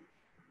decide?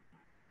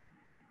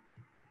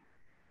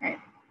 All right,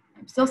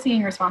 I'm still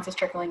seeing responses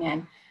trickling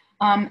in.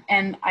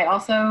 And I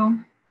also,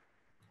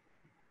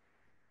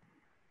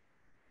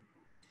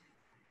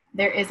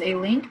 there is a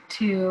link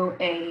to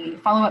a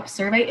follow-up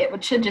survey.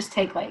 It should just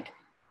take like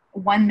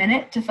 1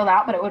 minute to fill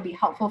out, but it would be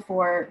helpful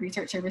for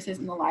research services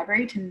in the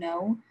library to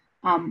know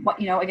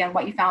what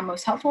you found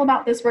most helpful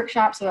about this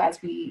workshop. So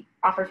as we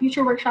offer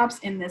future workshops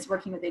in this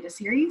Working with Data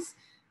series,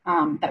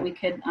 that we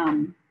could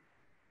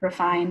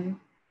refine,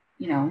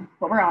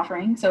 what we're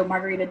offering. So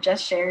Margarita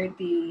just shared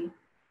the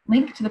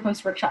link to the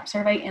post-workshop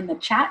survey in the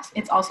chat.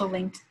 It's also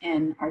linked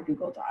in our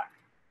Google Doc.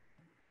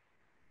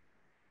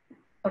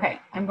 Okay,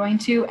 I'm going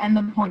to end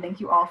the poll. Thank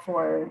you all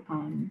for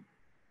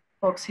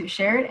folks who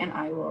shared, and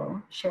I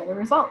will share the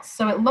results.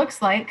 So it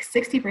looks like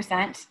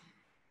 60%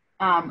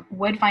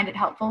 would find it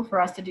helpful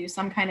for us to do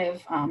some kind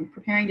of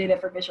preparing data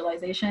for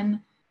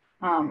visualization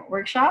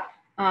workshop.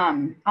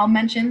 I'll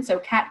mention, so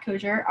Kat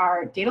Kojer,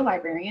 our data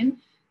librarian,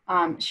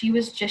 she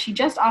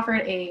just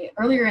offered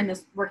earlier in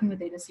this Working with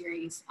Data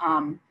series,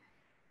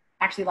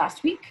 actually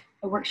last week,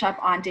 a workshop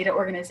on data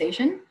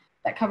organization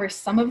that covers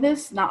some of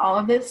this, not all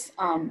of this,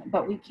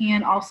 but we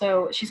can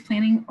also, she's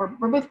planning, or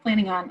we're both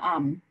planning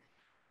on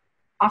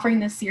offering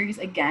this series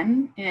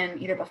again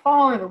in either the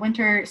fall or the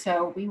winter.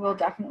 So we will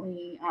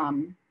definitely,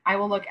 I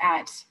will look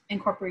at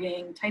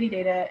incorporating tidy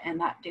data and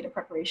that data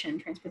preparation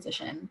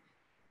transposition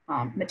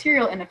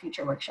material in a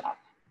future workshop.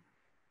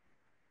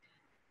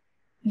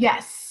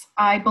 Yes,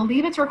 I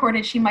believe it's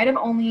recorded. She might have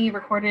only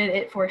recorded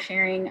it for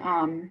sharing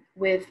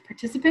with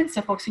participants,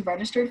 so folks who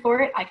registered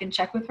for it, I can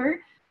check with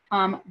her.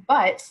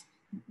 But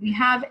we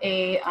have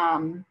a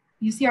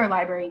UCR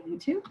Library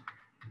YouTube.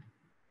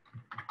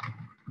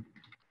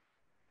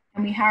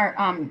 And we have,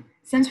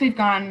 since we've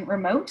gone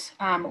remote,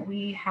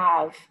 we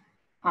have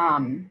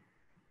been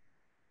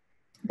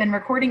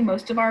recording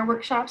most of our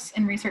workshops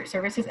in research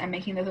services and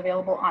making those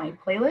available on a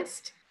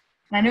playlist.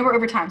 And I know we're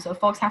over time, so if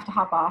folks have to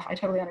hop off, I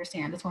totally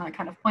understand. Just want to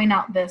kind of point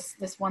out this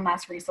one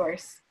last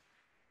resource.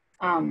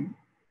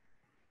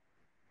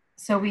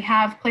 So we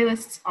have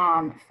playlists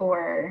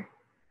for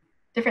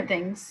different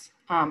things.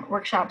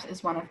 Workshops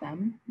is one of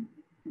them.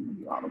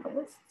 Do all the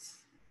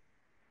playlists.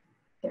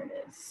 There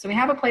it is. So we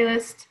have a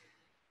playlist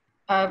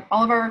of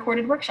all of our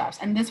recorded workshops,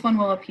 and this one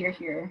will appear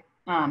here.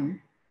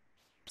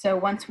 So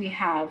once we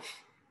have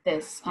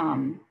this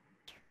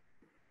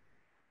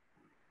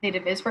data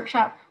viz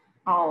workshop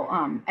all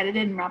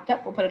edited and wrapped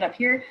up, we'll put it up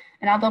here,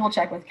 and I'll double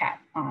check with Kat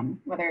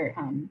whether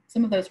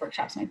some of those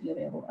workshops might be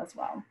available as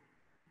well.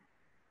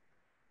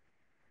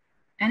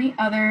 Any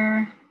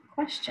other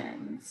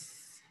questions?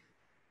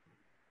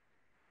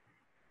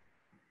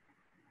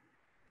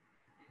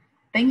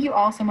 Thank you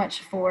all so much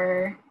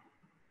for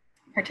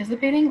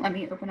participating. Let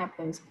me open up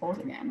those polls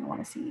again. I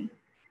want to see.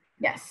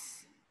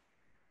 Yes.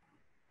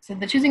 So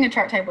the choosing a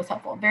chart type was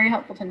helpful, very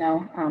helpful to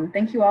know.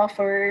 Thank you all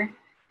for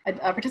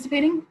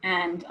participating,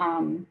 and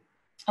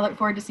I look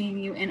forward to seeing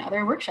you in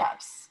other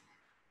workshops.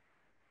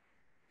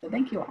 So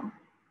thank you all.